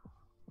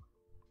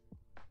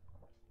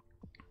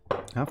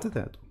after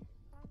that,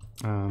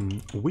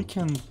 we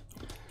can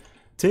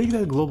take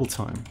that global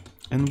time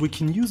and we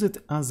can use it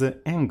as an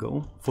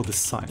angle for the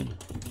sine.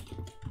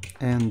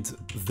 And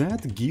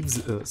that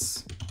gives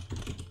us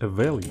a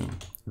value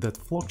that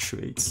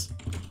fluctuates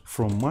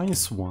from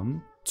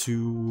 -1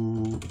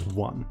 to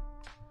 1,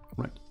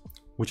 right?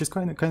 Which is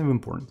kind of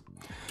important.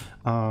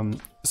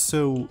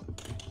 So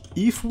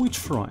if we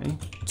try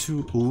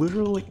to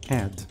literally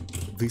add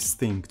this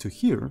thing to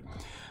here,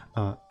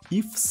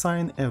 if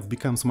sine f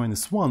becomes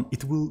 -1,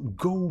 it will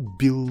go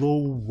below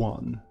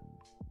 1.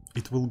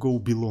 It will go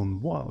below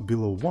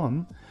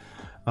 1,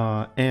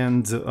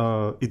 and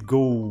it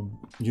go,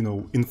 you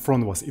know, in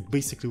front of us. It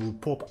basically will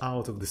pop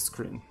out of the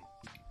screen.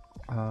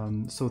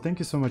 So thank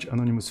you so much,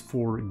 Anonymous,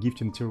 for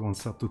gifting tier 1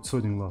 sub to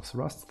Tsoding Loves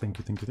Rust. Thank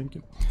you, thank you, thank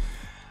you.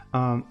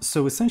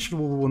 So essentially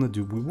what we want to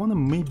do, we want to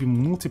maybe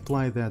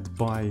multiply that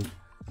by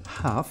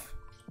half,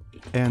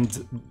 and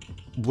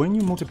when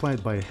you multiply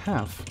it by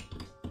half,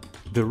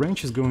 the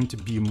range is going to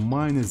be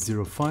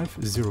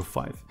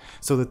 -0.505.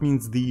 So that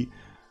means the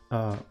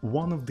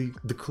one of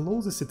the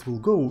closest it will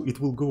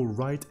go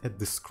right at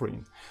the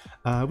screen,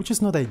 which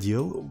is not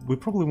ideal. We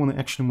probably want to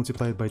actually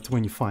multiply it by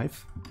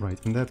 25, right?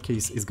 In that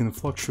case, it's going to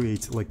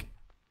fluctuate like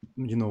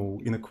you know,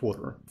 in a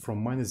quarter,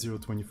 from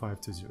 -0.25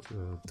 to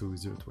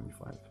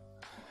 0.25.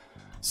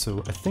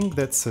 So I think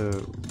that's a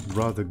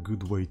rather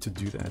good way to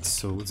do that.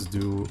 So let's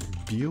do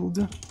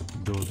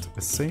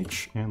build.sh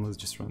and let's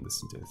just run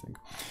this entire thing.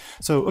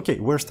 So, okay,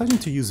 we're starting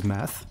to use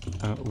math,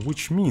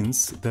 which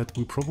means that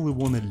we probably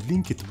want to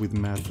link it with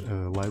math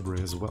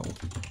library as well.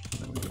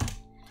 There we go.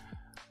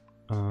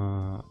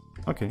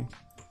 Okay.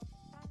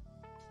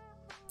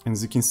 And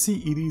as you can see,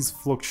 it is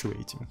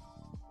fluctuating,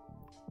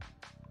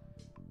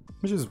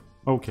 which is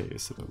okay, I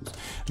suppose.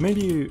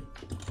 Maybe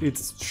it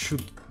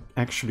should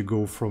actually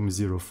go from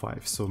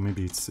 0.5, so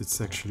maybe it's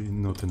actually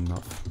not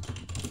enough.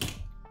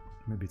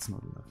 Maybe it's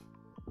not enough.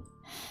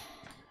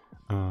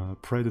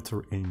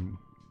 Predator aiming,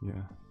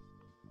 yeah.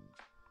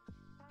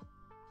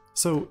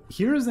 So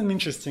here's an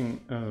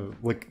interesting,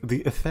 like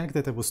the effect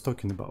that I was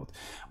talking about.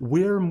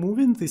 We're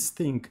moving this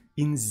thing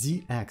in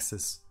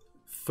z-axis,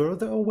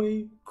 further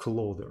away,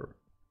 closer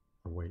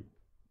away.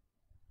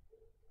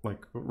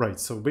 Like, right,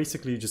 so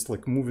basically just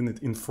like moving it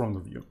in front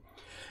of you.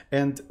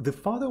 And the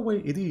farther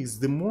away it is,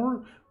 the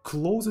more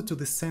closer to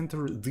the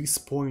center these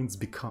points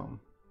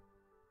become,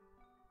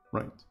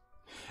 right?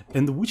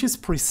 And which is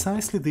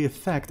precisely the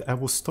effect I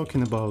was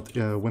talking about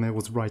when I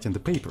was writing the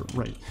paper,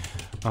 right?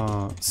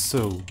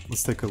 So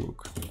let's take a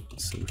look.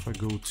 So if I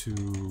go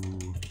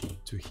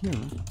to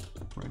here,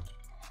 right,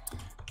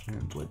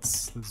 and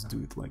let's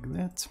do it like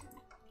that.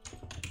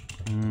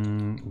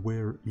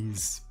 Where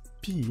is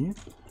P?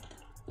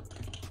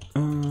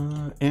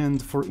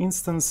 And for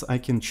instance, I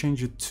can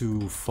change it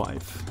to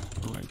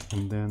 5, right?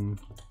 And then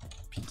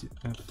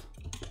PDF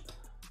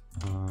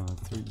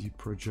 3D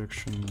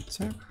projection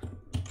tech,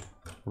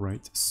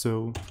 right?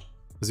 So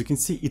as you can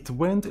see, it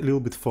went a little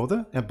bit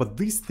further, but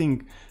this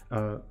thing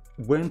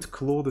went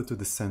closer to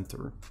the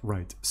center,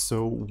 right?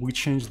 So we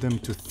changed them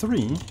to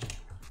 3.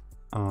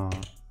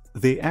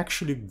 They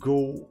actually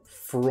go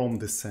from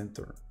the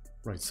center.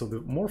 Right, so the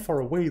more far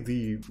away,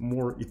 the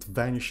more it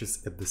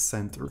vanishes at the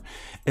center.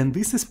 And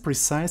this is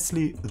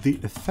precisely the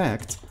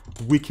effect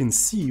we can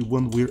see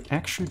when we're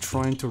actually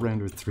trying to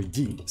render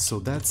 3D. So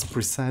that's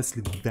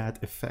precisely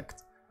that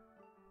effect.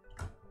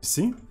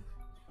 See?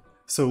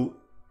 So,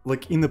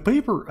 like in the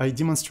paper, I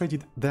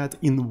demonstrated that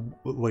in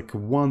like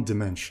 1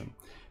 dimension.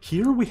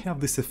 Here we have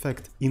this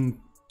effect in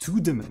 2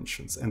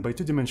 dimensions. And by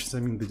 2 dimensions, I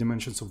mean the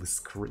dimensions of the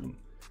screen.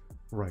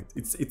 Right,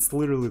 it's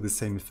literally the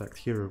same effect.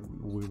 Here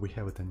we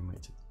have it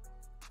animated.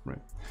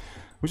 Right,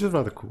 which is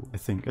rather cool, I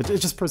think. I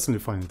just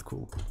personally find it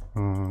cool.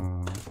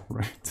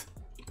 Right,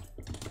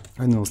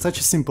 I know, such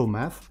a simple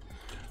math,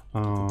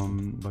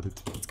 but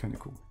it's kind of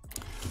cool.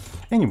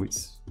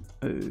 Anyways,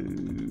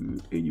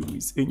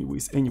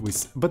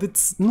 but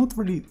it's not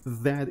really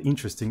that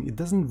interesting. It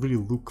doesn't really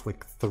look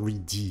like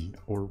 3D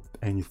or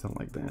anything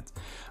like that.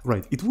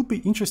 Right, it would be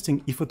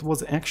interesting if it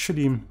was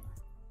actually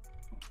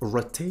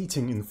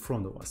rotating in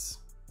front of us.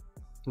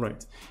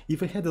 Right,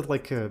 if I had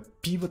like a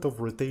pivot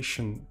of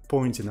rotation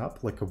pointing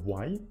up, like a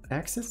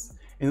y-axis,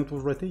 and it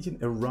was rotating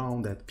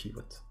around that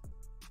pivot.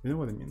 You know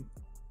what I mean?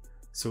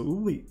 So it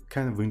will be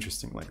kind of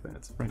interesting like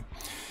that, right?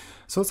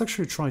 So let's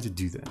actually try to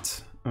do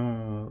that.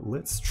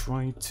 Let's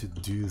try to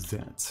do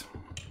that.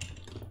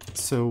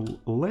 So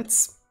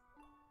let's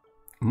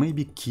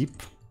maybe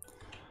keep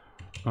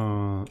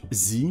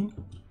z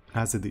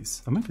as it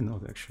is. Or maybe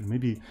not actually.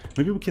 Maybe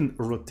we can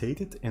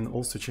rotate it and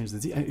also change the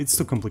z. It's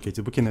too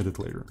complicated. We can edit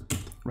later.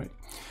 Right.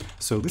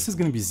 So this is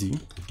going to be z,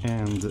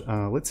 and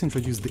let's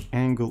introduce the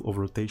angle of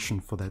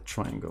rotation for that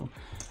triangle.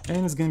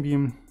 And it's going to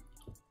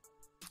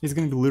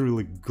be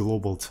literally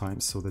global time,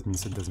 so that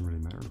means it doesn't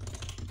really matter.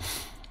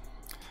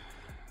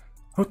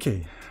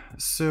 Okay.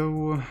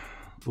 So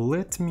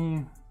let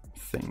me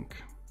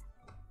think.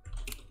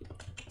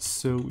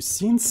 So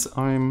since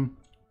I'm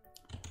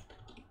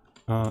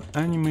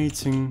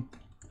animating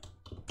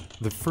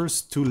the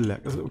first 2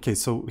 legs. Okay,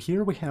 so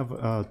here we have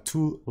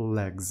 2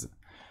 legs.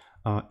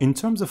 In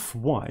terms of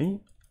y,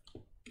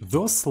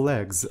 those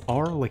legs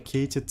are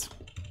located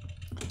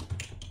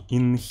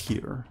in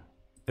here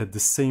at the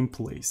same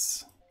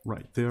place.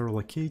 Right, they are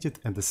located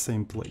at the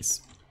same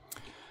place.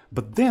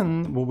 But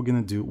then what we're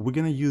gonna do, we're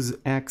gonna use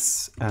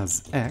x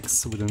as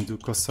x. We're gonna do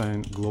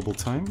cosine global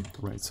time.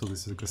 Right, so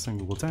this is cosine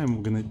global time.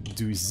 We're gonna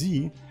do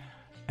z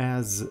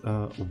as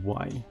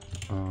y,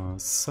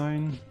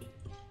 sine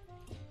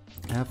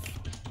f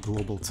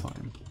global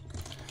time,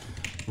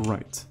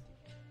 right?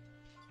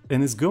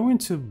 And it's going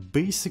to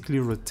basically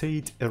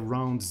rotate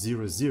around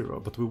 0, 0,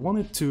 but we want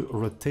it to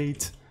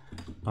rotate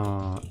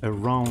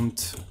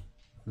around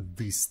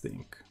this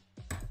thing.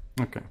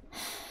 Okay.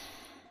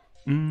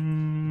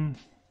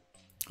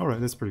 All right,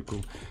 that's pretty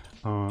cool.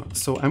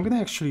 So I'm gonna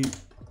actually,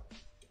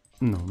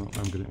 no,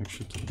 I'm gonna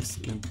actually keep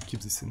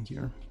this in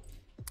here.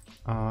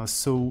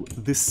 So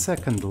the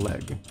second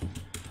leg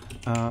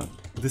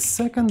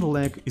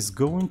is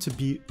going to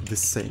be the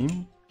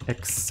same,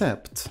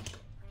 except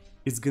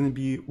it's going to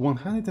be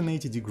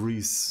 180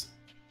 degrees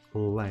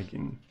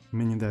lagging,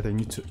 meaning that I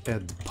need to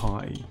add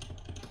pi.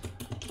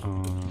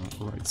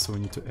 Right, so I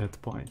need to add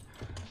pi.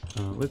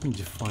 Let me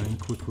define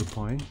quickly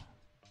pi.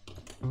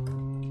 There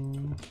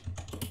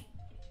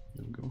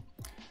we go.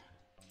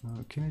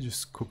 Can I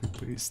just copy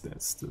paste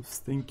that stuff?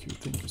 Thank you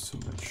so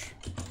much.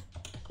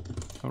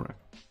 All right.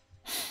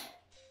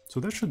 So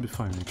that should be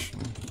fine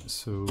actually.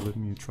 So let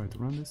me try to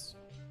run this.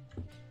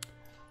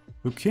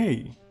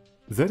 Okay,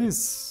 that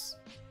is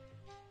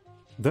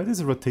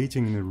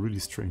rotating in a really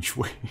strange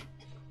way,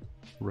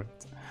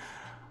 right?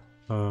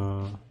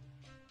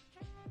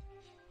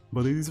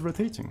 But it is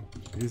rotating.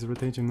 It is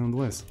rotating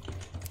nonetheless.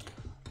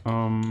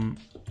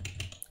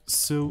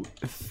 So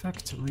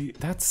effectively,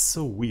 that's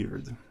so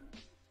weird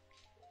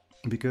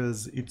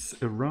because it's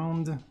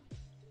around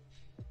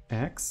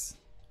X.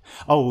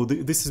 Oh,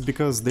 this is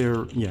because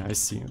they're, yeah, I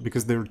see,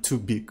 because they're too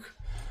big.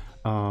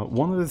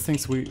 One of the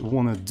things we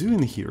want to do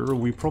in here,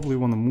 we probably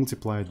want to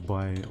multiply it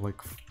by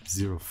like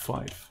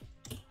 0.5.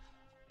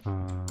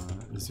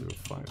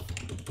 0.5.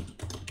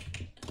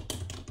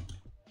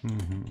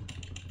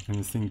 And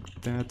I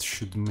think that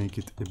should make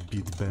it a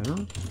bit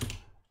better.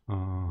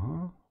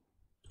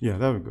 Yeah,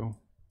 there we go.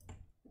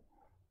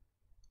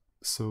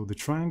 So the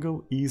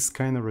triangle is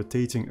kind of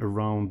rotating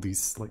around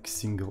this like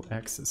single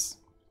axis.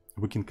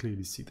 We can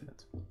clearly see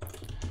that.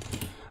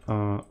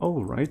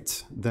 All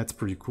right, that's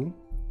pretty cool.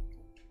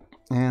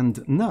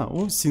 And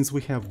now, since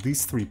we have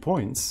these 3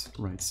 points,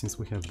 right,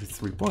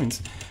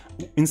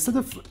 instead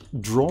of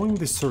drawing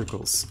the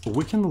circles,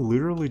 we can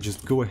literally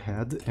just go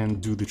ahead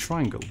and do the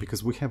triangle,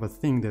 because we have a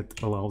thing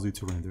that allows you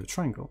to render a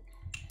triangle.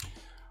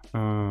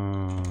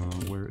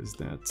 Where is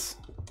that?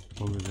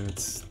 Oh,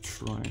 that's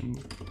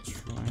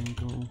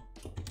triangle.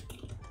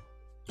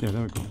 Yeah,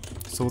 there we go.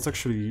 So let's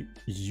actually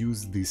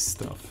use this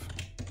stuff.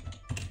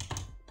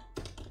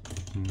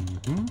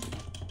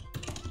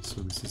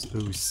 So this is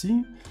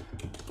OC.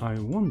 I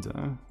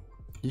wonder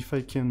if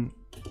I can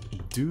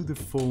do the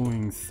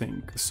following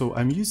thing. So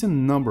I'm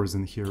using numbers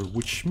in here,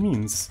 which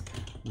means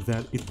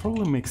that it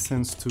probably makes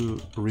sense to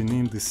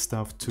rename this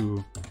stuff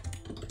to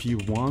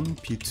P1,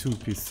 P2,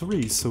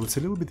 P3, so it's a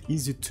little bit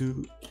easier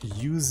to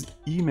use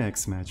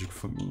Emacs magic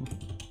for me,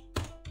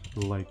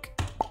 like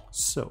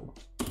so.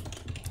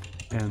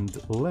 And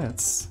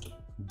let's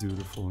do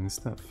the following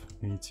stuff.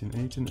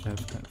 1818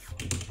 FF.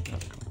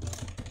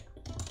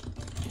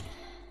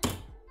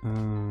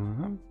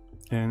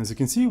 And as you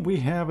can see, we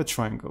have a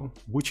triangle,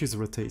 which is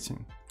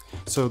rotating.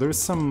 So there's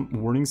some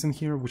warnings in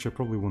here, which I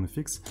probably want to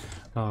fix.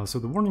 So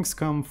the warnings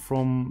come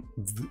from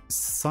the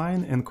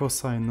sine and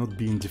cosine not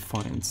being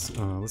defined.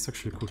 Let's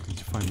actually quickly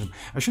define them.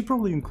 I should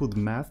probably include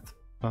math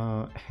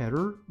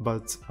header,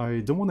 but I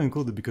don't want to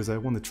include it because I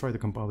want to try to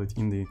compile it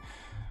in the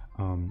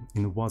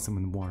WASM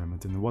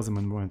environment. In the WASM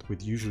environment, we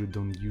usually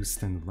don't use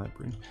standard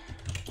library.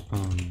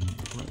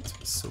 Right,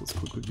 so let's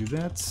quickly do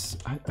that.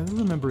 I don't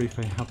remember if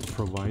I have to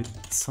provide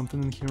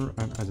something in here.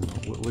 I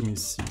don't know. Let me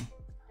see.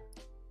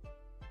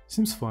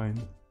 Seems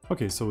fine.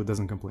 Okay, so it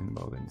doesn't complain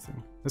about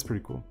anything. That's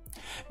pretty cool.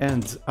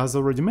 And as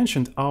already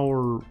mentioned,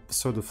 our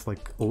sort of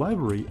like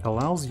library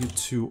allows you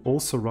to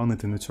also run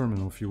it in the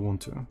terminal if you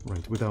want to,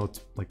 right? Without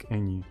like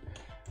any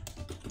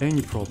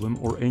problem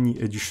or any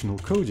additional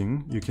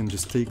coding. You can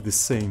just take the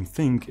same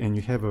thing and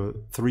you have a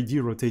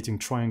 3D rotating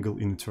triangle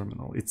in the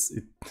terminal. It's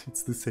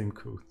the same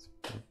code.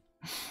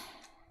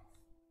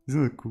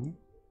 Isn't that cool?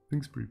 I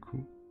think it's pretty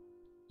cool.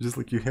 Just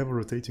like you have a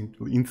rotating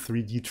in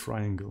 3D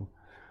triangle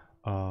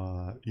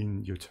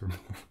in your terminal.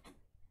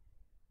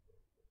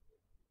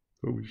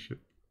 Holy shit.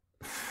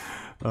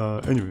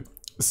 Anyway,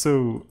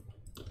 so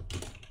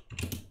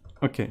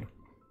okay.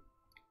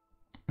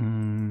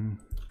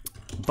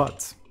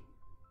 But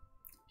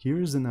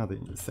here's another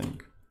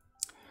thing.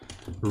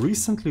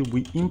 Recently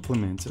we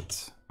implemented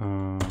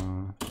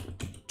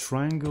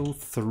Triangle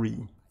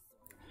 3,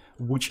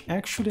 which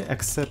actually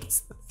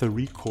accepts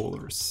 3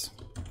 colors.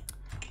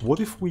 What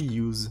if we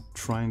use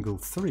Triangle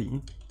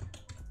 3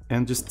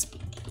 and just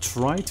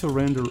try to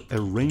render a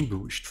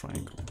rainbowish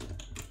triangle?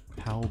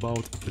 How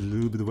about a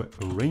little bit of a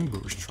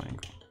rainbowish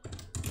triangle?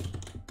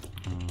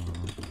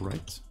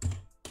 Right?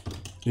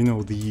 You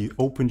know, the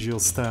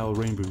OpenGL style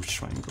rainbowish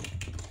triangle.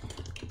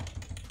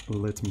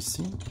 Let me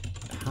see.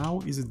 How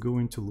is it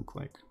going to look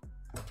like?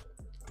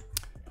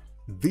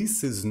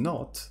 This is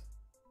not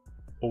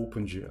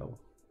OpenGL.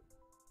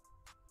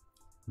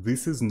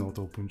 This is not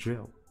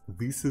OpenGL.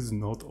 This is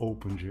not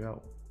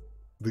OpenGL.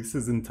 This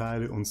is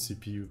entirely on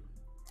CPU.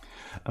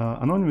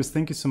 Anonymous,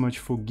 thank you so much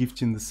for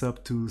gifting the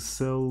sub to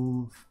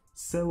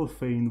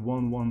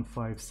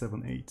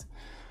Cellophane11578.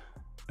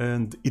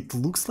 And it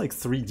looks like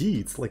 3D,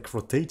 it's like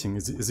rotating.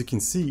 As you can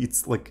see,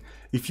 it's like,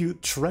 if you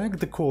track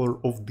the color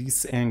of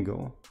this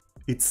angle,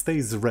 it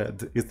stays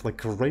red. It's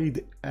like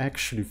red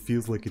actually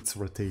feels like it's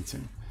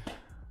rotating.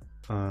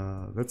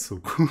 That's so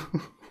cool.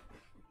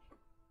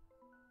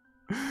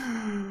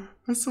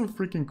 That's so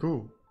freaking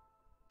cool.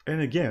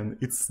 And again,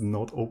 it's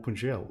not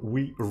OpenGL.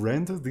 We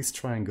render this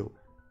triangle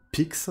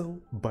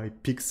pixel by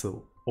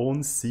pixel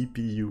on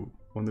CPU,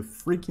 on the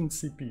freaking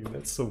CPU.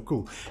 That's so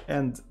cool.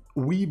 And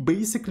we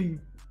basically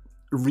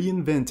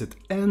reinvented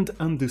and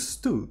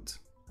understood.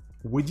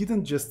 We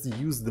didn't just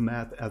use the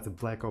math as a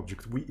black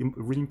object. We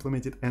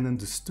re-implemented and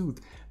understood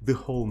the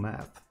whole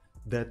math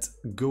that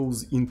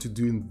goes into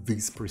doing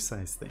this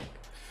precise thing.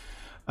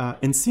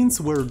 And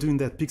since we're doing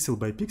that pixel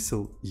by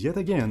pixel, yet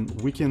again,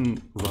 we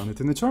can run it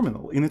in a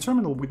terminal. In a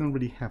terminal, we don't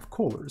really have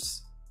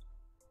callers.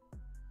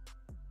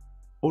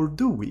 Or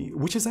do we?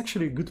 Which is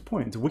actually a good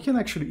point. We can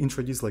actually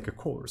introduce like a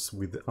callers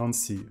with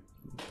ANSI.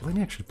 Let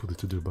me actually put a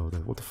to-do about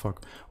that. What the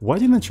fuck? Why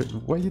didn't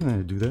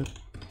I do that?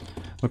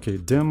 Okay,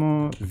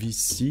 demo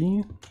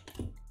VC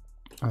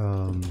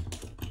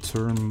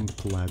term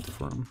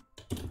platform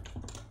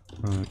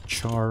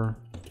char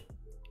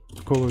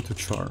caller to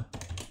char.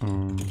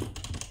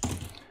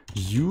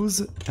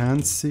 Use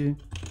ANSI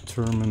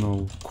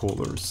terminal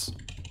callers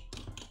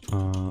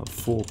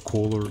for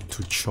caller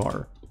to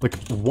char. Like,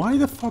 why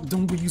the fuck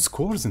don't we use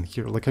callers in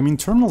here? Like, I mean,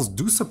 terminals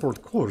do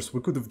support callers.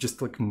 We could have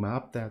just like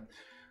mapped that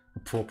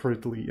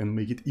appropriately and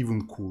make it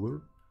even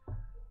cooler.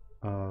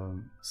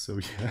 So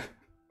yeah,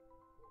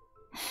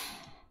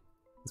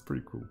 it's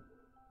pretty cool.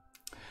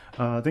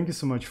 Thank you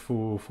so much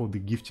for the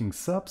gifting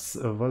subs.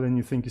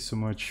 Valeni, thank you so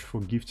much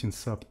for gifting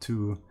sub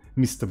to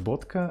Mr.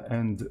 Botka,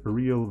 and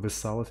Real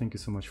Vesala, thank you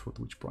so much for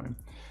Twitch Prime.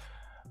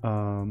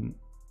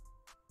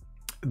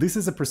 This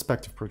is a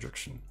perspective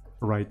projection,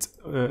 right?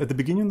 At the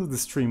beginning of the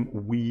stream,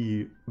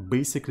 we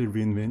basically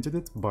reinvented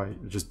it by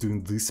just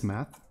doing this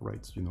math,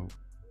 right? You know,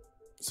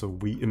 so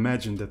we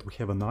imagine that we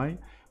have an eye,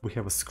 we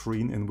have a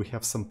screen, and we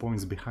have some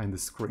points behind the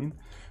screen.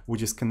 We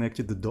just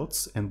connected the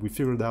dots, and we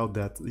figured out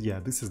that,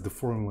 yeah, this is the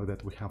formula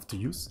that we have to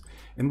use.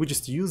 And we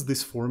just use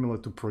this formula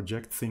to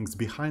project things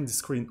behind the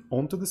screen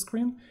onto the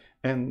screen.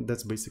 And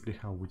that's basically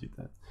how we did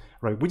that,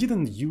 right? We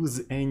didn't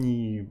use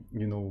any,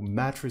 you know,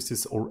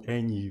 matrices or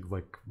any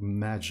like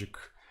magic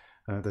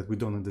that we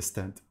don't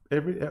understand.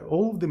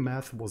 All of the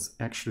math was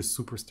actually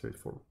super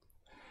straightforward.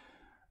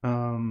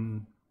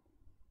 Can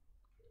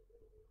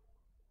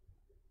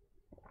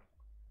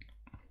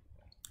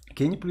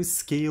you please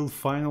scale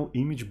final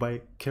image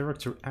by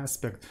character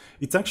aspect?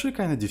 It's actually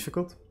kind of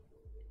difficult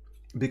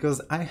because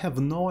I have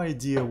no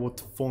idea what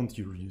font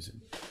you're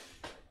using.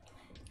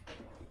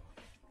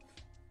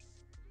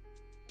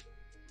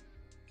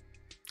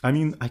 I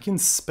mean, I can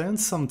spend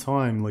some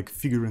time like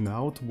figuring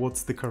out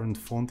what's the current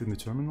font in the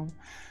terminal.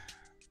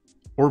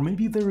 Or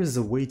maybe there is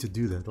a way to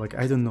do that. Like,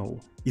 I don't know.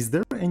 Is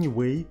there any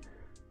way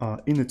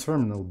in a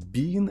terminal,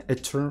 being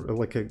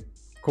like a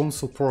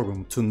console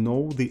program, to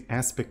know the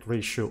aspect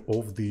ratio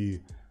of the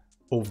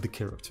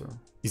character?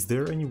 Is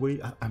there any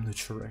way? I'm not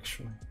sure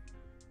actually.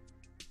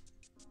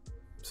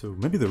 So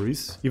maybe there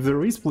is. If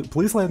there is,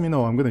 please let me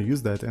know. I'm gonna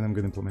use that and I'm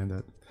gonna implement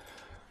that.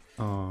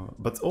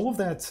 But all of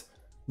that,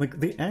 like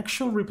the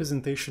actual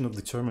representation of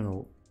the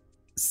terminal,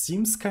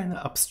 seems kind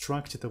of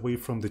abstracted away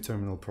from the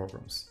terminal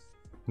programs.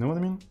 You know what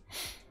I mean?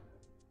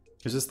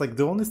 It's just like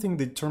the only thing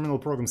the terminal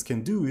programs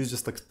can do is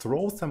just like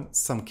throw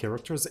some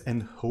characters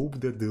and hope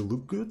that they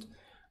look good,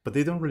 but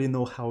they don't really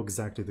know how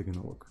exactly they're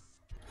gonna look.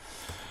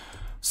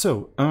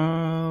 So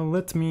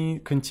let me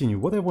continue.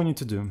 What I want you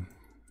to do.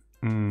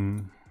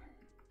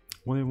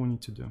 What I want you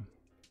to do.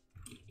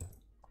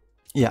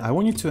 Yeah, I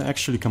want you to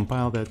actually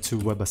compile that to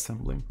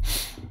WebAssembly.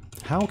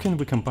 How can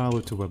we compile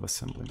it to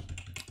WebAssembly?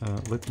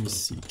 Let me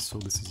see. So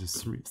this is a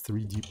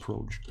 3D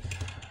project.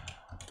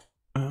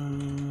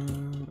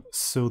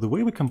 So the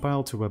way we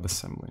compile to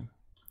WebAssembly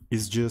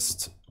is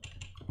just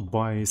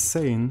by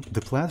saying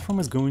the platform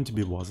is going to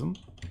be WASM,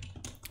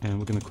 and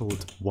we're going to call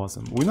it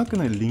WASM. We're not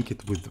going to link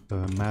it with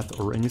math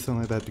or anything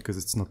like that because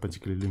it's not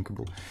particularly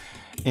linkable.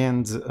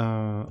 And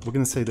we're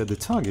going to say that the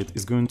target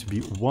is going to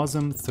be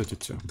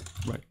WASM32.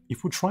 Right.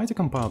 If we try to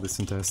compile this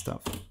entire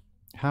stuff,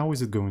 how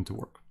is it going to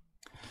work?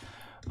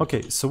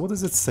 Okay, so what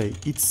does it say?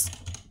 It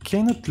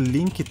cannot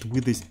link it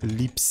with this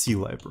Libc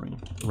library,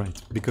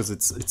 right? Because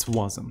it's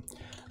WASM.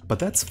 But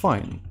that's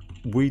fine.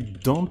 We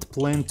don't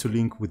plan to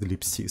link with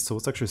Libc. So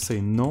let's actually say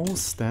no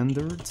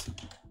standard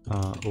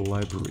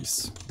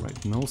libraries,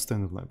 right? No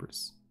standard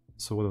libraries.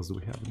 So what else do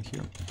we have in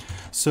here?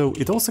 So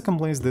it also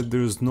complains that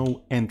there's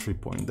no entry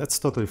point. That's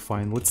totally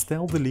fine. Let's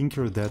tell the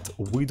linker that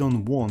we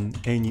don't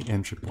want any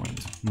entry point.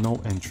 No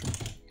entry.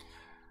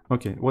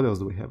 Okay, what else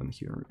do we have in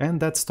here? And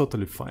that's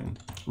totally fine,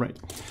 right?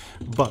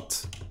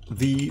 But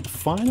the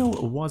final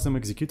WASM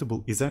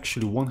executable is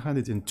actually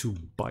 102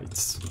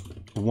 bytes.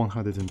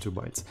 102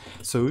 bytes.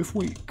 So if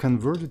we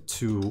convert it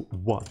to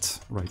what,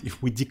 right?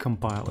 If we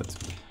decompile it,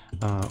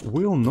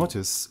 we'll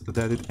notice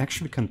that it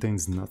actually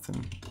contains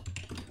nothing.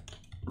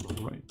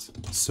 Right,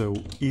 so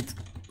it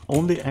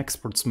only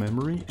exports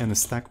memory and a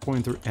stack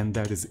pointer, and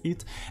that is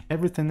it.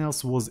 Everything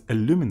else was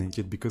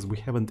illuminated because we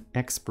haven't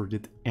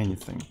exported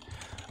anything.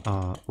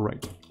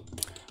 Right,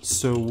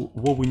 so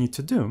what we need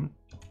to do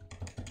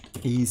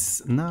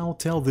is now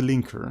tell the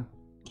linker,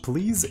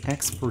 please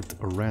export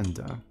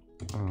render.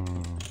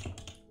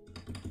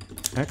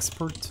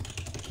 Export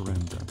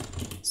render.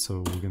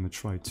 So we're gonna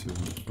try to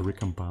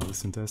recompile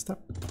this entire step.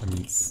 I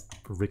mean,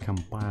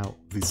 recompile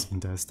this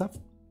entire stuff.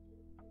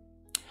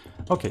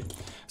 Okay,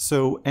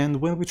 so,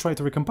 and when we try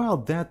to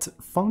recompile, that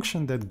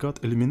function that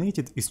got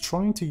eliminated is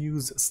trying to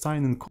use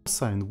sine and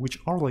cosine, which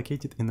are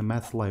located in the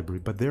math library,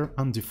 but they're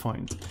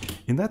undefined.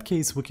 In that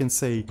case, we can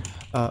say,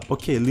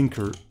 okay,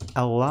 linker,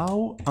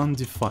 allow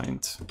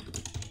undefined,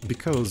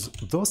 because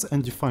those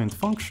undefined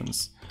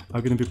functions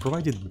are going to be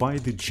provided by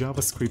the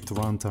JavaScript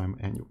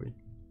runtime anyway.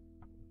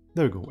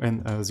 There we go,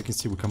 and as you can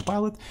see, we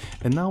compile it,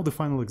 and now the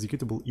final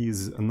executable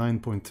is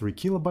 9.3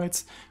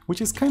 kilobytes,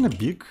 which is kind of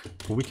big.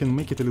 We can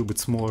make it a little bit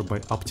smaller by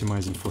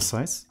optimizing for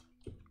size,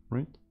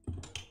 right?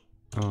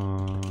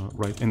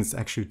 Right, and it's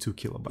actually 2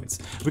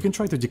 kilobytes. We can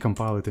try to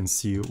decompile it and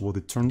see what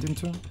it turned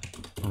into,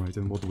 all right,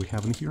 and what we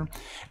have in here.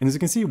 And as you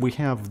can see, we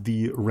have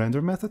the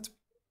render method,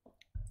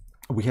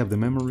 we have the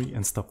memory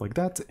and stuff like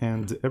that,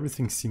 and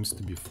everything seems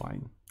to be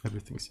fine.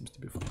 Everything seems to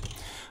be fine.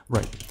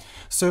 Right.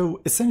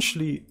 So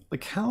essentially,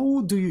 like,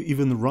 how do you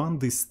even run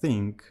this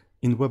thing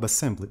in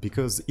WebAssembly?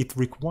 Because it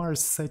requires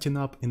setting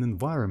up an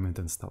environment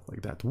and stuff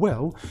like that.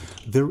 Well,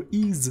 there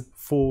is,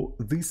 for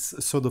this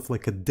sort of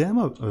like a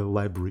demo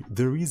library,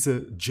 there is a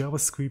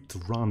JavaScript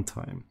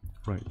runtime.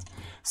 Right.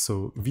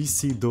 So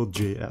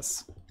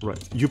vc.js.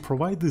 Right. You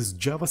provide this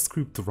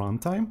JavaScript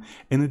runtime,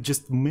 and it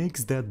just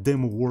makes that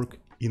demo work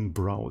in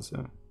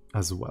browser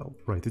as well,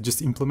 right? It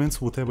just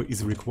implements whatever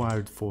is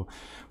required for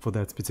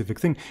that specific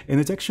thing. And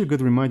it actually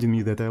got reminded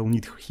me that I'll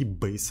need heap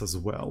base as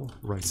well,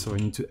 right? So I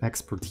need to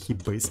export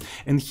heap base.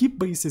 And heap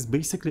base is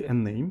basically a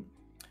name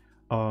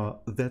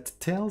that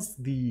tells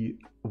the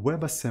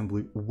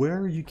WebAssembly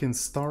where you can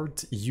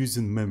start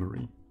using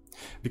memory.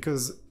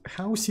 Because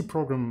how C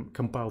program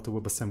compile to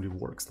WebAssembly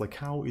works, like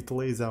how it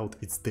lays out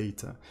its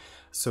data.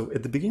 So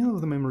at the beginning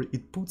of the memory,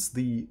 it puts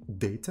the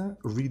data,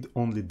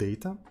 read-only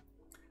data.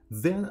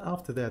 Then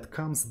after that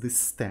comes the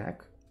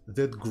stack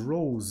that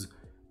grows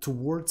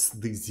towards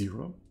the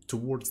zero,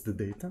 towards the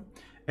data.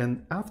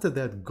 And after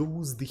that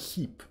goes the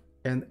heap.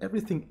 And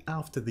everything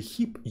after the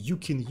heap, you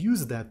can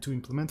use that to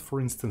implement, for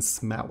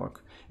instance,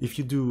 malloc. If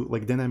you do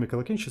like dynamic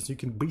allocations, you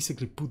can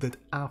basically put that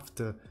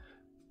after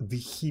the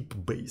heap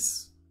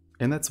base.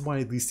 And that's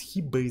why this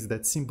heap base,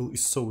 that symbol,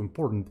 is so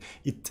important.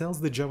 It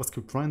tells the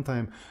JavaScript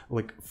runtime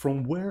like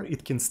from where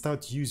it can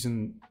start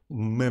using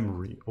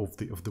memory of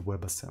the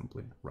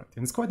WebAssembly, right?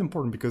 And it's quite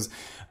important because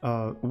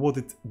what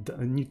it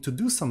needs to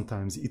do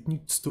sometimes, it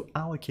needs to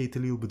allocate a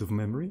little bit of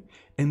memory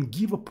and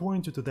give a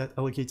pointer to that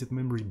allocated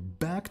memory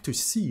back to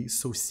C,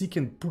 so C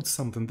can put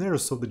something there,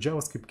 so the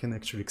JavaScript can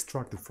actually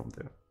extract it from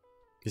there.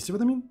 You see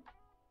what I mean?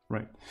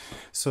 Right.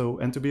 So,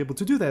 and to be able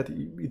to do that,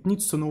 it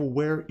needs to know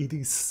where it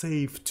is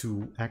safe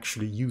to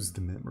actually use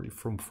the memory,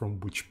 from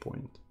which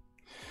point.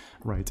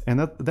 Right. And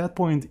that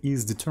point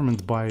is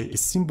determined by a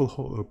symbol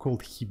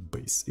called heap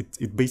base. It's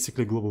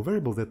basically a global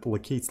variable that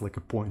locates like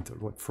a pointer.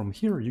 Like from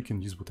here, you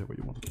can use whatever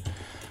you want.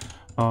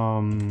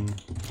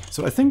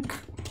 So I think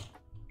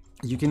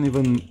you can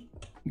even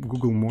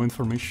Google more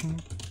information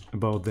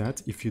about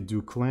that if you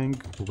do Clang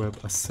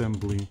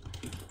WebAssembly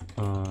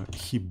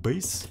heap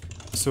base.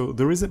 So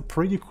there is a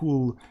pretty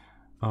cool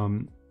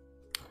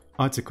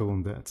article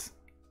on that.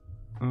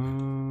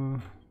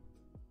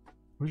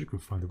 Where you can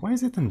find it? Why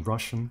is it in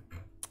Russian?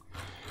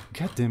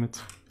 God damn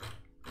it.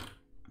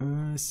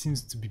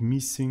 Seems to be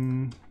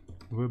missing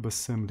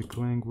WebAssembly,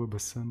 Clang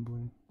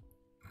WebAssembly.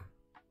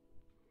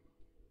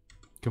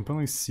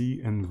 Compiling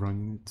C and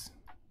running it.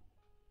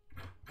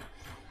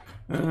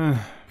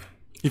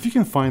 If you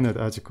can find that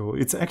article,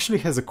 it actually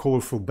has a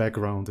colorful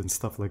background and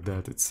stuff like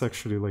that. It's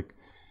actually like,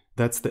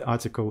 that's the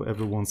article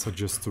everyone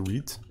suggests to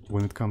read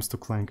when it comes to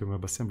Clang and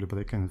WebAssembly, but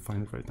I can't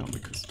find it right now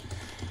because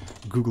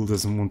Google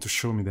doesn't want to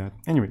show me that.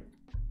 Anyway,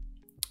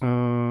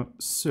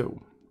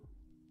 so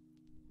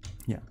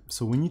yeah,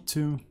 so we need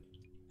to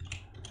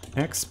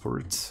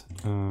export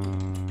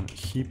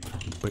heap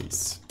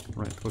base.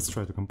 Right, let's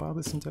try to compile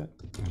this into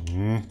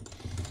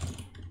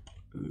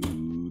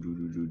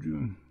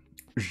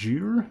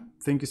Jir,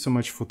 thank you so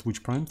much for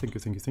Twitch Prime.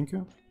 Thank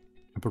you.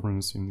 I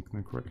pronounced your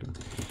nickname correctly.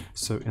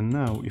 So, and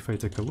now if I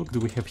take a look, do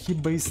we have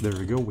heap base? There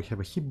we go, we have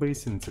a heap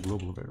base and it's a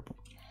global variable.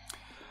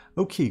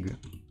 Okay, good.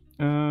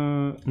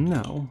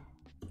 Now,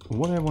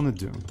 what I want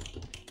to do.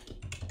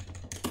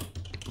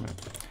 Right.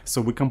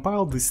 So we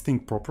compiled this thing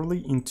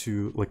properly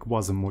into like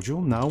was a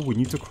module. Now we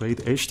need to create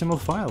HTML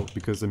file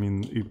because I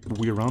mean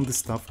we run this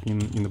stuff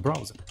in the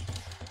browser.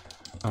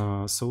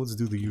 So let's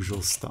do the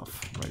usual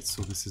stuff, right?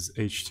 So this is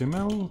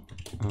HTML.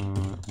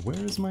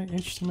 Where is my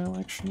HTML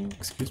actually?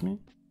 Excuse me.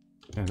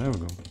 Yeah, there we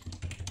go.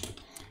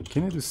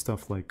 Can I do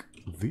stuff like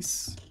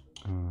this?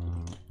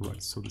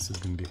 Right, so this is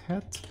going to be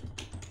head.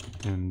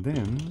 And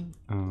then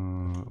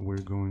we're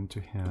going to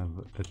have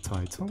a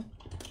title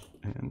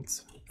and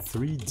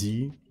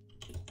 3D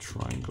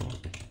triangle.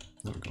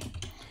 There we go.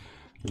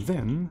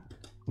 Then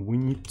we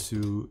need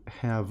to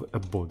have a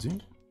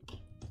body.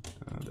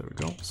 There we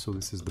go. So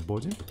this is the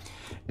body.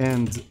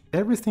 And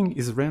everything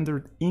is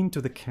rendered into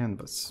the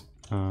canvas.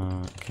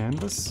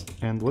 Canvas.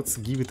 And let's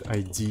give it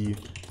ID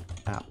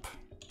app.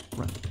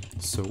 Right,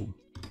 so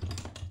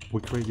we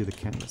created a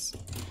canvas.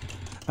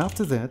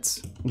 After that,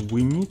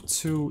 we need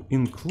to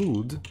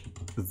include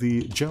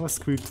the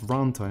JavaScript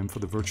runtime for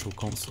the virtual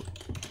console.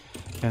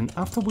 And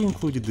after we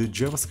included the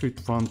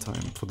JavaScript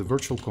runtime for the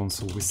virtual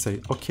console, we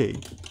say, okay,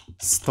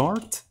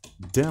 start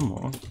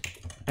demo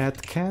at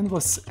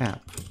canvas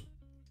app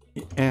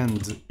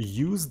and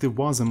use the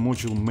wasm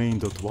module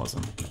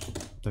main.wasm.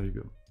 There you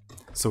go.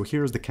 So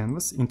here's the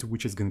canvas into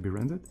which it's going to be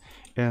rendered,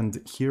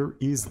 and here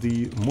is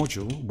the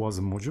module,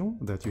 wasm module,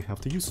 that you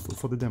have to use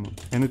for the demo,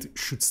 and it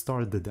should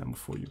start the demo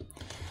for you.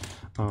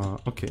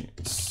 Okay,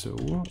 so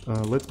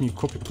let me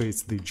copy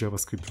paste the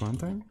JavaScript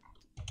runtime.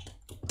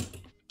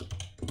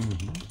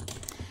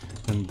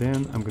 And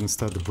then I'm going to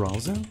start the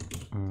browser,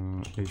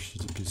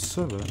 HTTP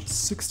server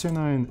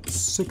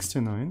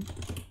 6969.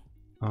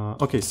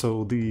 Okay,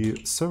 so the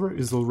server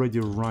is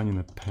already running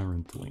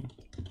apparently.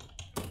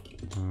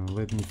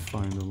 Let me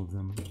find all of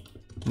them.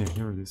 Yeah,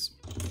 here it is.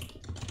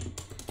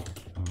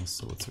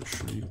 So let's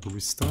actually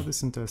restart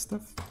this entire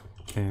stuff.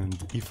 And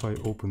if I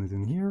open it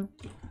in here,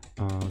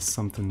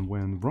 something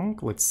went wrong.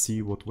 Let's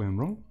see what went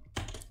wrong.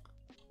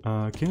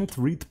 Can it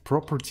read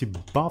property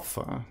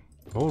buffer?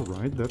 All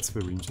right, that's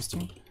very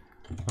interesting.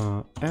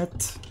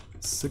 At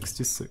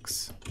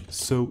 66.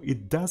 So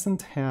it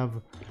doesn't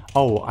have...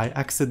 Oh, I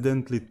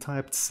accidentally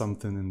typed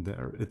something in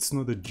there. It's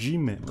not a G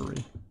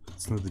memory.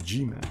 It's not the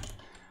Gmap.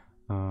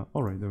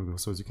 All right, there we go.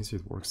 So as you can see,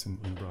 it works in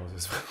browser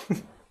as well.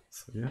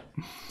 So yeah.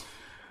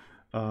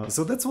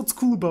 So that's what's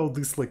cool about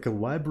this, like a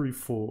library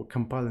for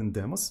compiling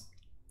demos.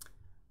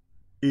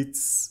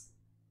 It's,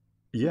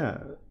 yeah,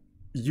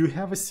 you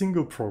have a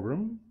single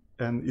program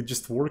and it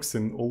just works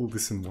in all of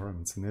these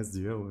environments, in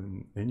SDL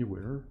and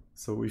anywhere.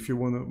 So if you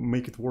want to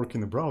make it work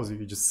in a browser,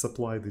 you just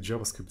supply the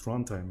JavaScript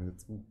runtime and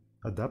it will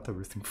adapt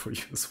everything for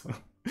you as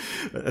well.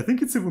 I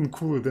think it's even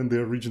cooler than the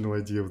original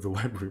idea of the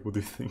library. What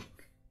do you think?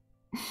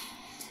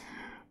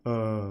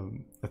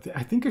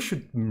 I think I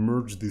should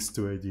merge these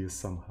two ideas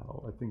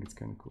somehow. I think it's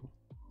kind of cool.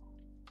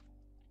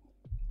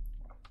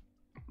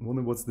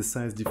 Wonder what's the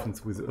size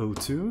difference with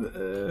O2?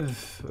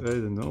 I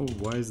don't know.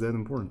 Why is that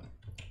important?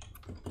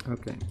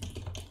 Okay.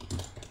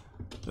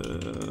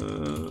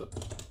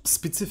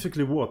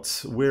 Specifically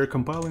what? We're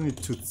compiling it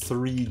to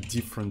 3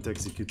 different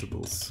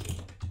executables.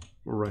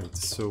 Right,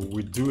 so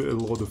we do a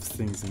lot of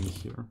things in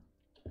here.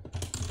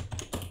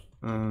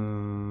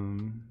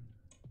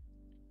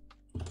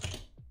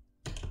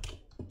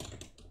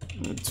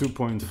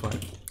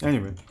 2.5.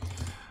 Anyway.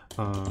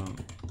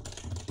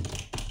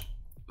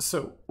 So,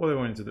 what I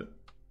wanted to do.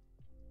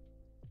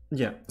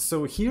 Yeah,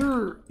 so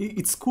here,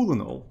 it's cool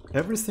and all.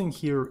 Everything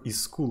here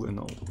is cool and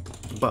all.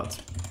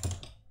 But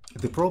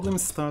the problem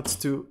starts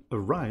to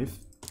arrive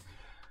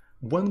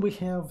when we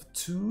have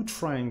 2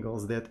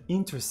 triangles that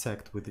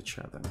intersect with each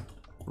other.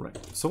 Right,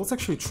 so let's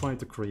actually try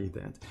to create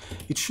that.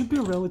 It should be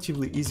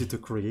relatively easy to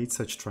create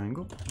such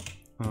triangle.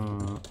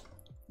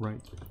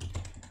 Right.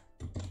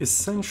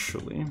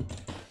 Essentially,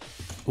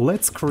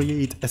 let's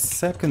create a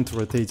second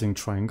rotating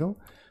triangle,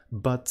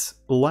 but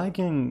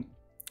lagging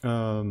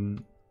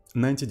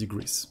 90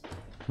 degrees.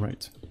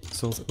 Right,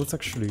 so let's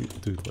actually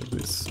do it like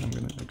this. I'm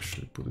gonna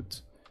actually put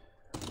it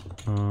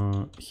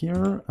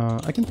here.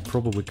 I can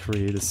probably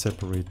create a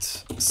separate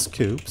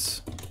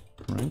scopes,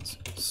 right?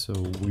 So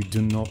we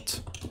do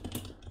not,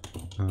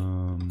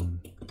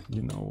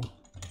 you know,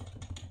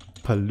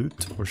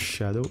 pollute or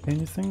shadow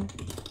anything.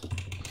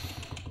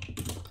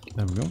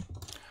 There we go.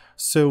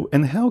 So,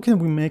 and how can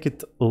we make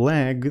it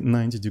lag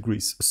 90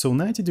 degrees? So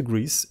 90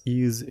 degrees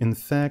is in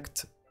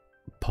fact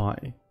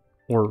pi,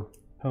 or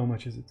how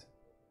much is it?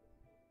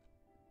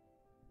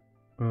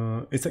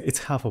 It's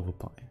half of a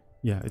pi.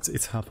 Yeah,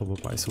 it's half of a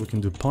pi. So we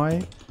can do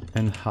pi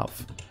and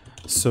half.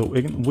 So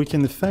we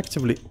can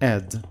effectively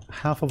add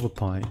half of a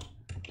pi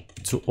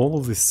to all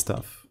of this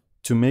stuff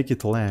to make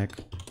it lag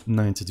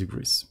 90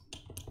 degrees,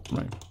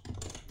 right?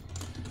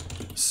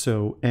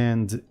 So,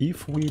 and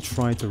if we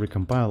try to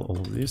recompile all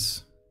of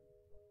this,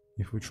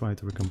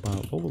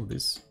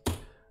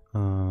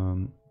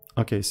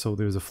 okay, so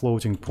there's a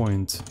floating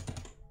point.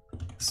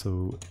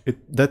 So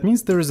that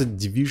means there is a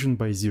division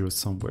by 0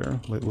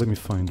 somewhere. Let me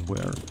find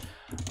where.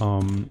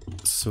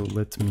 So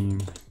let me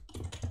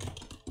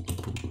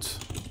put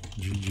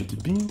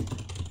ggdb.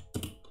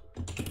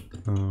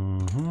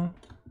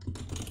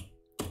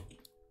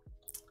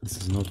 This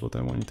is not what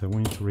I wanted. I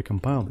wanted to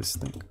recompile this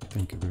thing.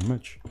 Thank you very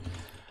much.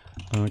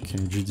 Okay,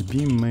 gdb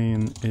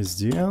main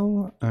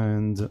SDL,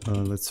 and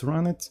let's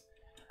run it.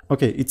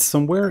 Okay, it's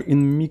somewhere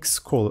in mix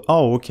color.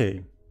 Oh,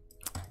 okay,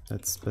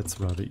 that's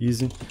rather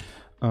easy.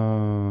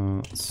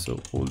 So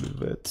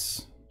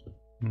Olive.c.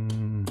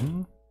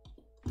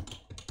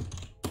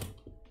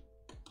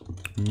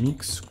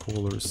 Mix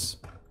colors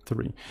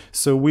 3.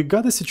 So we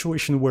got a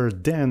situation where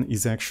then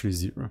is actually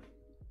 0.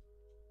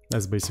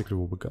 That's basically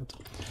what we got.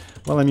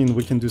 Well, I mean,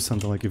 we can do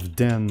something like if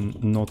then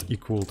not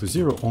equal to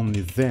 0,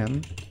 only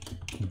then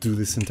do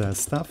this entire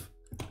stuff.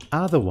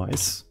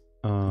 Otherwise,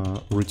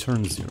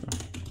 return 0.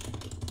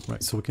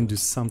 Right, so we can do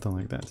something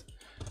like that.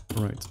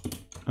 Right.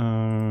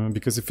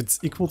 because if it's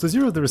equal to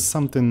 0, there is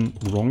something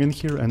wrong in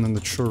here, and I'm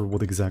not sure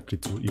what exactly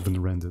to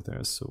even render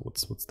there. So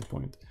what's the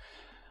point?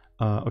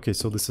 Okay,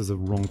 so this is a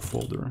wrong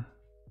folder.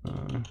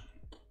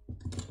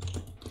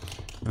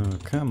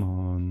 Come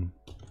on.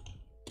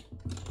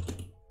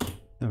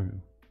 There we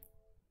go.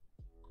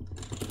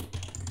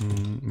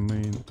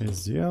 Main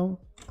SDL.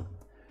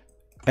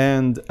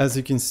 And as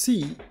you can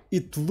see,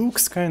 it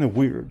looks kind of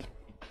weird,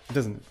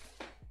 doesn't it?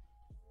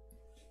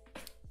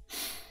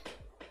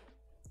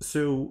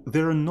 So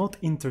they're not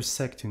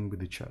intersecting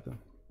with each other.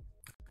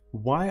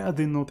 Why are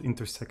they not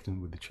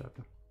intersecting with each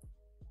other?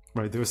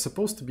 Right, they're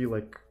supposed to be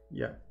like,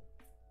 yeah,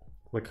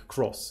 like a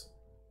cross,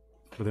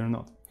 but they're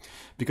not.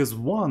 Because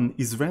one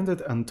is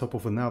rendered on top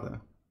of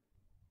another.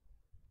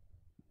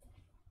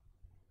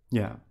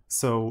 Yeah,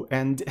 so,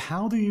 and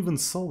how do you even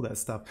solve that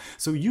stuff?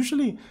 So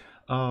usually,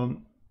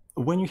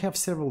 when you have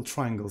several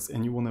triangles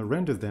and you want to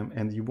render them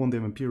and you want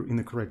them to appear in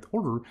the correct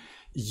order,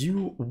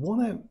 you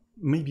want to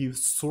maybe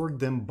sort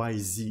them by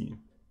Z.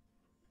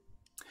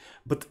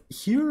 But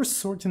here,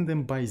 sorting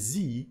them by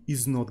Z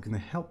is not going to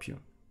help you.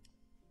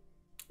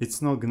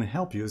 It's not going to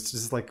help you. It's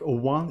just like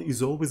one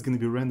is always going to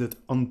be rendered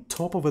on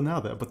top of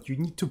another, but you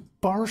need to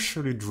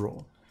partially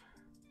draw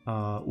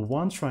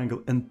one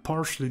triangle and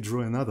partially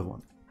draw another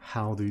one.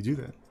 How do you do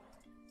that?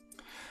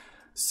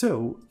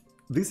 So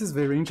this is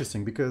very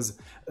interesting because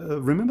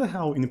remember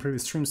how in the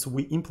previous streams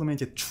we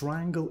implemented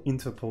triangle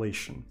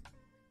interpolation,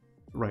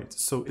 right?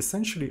 So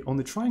essentially on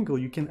the triangle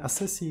you can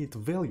associate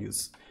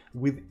values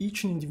with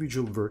each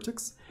individual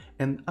vertex,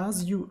 and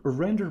as you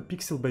render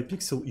pixel by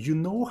pixel, you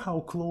know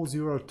how close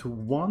you are to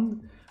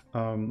one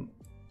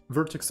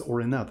vertex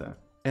or another,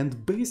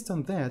 and based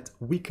on that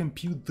we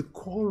compute the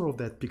color of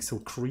that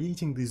pixel,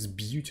 creating this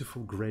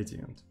beautiful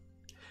gradient.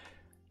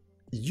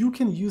 You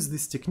can use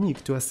this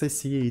technique to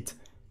associate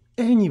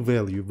any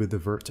value with the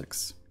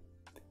vertex,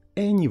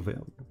 any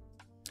value.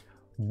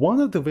 One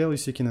of the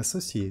values you can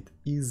associate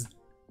is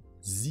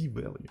Z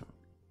value.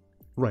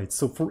 Right,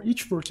 so for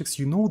each vertex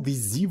you know the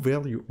Z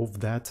value of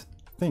that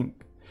thing.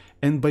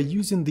 And by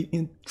using the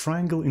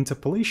triangle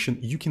interpolation,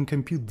 you can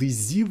compute the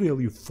Z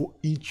value for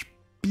each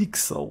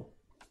pixel.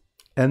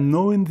 And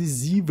knowing the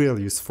Z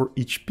values for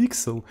each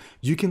pixel,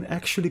 you can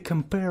actually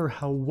compare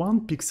how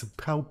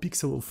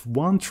pixel of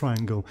one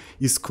triangle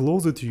is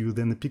closer to you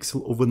than a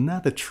pixel of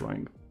another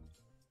triangle.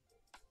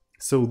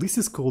 So this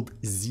is called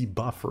Z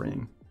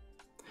buffering.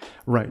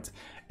 Right,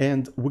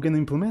 and we're going to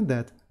implement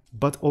that,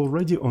 but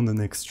already on the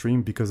next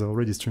stream, because I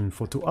already streamed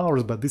for 2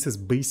 hours, but this is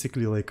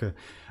basically like a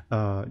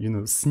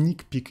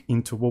sneak peek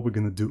into what we're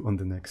going to do on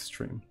the next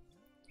stream.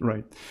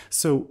 Right,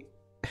 so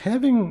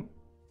having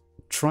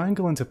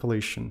triangle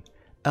interpolation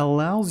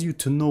allows you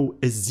to know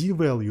a Z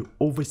value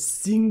of a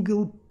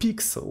single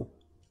pixel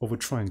of a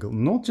triangle,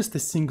 not just a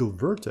single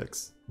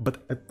vertex,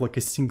 but like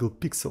a single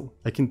pixel.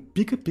 I can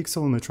pick a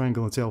pixel on a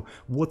triangle and tell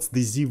what's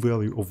the Z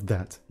value of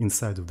that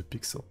inside of the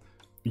pixel.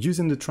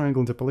 Using the triangle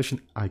interpolation,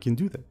 I can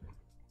do that.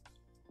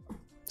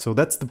 So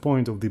that's the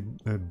point of the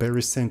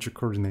barycentric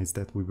coordinates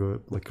that we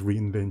were like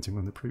reinventing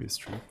on the previous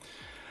stream.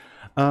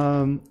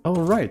 All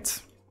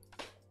right.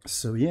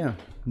 So yeah,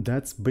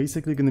 that's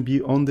basically going to be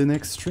on the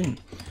next stream.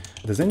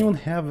 Does anyone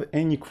have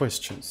any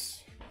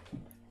questions?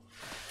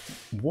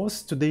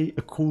 Was today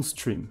a cool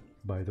stream,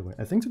 by the way?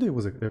 I think today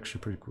was actually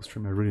a pretty cool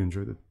stream. I really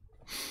enjoyed it.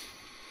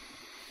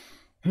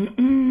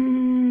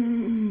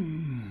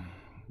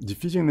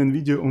 Defeating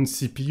NVIDIA on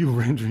CPU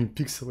rendering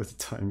pixel at a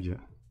time, yeah.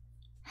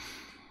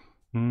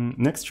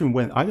 Next stream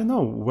when? I don't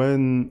know,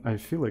 when I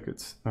feel like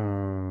it.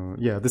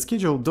 Yeah, the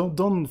schedule,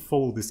 don't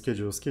follow the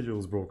schedule. Schedule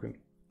is broken.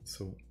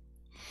 So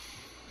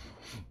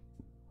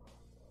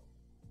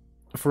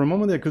for a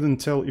moment I couldn't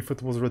tell if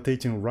it was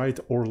rotating right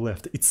or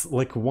left. It's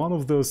like one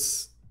of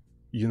those,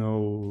 you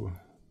know,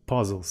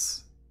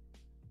 puzzles.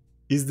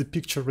 Is the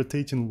picture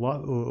rotating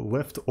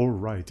left or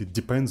right? It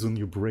depends on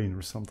your brain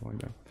or something like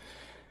that.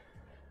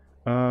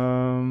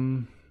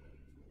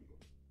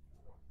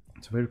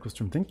 It's a very cool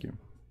stream, thank you.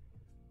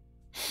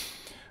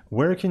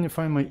 Where can you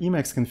find my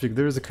Emacs config?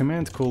 There is a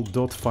command called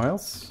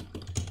 .files.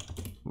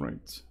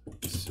 Right,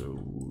 so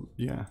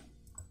yeah.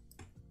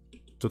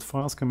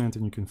 .files command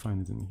and you can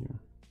find it in here.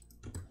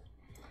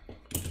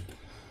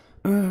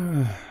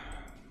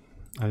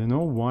 I don't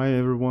know why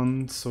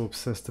everyone's so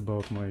obsessed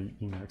about my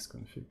Emacs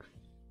config.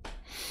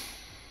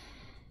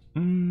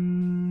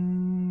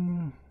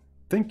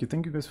 Thank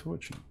you guys for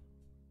watching.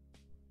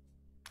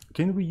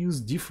 Can we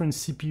use different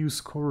CPU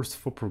scores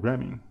for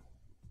programming?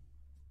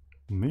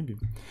 Maybe.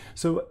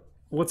 So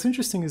what's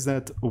interesting is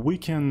that we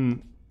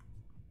can,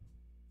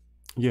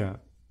 yeah,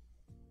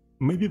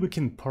 maybe we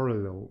can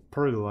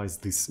parallelize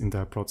this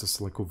entire process,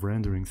 like of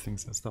rendering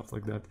things and stuff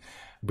like that.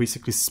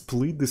 Basically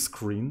split the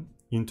screen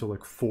into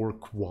like 4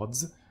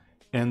 quads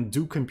and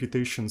do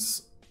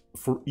computations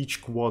for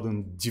each quad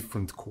on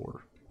different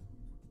core.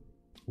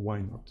 Why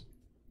not?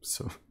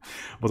 So,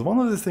 but one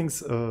of the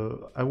things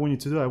I want you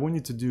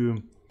to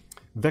do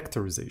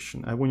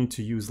vectorization. I want you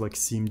to use like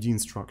CMD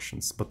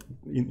instructions, but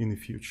in the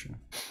future.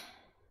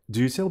 Do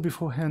you tell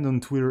beforehand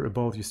on Twitter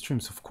about your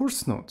streams? Of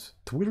course not.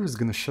 Twitter is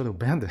gonna shadow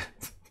ban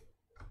that.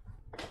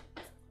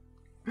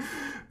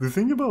 The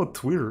thing about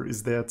Twitter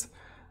is that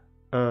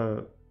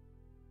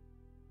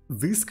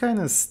this kind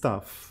of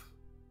stuff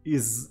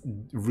is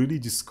really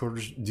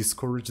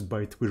discouraged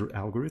by Twitter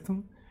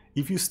algorithm.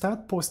 If you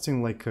start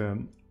posting like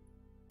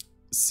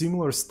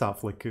similar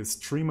stuff like a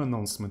stream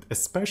announcement,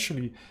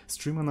 especially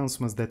stream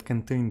announcements that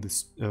contain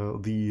this,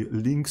 the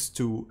links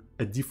to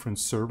a different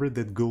server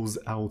that goes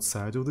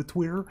outside of the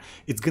Twitter,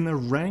 it's gonna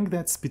rank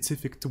that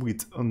specific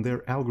tweet on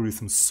their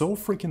algorithm so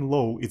freaking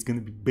low, it's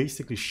gonna be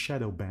basically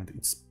shadow banned.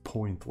 It's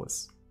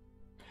pointless.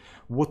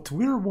 What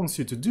Twitter wants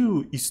you to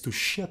do is to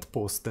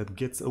shitpost that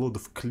gets a lot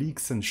of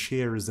clicks and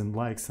shares and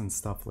likes and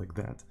stuff like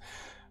that,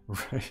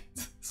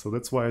 right? So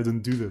that's why I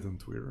don't do that on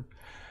Twitter.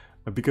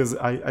 Because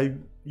I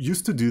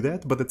used to do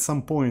that, but at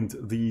some point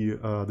the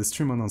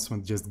stream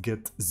announcement just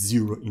get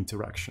zero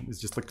interaction. It's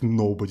just like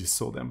nobody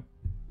saw them.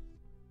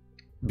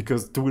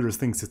 Because Twitter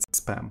thinks it's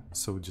spam,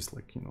 so just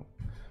like, you know,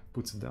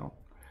 puts it down.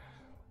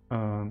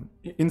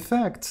 In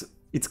fact,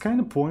 it's kind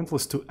of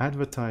pointless to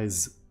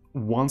advertise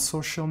one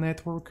social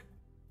network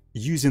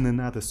using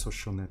another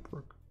social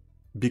network,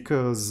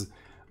 because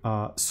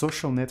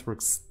social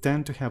networks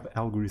tend to have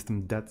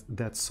algorithms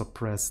that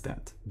suppress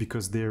that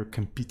because they're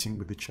competing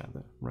with each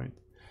other, right?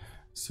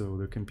 So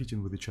they're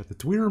competing with each other.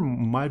 Twitter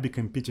might be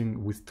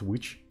competing with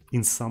Twitch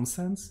in some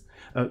sense.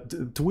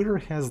 Twitter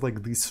has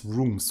like these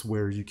rooms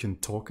where you can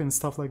talk and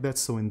stuff like that.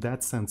 So in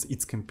that sense,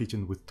 it's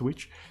competing with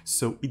Twitch.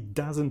 So it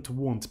doesn't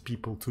want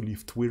people to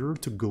leave Twitter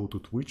to go to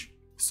Twitch.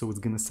 So it's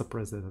gonna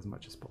suppress that as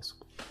much as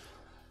possible.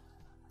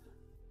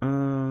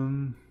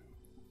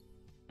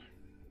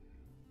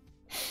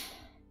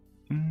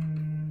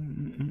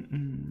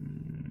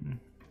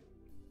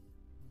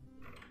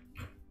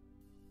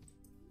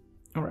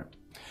 All right,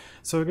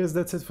 so I guess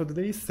that's it for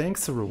today.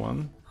 Thanks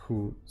everyone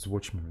who's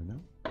watching me right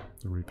now. I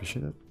really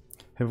appreciate it.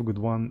 Have a good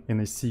one, and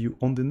I see you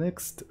on the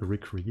next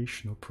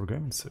recreational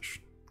programming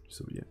session.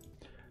 So yeah,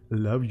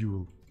 love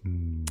you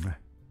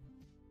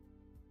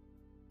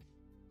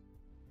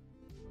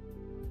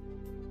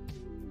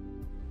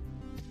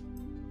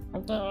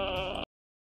all.